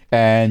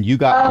 And you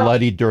got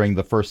bloodied during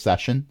the first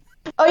session.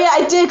 Oh yeah,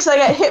 I did because I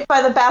got hit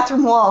by the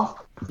bathroom wall.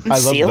 And I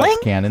love ceiling? that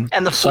cannon.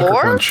 And the Sucker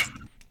floor? punch.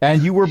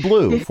 And you were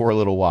blue for a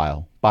little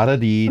while.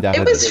 Ba-da-dee, It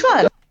da-da-dee. was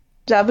fun.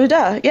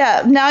 Da-bu-da.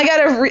 Yeah. Now I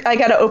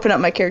gotta open up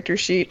my character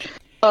sheet.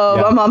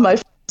 Yeah. I'm on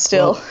my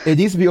still. Well, it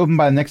needs to be open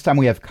by the next time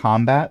we have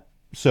combat,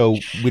 so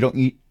we don't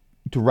need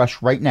to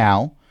rush right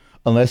now,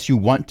 unless you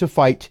want to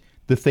fight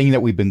the thing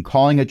that we've been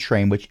calling a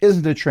train, which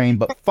isn't a train,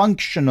 but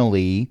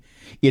functionally,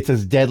 it's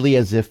as deadly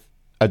as if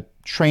a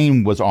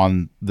train was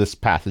on this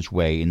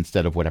passageway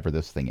instead of whatever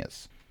this thing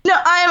is. No,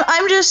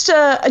 I'm just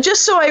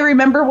so I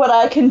remember what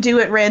I can do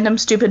at random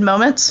stupid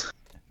moments.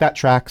 That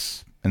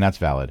tracks, and that's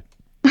valid.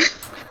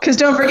 Because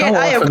don't forget,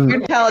 How I have often-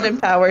 weird paladin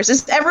powers.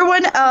 Is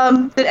everyone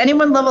did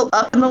anyone level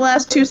up in the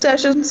last 2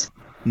 sessions?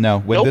 No,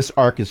 when Nope. this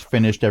arc is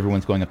finished,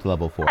 everyone's going up to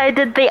level 4. I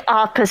did the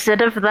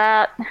opposite of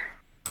that.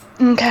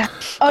 Okay.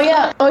 Oh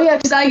yeah,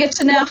 because I get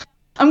to now.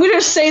 I'm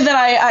gonna say that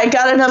I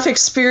got enough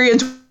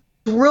experience,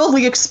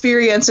 worldly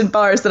experience in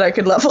bars that I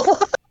could level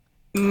up.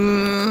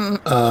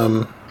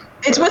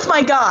 It's with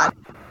my god,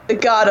 the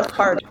god of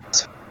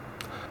parties.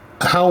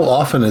 How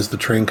often is the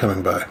train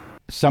coming by?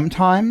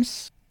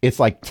 Sometimes it's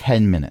like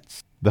 10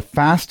 minutes. The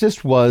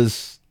fastest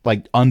was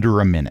like under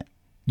a minute.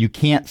 You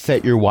can't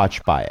set your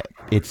watch by it.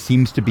 It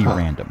seems to be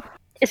random.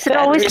 Is it That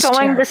always is going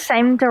terrible. the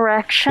same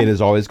direction? It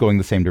is always going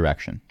the same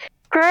direction.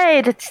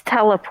 Great, it's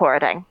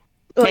teleporting.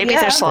 Well, Maybe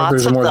yeah. there's Or lots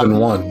there's of more them. than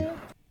one.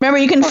 Remember,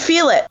 you can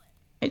feel it.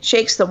 It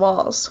shakes the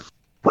walls.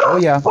 Oh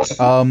yeah.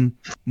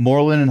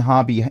 Moreland and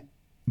Hobby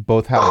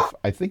both have,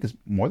 I think it's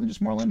more than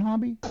just Moreland and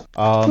Hobby.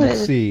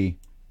 Let's see.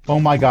 Oh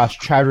my gosh,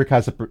 Chadrick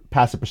has a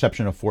passive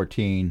perception of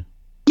 14.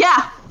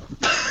 Yeah.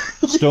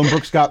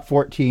 Stonebrook's got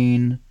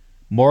 14.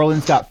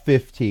 Moreland's got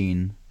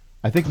 15.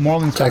 I think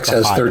Moreland's got Tex the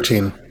has highest.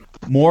 13.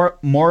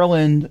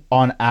 Moreland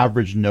on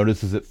average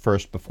notices it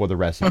first before the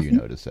rest of you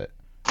notice it.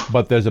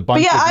 But there's a But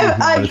bunch yeah, of you who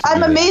I'm notice it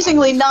later.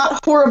 amazingly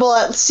not horrible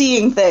at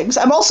seeing things.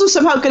 I'm also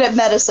somehow good at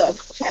medicine.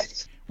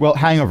 Well,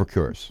 hangover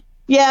cures.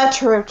 Yeah,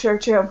 true.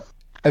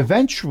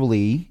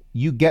 Eventually,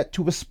 you get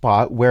to a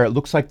spot where it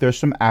looks like there's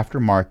some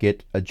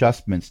aftermarket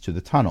adjustments to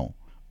the tunnel,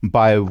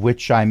 by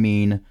which I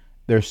mean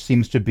there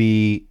seems to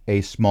be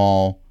a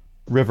small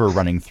river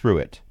running through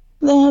it.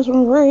 There's a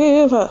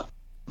river.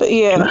 But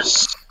yeah.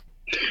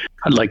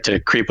 I'd like to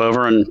creep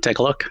over and take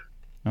a look.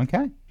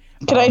 Okay.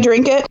 Can I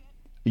drink it?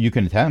 You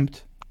can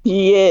attempt.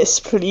 Yes,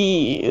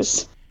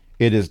 please.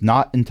 It is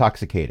not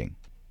intoxicating.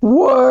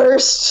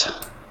 Worst.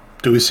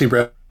 Do we see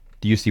Brad?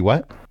 Do you see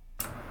what?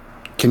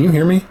 Can you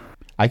hear me?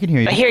 I can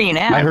hear you. I hear you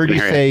now. I heard you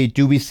hear you. say,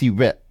 do we see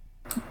Rit?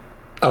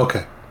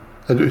 Okay.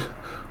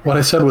 What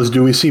I said was,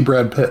 do we see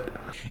Brad Pitt?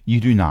 You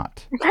do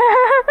not.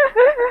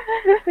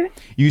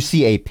 You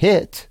see a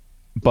pit,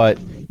 but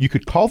you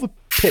could call the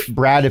pit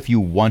Brad if you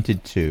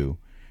wanted to.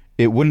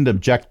 It wouldn't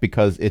object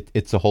because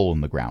it's a hole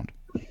in the ground,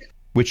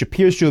 which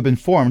appears to have been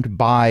formed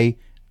by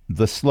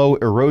the slow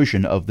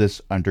erosion of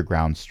this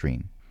underground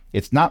stream.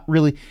 It's not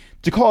really...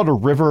 To call it a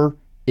river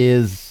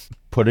is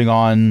putting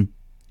on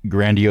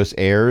grandiose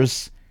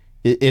airs.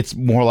 It's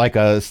more like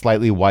a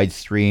slightly wide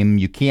stream.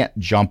 You can't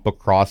jump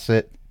across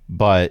it,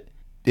 but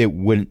it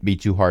wouldn't be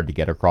too hard to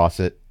get across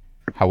it.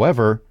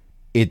 However,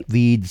 it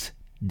leads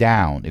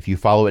down. If you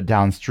follow it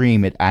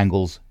downstream, it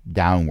angles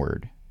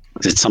downward.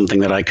 Is it something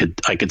that I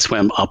could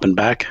swim up and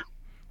back?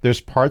 There's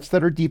parts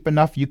that are deep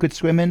enough you could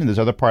swim in, and there's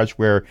other parts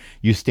where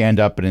you stand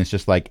up and it's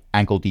just like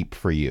ankle deep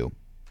for you.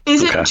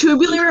 Is Okay. it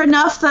tubular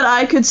enough that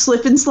I could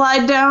slip and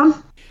slide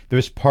down?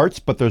 There's parts,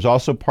 but there's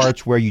also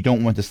parts where you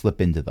don't want to slip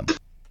into them.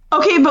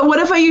 Okay, but what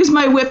if I use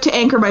my whip to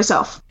anchor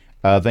myself?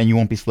 Then you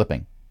won't be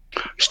slipping.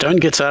 Stone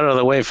gets out of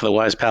the way for the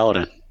wise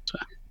paladin.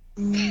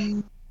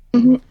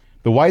 The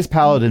wise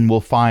paladin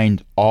will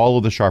find all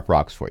of the sharp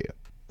rocks for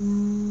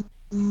you.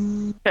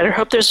 Better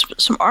hope there's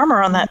some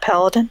armor on that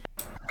paladin.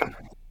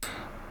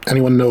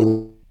 Anyone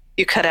know?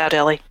 You cut out,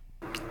 Ellie.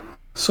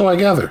 So I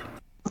gather.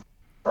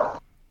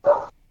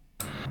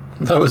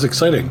 That was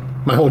exciting.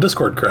 My whole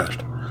Discord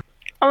crashed.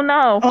 Oh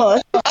no. Oh,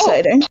 that's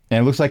exciting.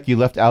 And it looks like you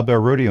left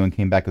Owlbear Rodeo and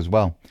came back as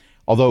well.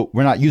 Although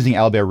we're not using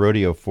Owlbear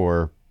Rodeo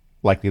for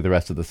likely the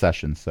rest of the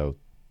session, so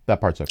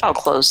that part's okay. I'll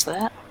close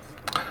that.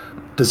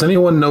 Does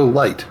anyone know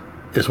light?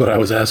 Is what I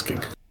was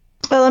asking.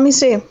 Well, let me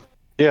see.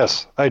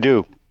 Yes, I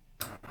do.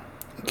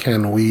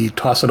 Can we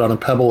toss it on a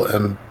pebble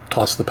and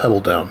toss the pebble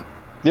down?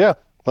 Yeah,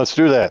 let's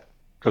do that.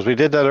 Because we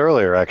did that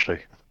earlier, actually.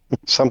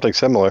 Something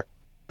similar.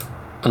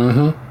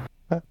 Mm-hmm.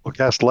 We'll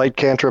cast light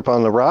cantrip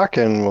on the rock,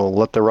 and we'll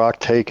let the rock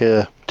take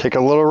a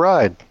little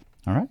ride.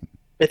 All right.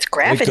 With It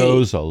gravity.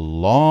 goes a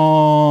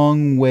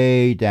long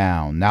way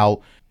down.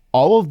 Now,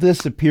 All of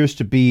this appears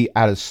to be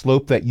at a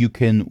slope that you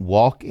can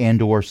walk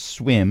and or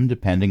swim,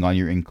 depending on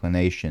your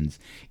inclinations.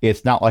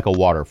 It's not like a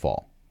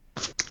waterfall.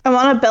 I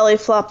want to belly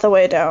flop the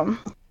way down.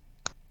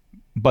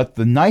 But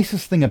the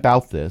nicest thing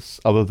about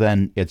this, other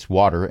than it's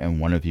water and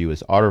one of you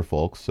is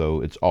Otterfolk, so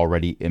it's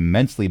already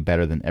immensely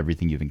better than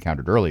everything you've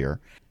encountered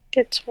earlier,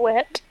 It's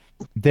wet.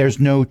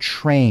 there's no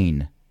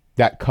train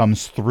that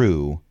comes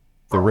through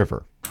the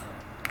river.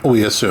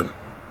 We assume.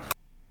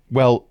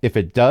 Well, if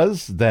it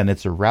does, then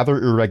it's a rather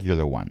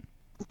irregular one.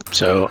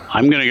 So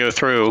I'm going to go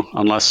through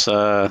unless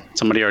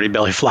somebody already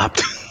belly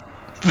flopped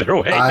their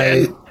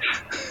way in.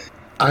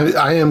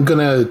 I am going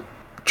to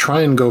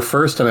try and go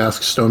first and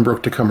ask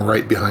Stonebrook to come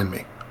right behind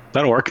me.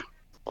 That'll work.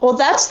 Well,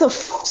 that's the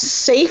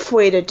safe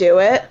way to do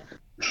it.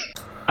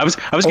 I was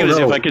going to see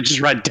no. if I could just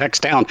ride Tex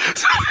down.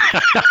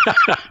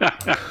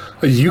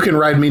 You can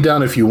ride me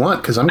down if you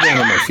want, because I'm going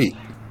on my feet.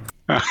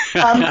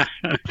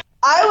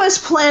 I was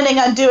planning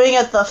on doing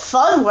it the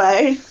fun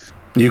way.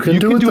 You can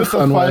do it the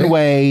fun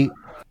way.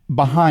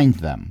 Behind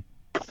them.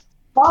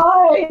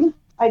 Fine.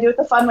 I do it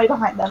the fun way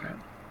behind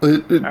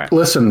them.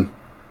 Listen,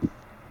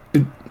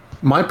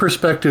 my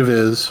perspective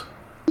is,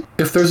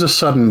 if there's a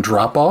sudden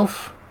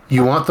drop-off,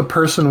 you want the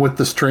person with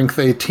the strength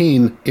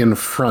 18 in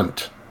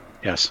front.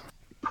 Yes.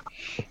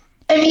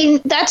 I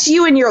mean, that's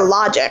you and your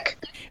logic.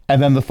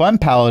 And then the fun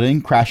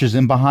paladin crashes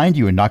in behind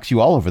you and knocks you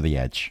all over the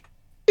edge.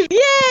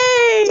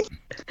 Yay!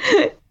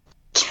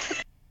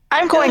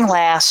 I'm going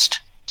last.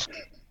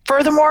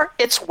 Furthermore,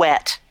 it's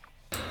wet.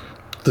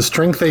 The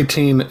strength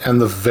 18 and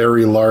the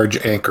very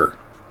large anchor.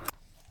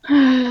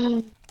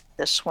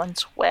 This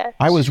one's wet.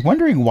 I was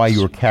wondering why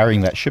you were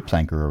carrying that ship's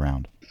anchor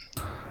around.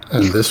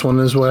 And this one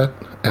is wet,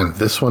 and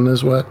this one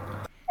is wet.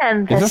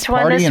 And Is this this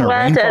one party is in a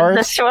wet, rainforest? and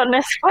this one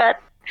is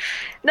wet.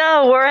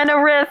 No, we're in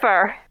a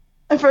river.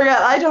 I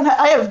forgot.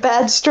 I have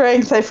bad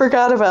strength. I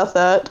forgot about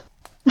that.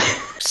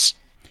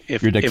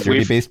 If, Your if we've,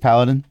 dexterity-based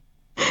paladin?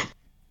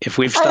 if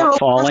we've stopped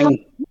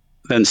falling,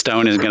 then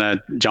Stone is going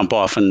to jump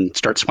off and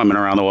start swimming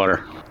around the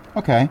water.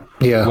 Okay.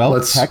 Yeah, Well,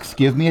 let's... Tex,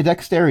 give me a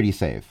dexterity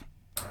save.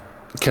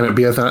 Can it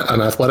be an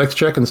athletics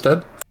check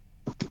instead?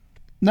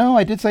 No,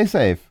 I did say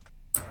save.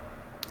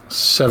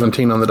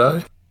 17 on the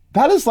die.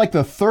 That is like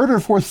the third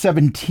or fourth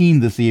 17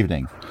 this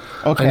evening.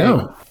 Okay. I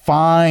know.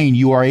 Fine.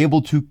 You are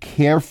able to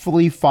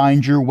carefully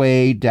find your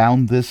way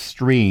down this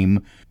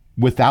stream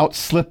without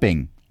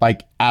slipping,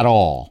 like, at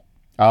all.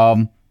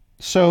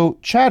 So,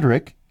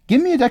 Chadrick,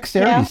 give me a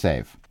dexterity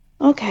save.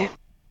 Okay.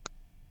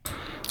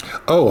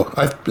 Oh,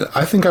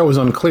 I think I was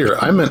unclear.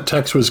 I meant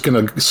Tex was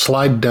going to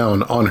slide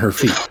down on her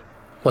feet.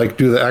 Like,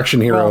 do the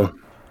action hero. Well,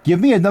 give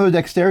me another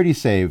dexterity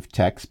save,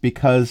 Tex,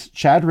 because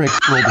Chadrick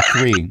rolled a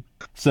 3.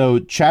 So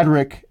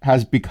Chadrick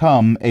has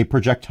become a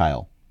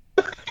projectile.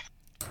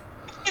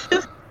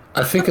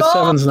 I think a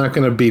 7's not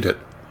going to beat it.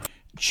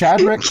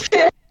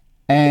 Chadrick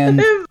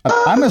and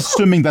I'm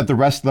assuming that the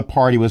rest of the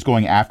party was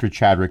going after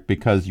Chadrick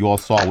because you all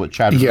saw what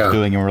Chadrick was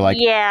doing and were like,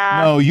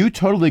 Yeah. no, you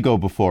totally go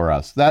before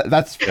us.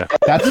 That's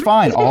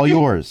fine, all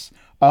yours.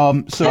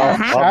 So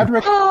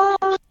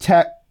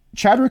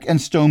Chadrick and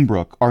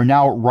Stonebrook are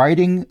now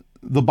riding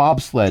the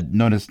bobsled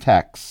known as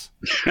Tex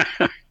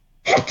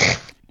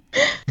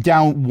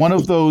down one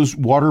of those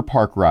water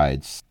park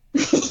rides.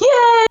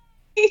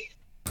 Yay!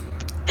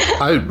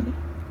 I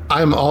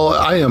am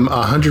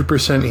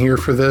 100% here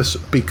for this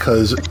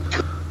because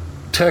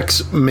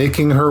Tex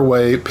picking her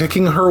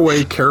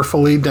way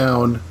carefully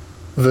down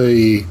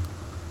the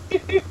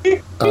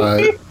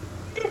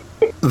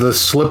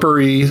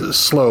slippery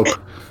slope,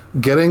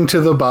 getting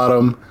to the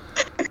bottom,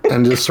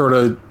 and just sort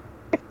of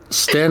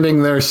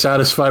standing there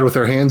satisfied with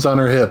her hands on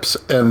her hips,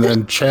 and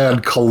then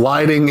Chad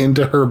colliding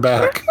into her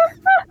back.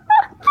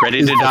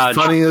 Ready to dodge.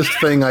 Funniest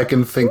thing I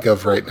can think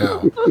of right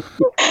now.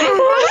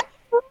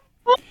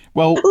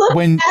 Well,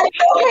 when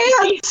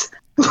Hands!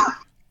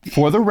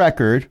 for the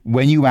record,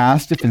 when you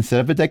asked if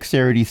instead of a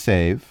dexterity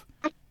save,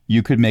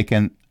 you could make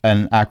an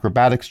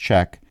acrobatics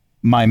check,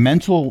 my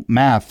mental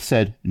math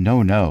said,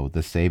 no,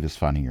 the save is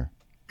funnier.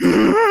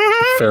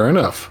 Fair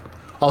enough.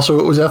 Also,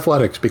 it was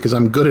athletics because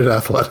I'm good at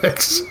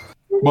athletics.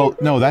 Well,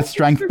 no, that's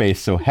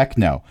strength-based, so heck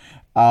no.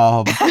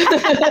 And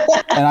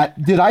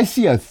did I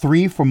see a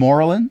 3 for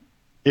Morlin?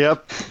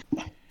 Yep.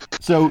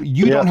 So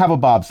you don't have a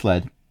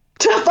bobsled.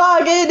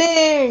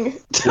 Tobogganing!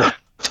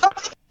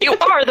 You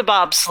are the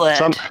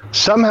bobsled.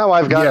 Somehow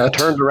I've gotten Yet.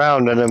 turned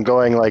around and I'm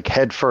going like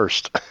head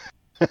first.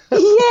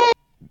 Yay!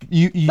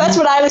 You That's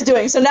what I was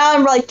doing. So now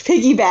I'm like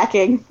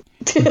piggybacking.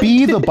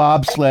 be the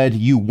bobsled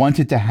you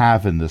wanted to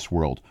have in this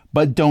world,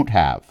 but don't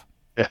have.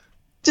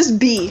 Just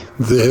be.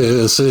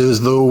 This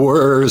is the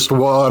worst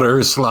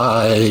water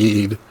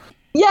slide.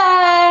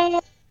 Yay!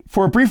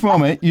 For a brief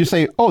moment, you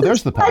say, oh,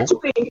 there's the pedal,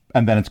 Touch me.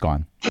 and then it's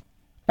gone.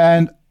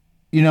 And,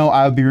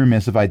 I would be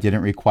remiss if I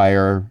didn't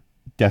require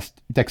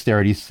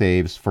dexterity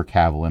saves for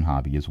Cavil and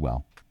Hobby as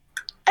well.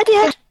 I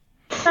did.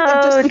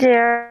 Oh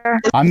dear.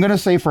 I'm going to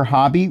say for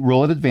Hobby,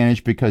 roll at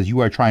advantage because you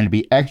are trying to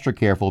be extra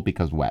careful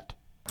because wet.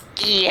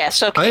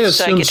 Yes, okay. I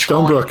so I assume get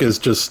rolling. Stonebrook is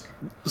just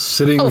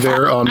sitting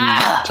there on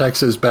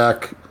Tex's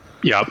back.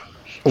 Yep.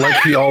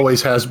 Like he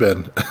always has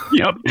been.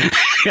 Yep.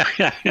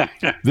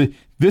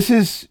 This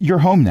is your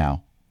home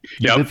now.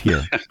 You Yep. live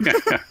here.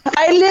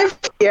 I live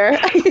here.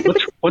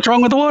 What's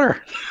wrong with the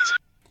water?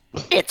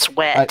 It's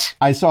wet.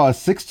 I saw a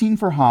 16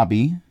 for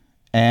Hobby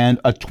and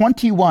a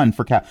 21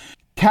 for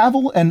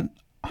Cavil and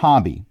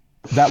Hobby,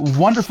 that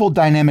wonderful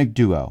dynamic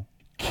duo,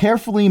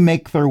 carefully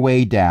make their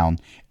way down,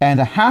 and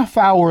a half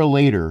hour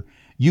later,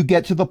 you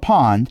get to the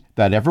pond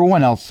that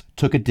everyone else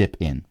took a dip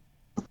in.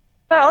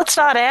 Well, it's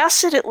not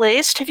acid, at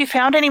least. Have you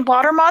found any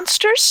water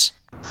monsters?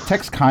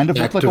 Tex kind of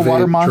looked like a Activate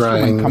water monster when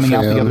drying coming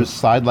out the fan. other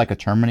side like a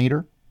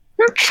Terminator.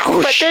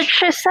 What did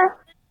she say?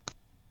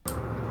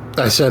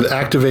 I said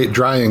activate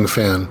drying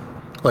fan.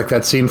 Like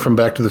that scene from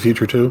Back to the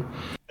Future 2.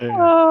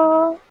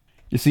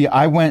 You see,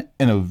 I went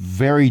in a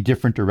very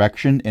different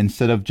direction.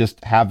 Instead of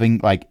just having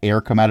like air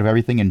come out of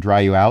everything and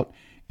dry you out,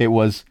 it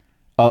was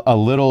a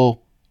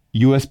little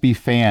USB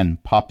fan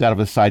popped out of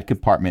a side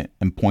compartment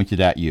and pointed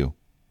at you.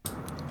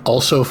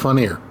 Also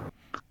funnier.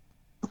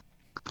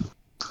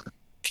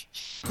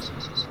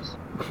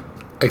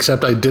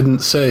 Except I didn't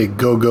say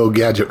go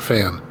gadget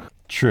fan.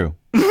 True.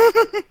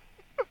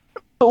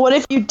 But what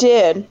if you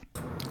did?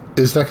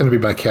 Is that going to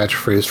be my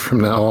catchphrase from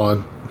now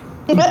on?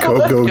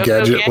 Go gadget,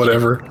 gadget.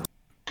 whatever.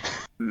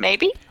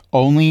 Maybe?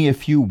 Only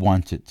if you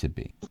want it to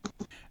be.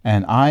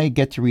 And I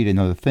get to read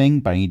another thing,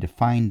 but I need to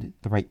find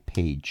the right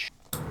page.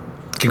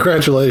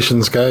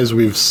 Congratulations, guys.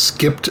 We've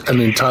skipped an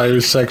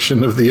entire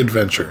section of the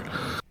adventure.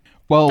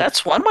 Well,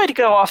 That's one way to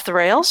go off the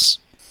rails.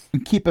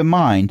 keep in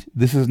mind,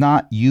 this is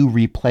not you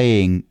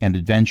replaying an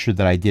adventure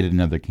that I did in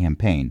another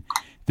campaign.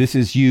 This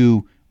is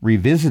you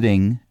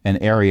revisiting an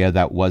area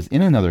that was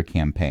in another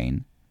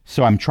campaign.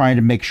 So I'm trying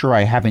to make sure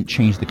I haven't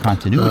changed the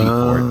continuity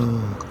for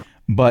it.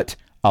 But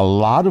a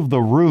lot of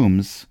the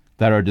rooms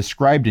that are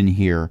described in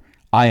here,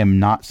 I am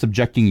not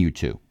subjecting you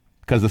to,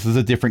 because this is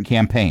a different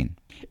campaign.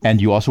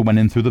 And you also went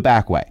in through the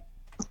back way.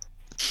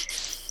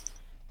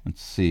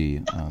 Let's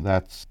see.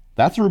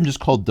 That's a room just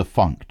called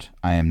Defunct.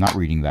 I am not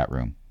reading that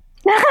room.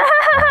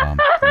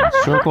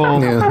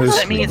 Circle. Yeah,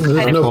 That means there's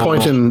kind of no cool.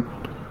 point in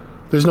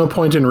there's no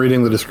point in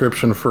reading the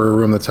description for a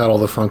room that's had all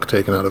the funk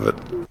taken out of it.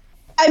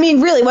 I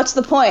mean, really, what's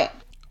the point?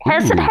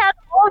 Has it Ooh. had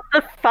all of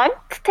the funk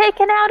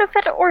taken out of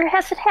it, or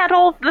has it had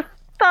all of the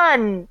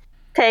fun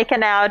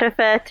taken out of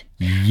it?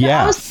 I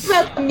Yes. was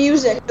talking about the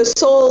music, the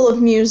soul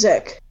of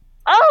music.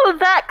 Oh,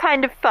 that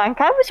kind of funk.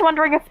 I was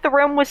wondering if the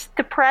room was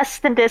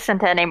depressed and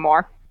isn't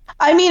anymore.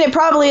 I mean, it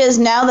probably is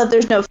now that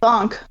there's no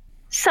funk.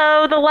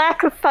 So the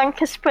lack of funk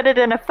has put it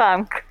in a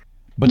funk.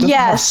 But it doesn't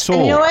have Yes, soul.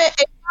 and you know what?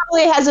 It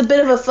probably has a bit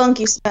of a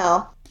funky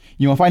smell.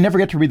 You know, if I never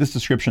get to read this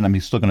description, I'm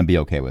still going to be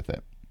okay with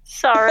it.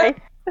 Sorry.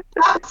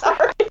 I'm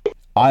sorry.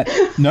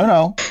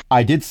 No.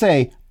 I did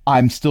say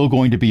I'm still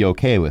going to be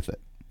okay with it.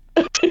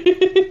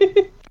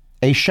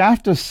 A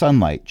shaft of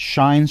sunlight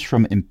shines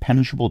from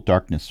impenetrable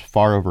darkness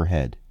far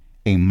overhead.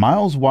 A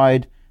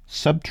miles-wide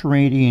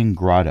subterranean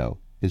grotto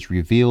is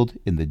revealed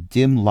in the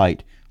dim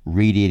light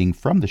radiating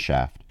from the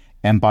shaft,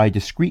 and by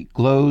discrete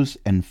glows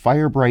and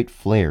fire-bright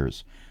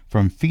flares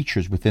from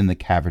features within the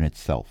cavern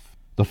itself.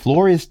 The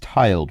floor is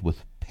tiled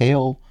with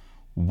pale,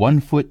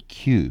 1-foot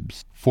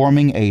cubes,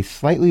 forming a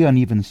slightly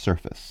uneven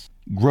surface.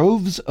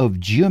 Groves of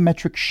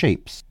geometric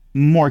shapes,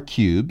 more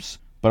cubes,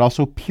 but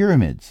also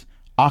pyramids,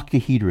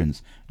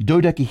 octahedrons,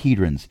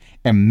 dodecahedrons,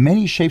 and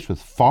many shapes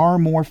with far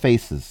more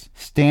faces,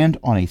 stand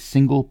on a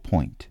single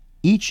point.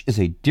 Each is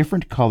a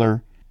different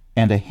color,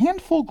 and a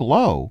handful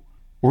glow,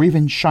 or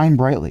even shine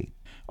brightly.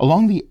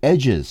 Along the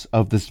edges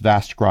of this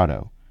vast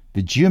grotto,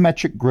 the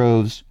geometric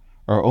groves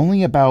are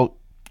only about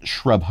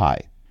shrub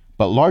high,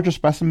 but larger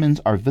specimens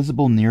are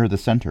visible near the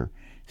center,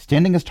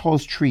 standing as tall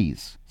as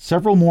trees.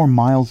 Several more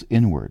miles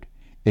inward,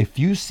 a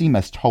few seem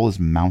as tall as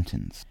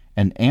mountains.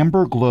 An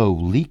amber glow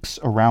leaks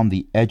around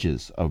the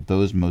edges of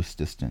those most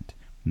distant,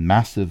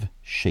 massive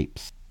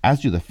shapes, as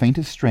do the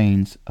faintest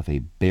strains of a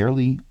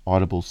barely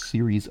audible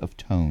series of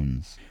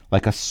tones,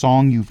 like a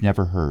song you've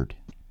never heard.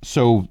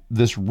 So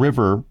this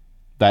river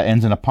that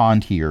ends in a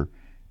pond here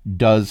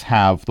does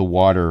have the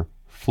water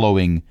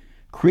flowing,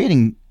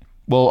 creating,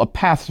 well, a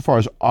path so far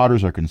as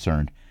otters are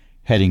concerned,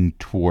 heading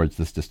towards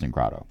this distant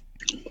grotto.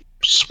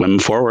 Swim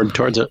forward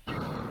towards it.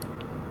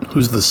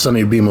 Who's the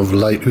sunny beam of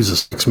light who's a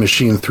sex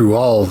machine through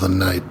all the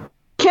night?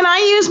 Can I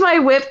use my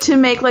whip to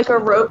make like a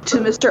rope to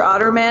Mr.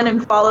 Otterman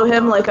and follow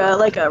him like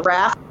a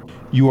raft?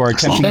 You are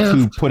attempting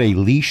to put a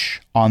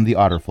leash on the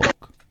otterfolk.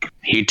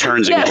 He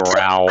turns Yes. and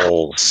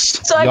growls.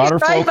 So I The can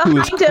ride otterfolk who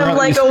is behind him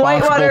currently like a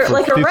whitewater, responsible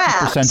like for a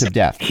 50% raft. of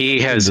death He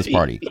has in this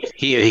party.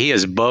 He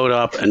has bowed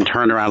up and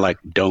turned around like,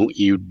 "Don't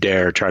you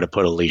dare try to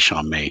put a leash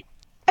on me."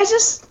 I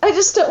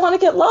just don't want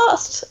to get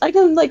lost. I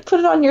can like put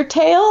it on your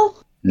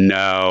tail.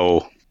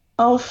 No.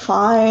 Oh,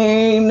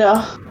 fine.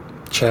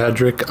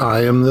 Chadrick,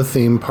 I am the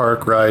theme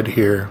park ride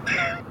here.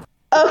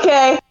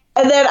 Okay,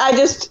 and then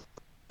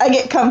I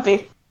get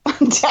comfy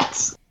on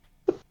Tex.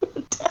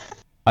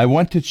 I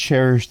want to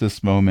cherish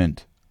this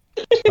moment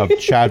of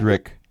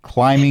Chadrick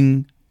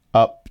climbing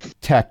up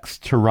Tex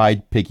to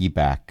ride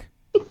piggyback.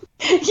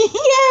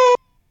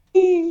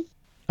 Yay!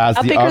 As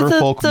How the big are Outer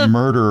Folk the-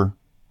 murder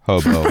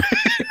hobo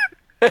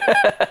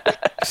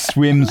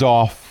swims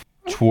off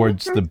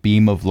towards the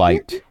beam of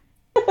light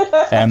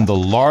and the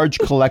large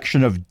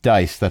collection of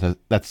dice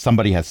that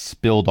somebody has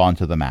spilled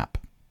onto the map.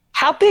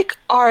 How big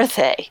are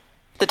they,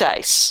 the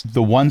dice?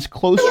 The ones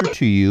closer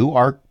to you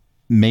are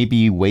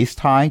maybe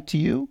waist high to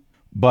you,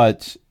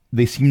 but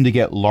they seem to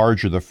get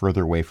larger the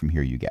further away from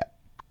here you get.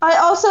 I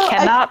also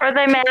Cannot Are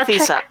they pick magic?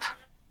 these up.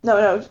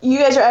 no. You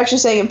guys are actually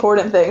saying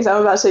important things.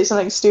 I'm about to say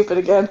something stupid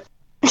again.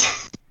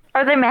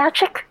 Are they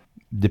magic?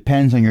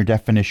 Depends on your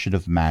definition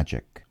of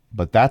magic,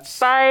 but that's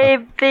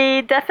By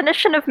the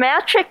definition of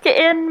magic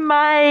in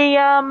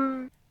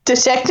my,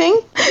 Dissecting?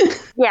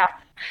 yeah.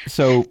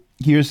 so.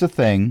 Here's the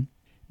thing: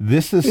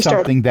 this is We started.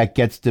 something that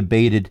gets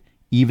debated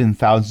even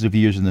thousands of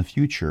years in the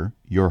future.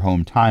 Your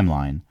home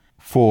timeline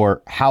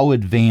for how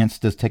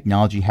advanced does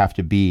technology have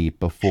to be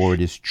before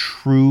it is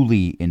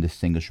truly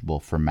indistinguishable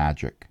from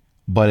magic?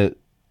 But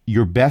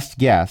your best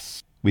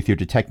guess with your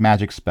detect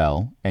magic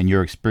spell and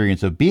your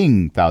experience of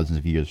being thousands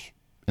of years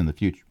in the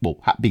future, well,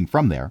 being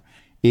from there,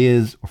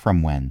 is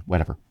from when,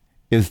 whatever,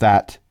 is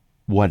that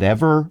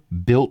whatever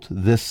built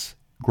this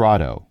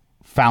grotto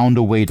found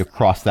a way to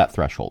cross that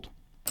threshold.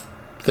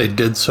 They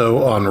did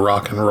so on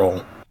rock and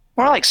roll.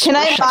 More like Can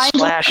I splish and mind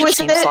splash, it with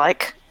seems it?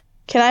 like.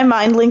 Can I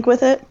mind link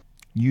with it?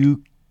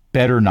 You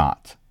better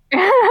not.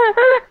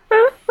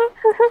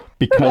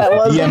 Because That the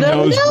wasn't DM a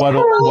knows no.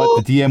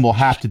 what the DM will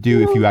have to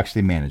do if you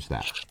actually manage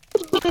that.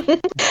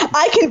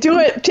 I can do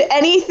it to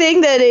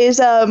anything that is,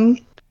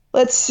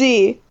 let's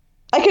see.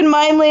 I can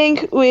mind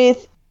link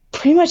with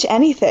pretty much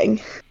anything.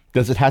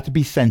 Does it have to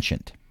be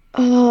sentient?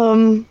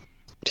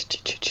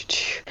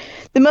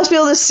 They must be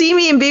able to see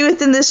me and be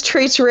within this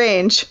trait's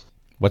range.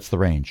 What's the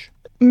range?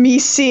 Me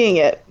seeing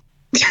it.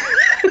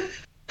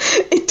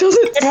 It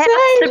doesn't It has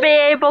say. to be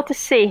able to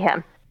see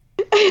him.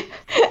 It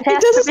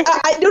has to doesn't. be-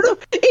 I don't know.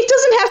 It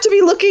doesn't have to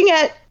be looking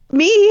at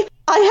me.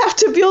 I have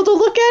to be able to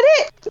look at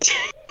it.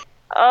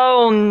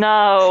 Oh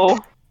no.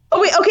 Oh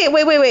wait. Okay.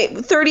 Wait.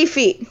 30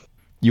 feet.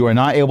 You are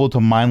not able to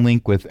mind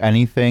link with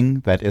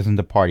anything that isn't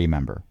a party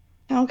member.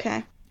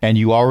 Okay. And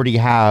you already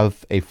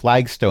have a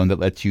flagstone that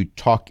lets you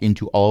talk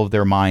into all of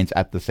their minds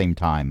at the same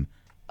time.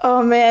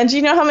 Oh man, do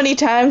you know how many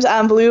times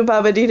 "I'm Blue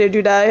Babadita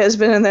Dudai" has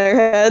been in their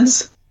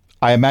heads?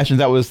 I imagine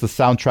that was the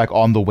soundtrack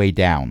on the way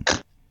down.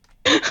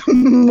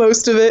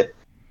 Most of it.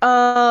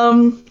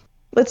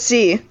 Let's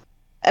see.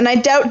 And I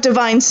doubt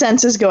divine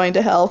sense is going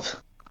to help.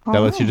 That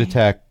lets you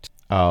detect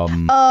Good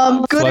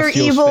or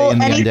Celestial evil, Stay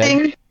and the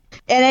anything,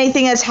 and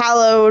anything that's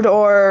hallowed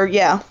or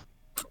yeah.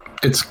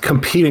 It's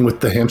competing with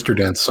the hamster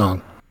dance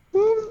song.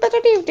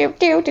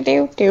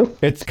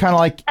 It's kind of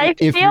like I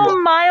if feel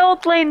you're,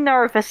 mildly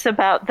nervous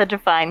about the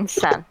divine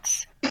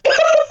sense.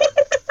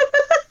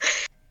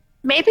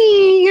 Maybe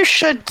you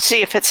should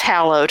see if it's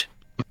hallowed.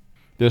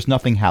 there's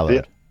nothing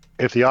hallowed.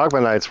 If the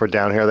Ogmanites were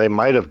down here, they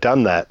might have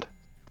done that.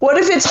 What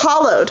if it's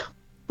hollowed?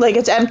 Like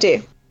it's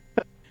empty.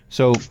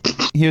 So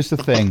here's the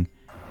thing.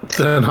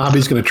 Then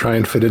Hobby's going to try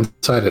and fit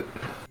inside it.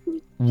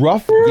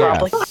 Rough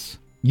guess.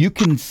 You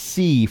can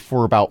see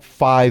for about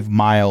 5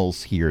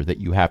 miles here that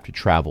you have to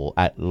travel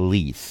at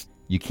least.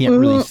 You can't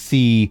really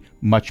see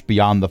much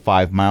beyond the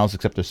 5 miles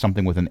except there's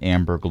something with an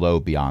amber glow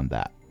beyond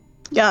that.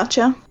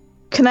 Gotcha.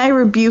 Can I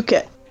rebuke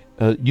it?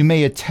 You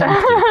may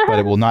attempt it, but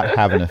it will not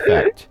have an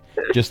effect.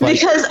 Just like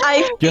Because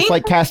I just think,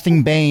 like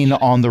casting Bane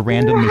on the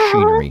random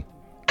machinery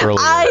earlier.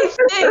 I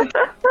think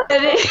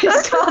that it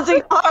is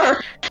causing harm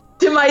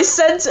to my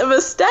sense of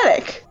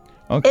aesthetic.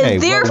 Okay,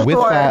 and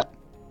well, therefore-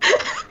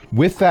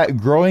 with that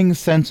growing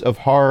sense of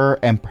horror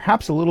and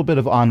perhaps a little bit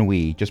of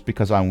ennui, just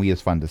because ennui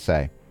is fun to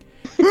say,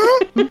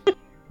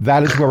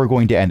 that is where we're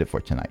going to end it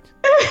for tonight.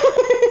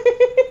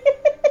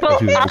 Well,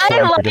 As we I record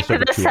for like just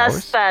over this 2 hours.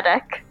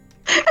 aesthetic.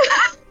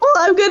 Well,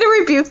 I'm going to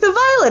rebuke the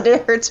violet.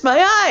 It hurts my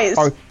eyes.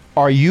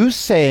 Are you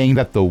saying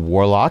that the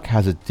warlock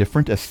has a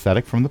different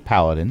aesthetic from the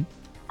paladin?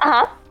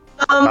 Uh-huh.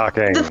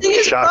 Shocking. The thing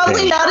is, Shocking.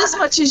 probably not as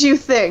much as you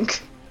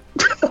think.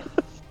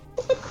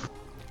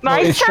 My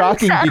it's sense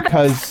shocking of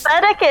because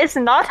aesthetic is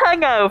not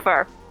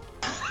hungover.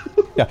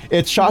 yeah,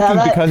 it's shocking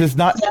Now that- because it's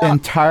not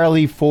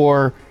entirely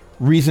for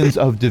reasons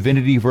of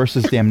divinity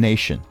versus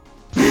damnation.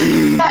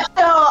 No,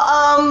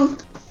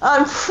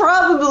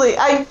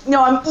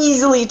 I'm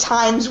easily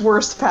times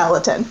worst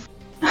paladin.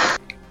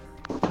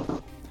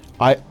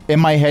 In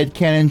my head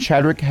canon,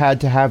 Chadwick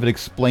had to have it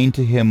explained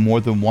to him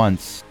more than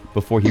once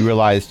before he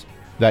realized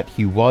that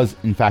he was,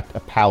 in fact, a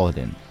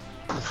paladin.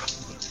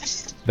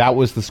 That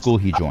was the school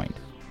he joined.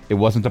 It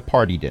wasn't a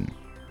party din.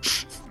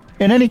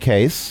 In any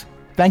case,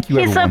 thank you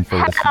He's everyone a for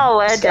listening.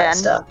 paladin.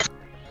 Stuff.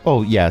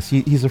 Oh yes,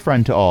 he's a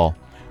friend to all.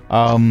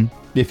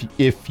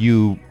 If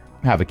you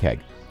have a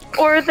keg,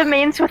 Or the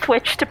means with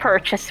which to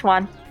purchase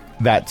one.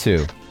 that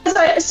too.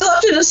 I still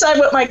have to decide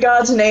what my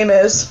god's name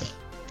is.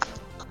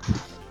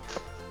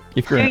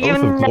 If you're an Do you Oath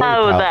of Glory know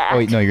paladin. that? Oh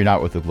wait, no, you're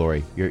not Oath of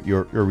Glory.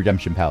 You're a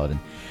Redemption Paladin.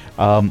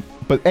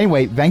 But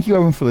anyway, thank you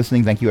everyone for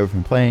listening. Thank you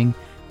everyone for playing.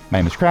 My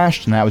name is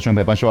Crash, and I was joined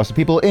by a bunch of awesome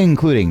people,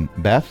 including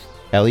Beth,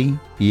 Ellie,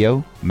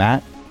 Io,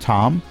 Matt,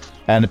 Tom,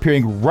 And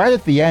appearing right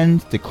at the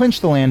end to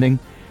clinch the landing,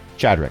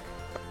 Chadrick.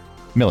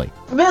 Millie.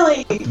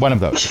 Millie. One of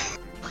those.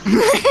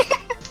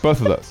 Both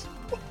of those.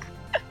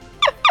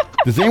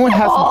 Does anyone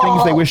have some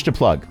things they wish to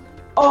plug?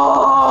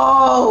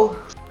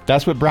 Oh!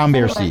 That's what Brown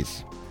Bear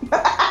sees.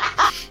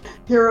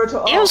 Hero to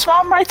all. Eos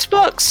Mom writes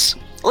books.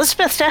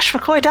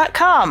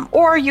 Elizabeth-McCoy.com.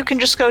 Or you can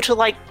just go to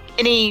like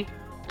any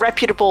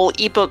reputable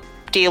ebook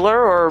dealer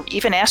or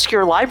even ask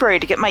your library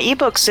to get my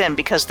ebooks in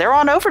because they're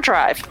on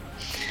overdrive.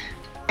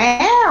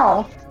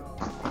 Ow!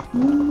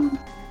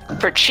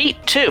 For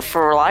cheap too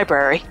for a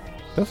library.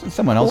 Doesn't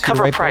someone else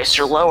Cover write price books?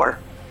 or lower.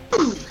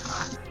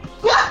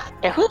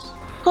 Yeah, who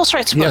else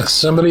writes books? Yes,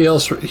 somebody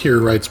else here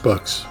writes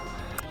books.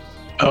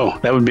 Oh,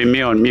 that would be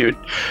me on mute.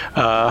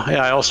 Yeah,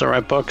 I also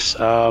write books,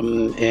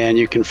 and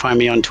you can find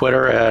me on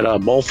Twitter at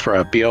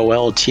Bolthra,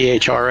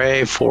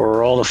 Bolthra,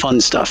 for all the fun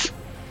stuff.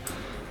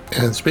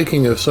 And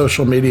speaking of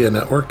social media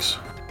networks,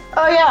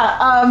 Oh yeah,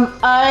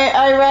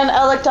 I run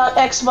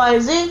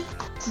Alec.xyz.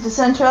 It's a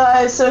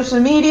decentralized social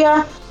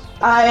media.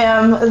 I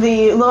am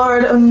the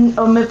Lord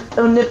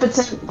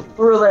Omnipotent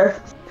Ruler.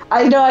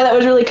 I know that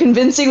was really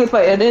convincing with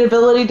my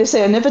inability to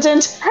say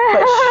omnipotent,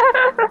 but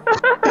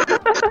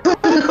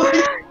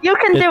You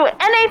can do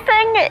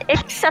anything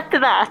except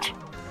that.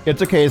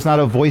 It's okay, it's not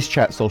a voice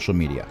chat social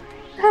media.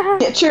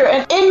 yeah, true.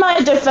 And in my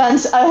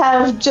defense, I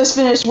have just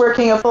finished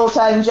working a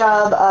full-time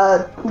job,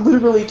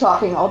 literally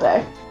talking all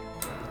day.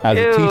 As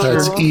a Ew. teacher,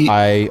 That's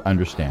I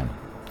understand.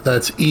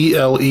 that's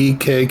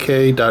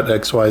ELEKK.xyz.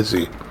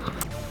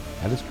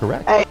 That is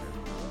correct.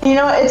 You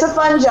know what? It's a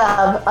fun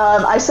job.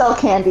 I sell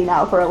candy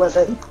now for a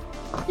living.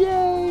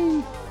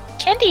 Yay!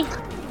 Candy.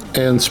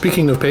 And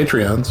speaking of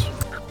Patreons,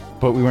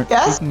 But we weren't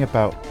Yes? speaking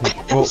about...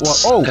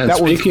 oh, and that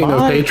was speaking of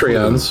my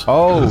Patreons,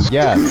 Oh,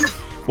 yes.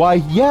 Why,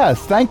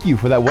 yes, thank you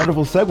for that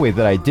wonderful segue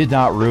that I did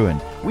not ruin.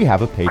 We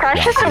have a Patreon.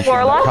 Crash is a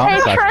Warlock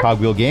patron?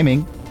 Cogwheel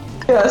Gaming.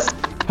 Yes.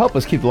 Help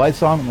us keep the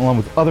lights on, along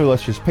with other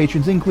illustrious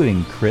patrons,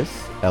 including Chris,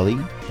 Ellie,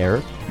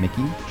 Eric,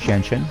 Mickey,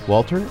 Shen,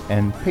 Walter,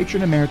 and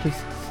patron emeritus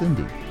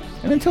Cindy.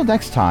 And until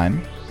next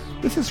time,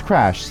 this is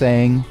Crash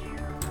saying...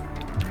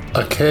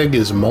 a keg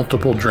is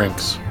multiple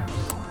drinks.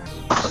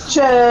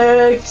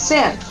 Check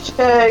Sam.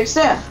 Check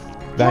Sam.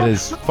 That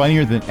is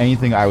funnier than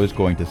anything I was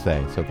going to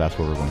say, so that's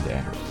where we're going to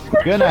end it.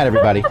 Good night,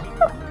 everybody.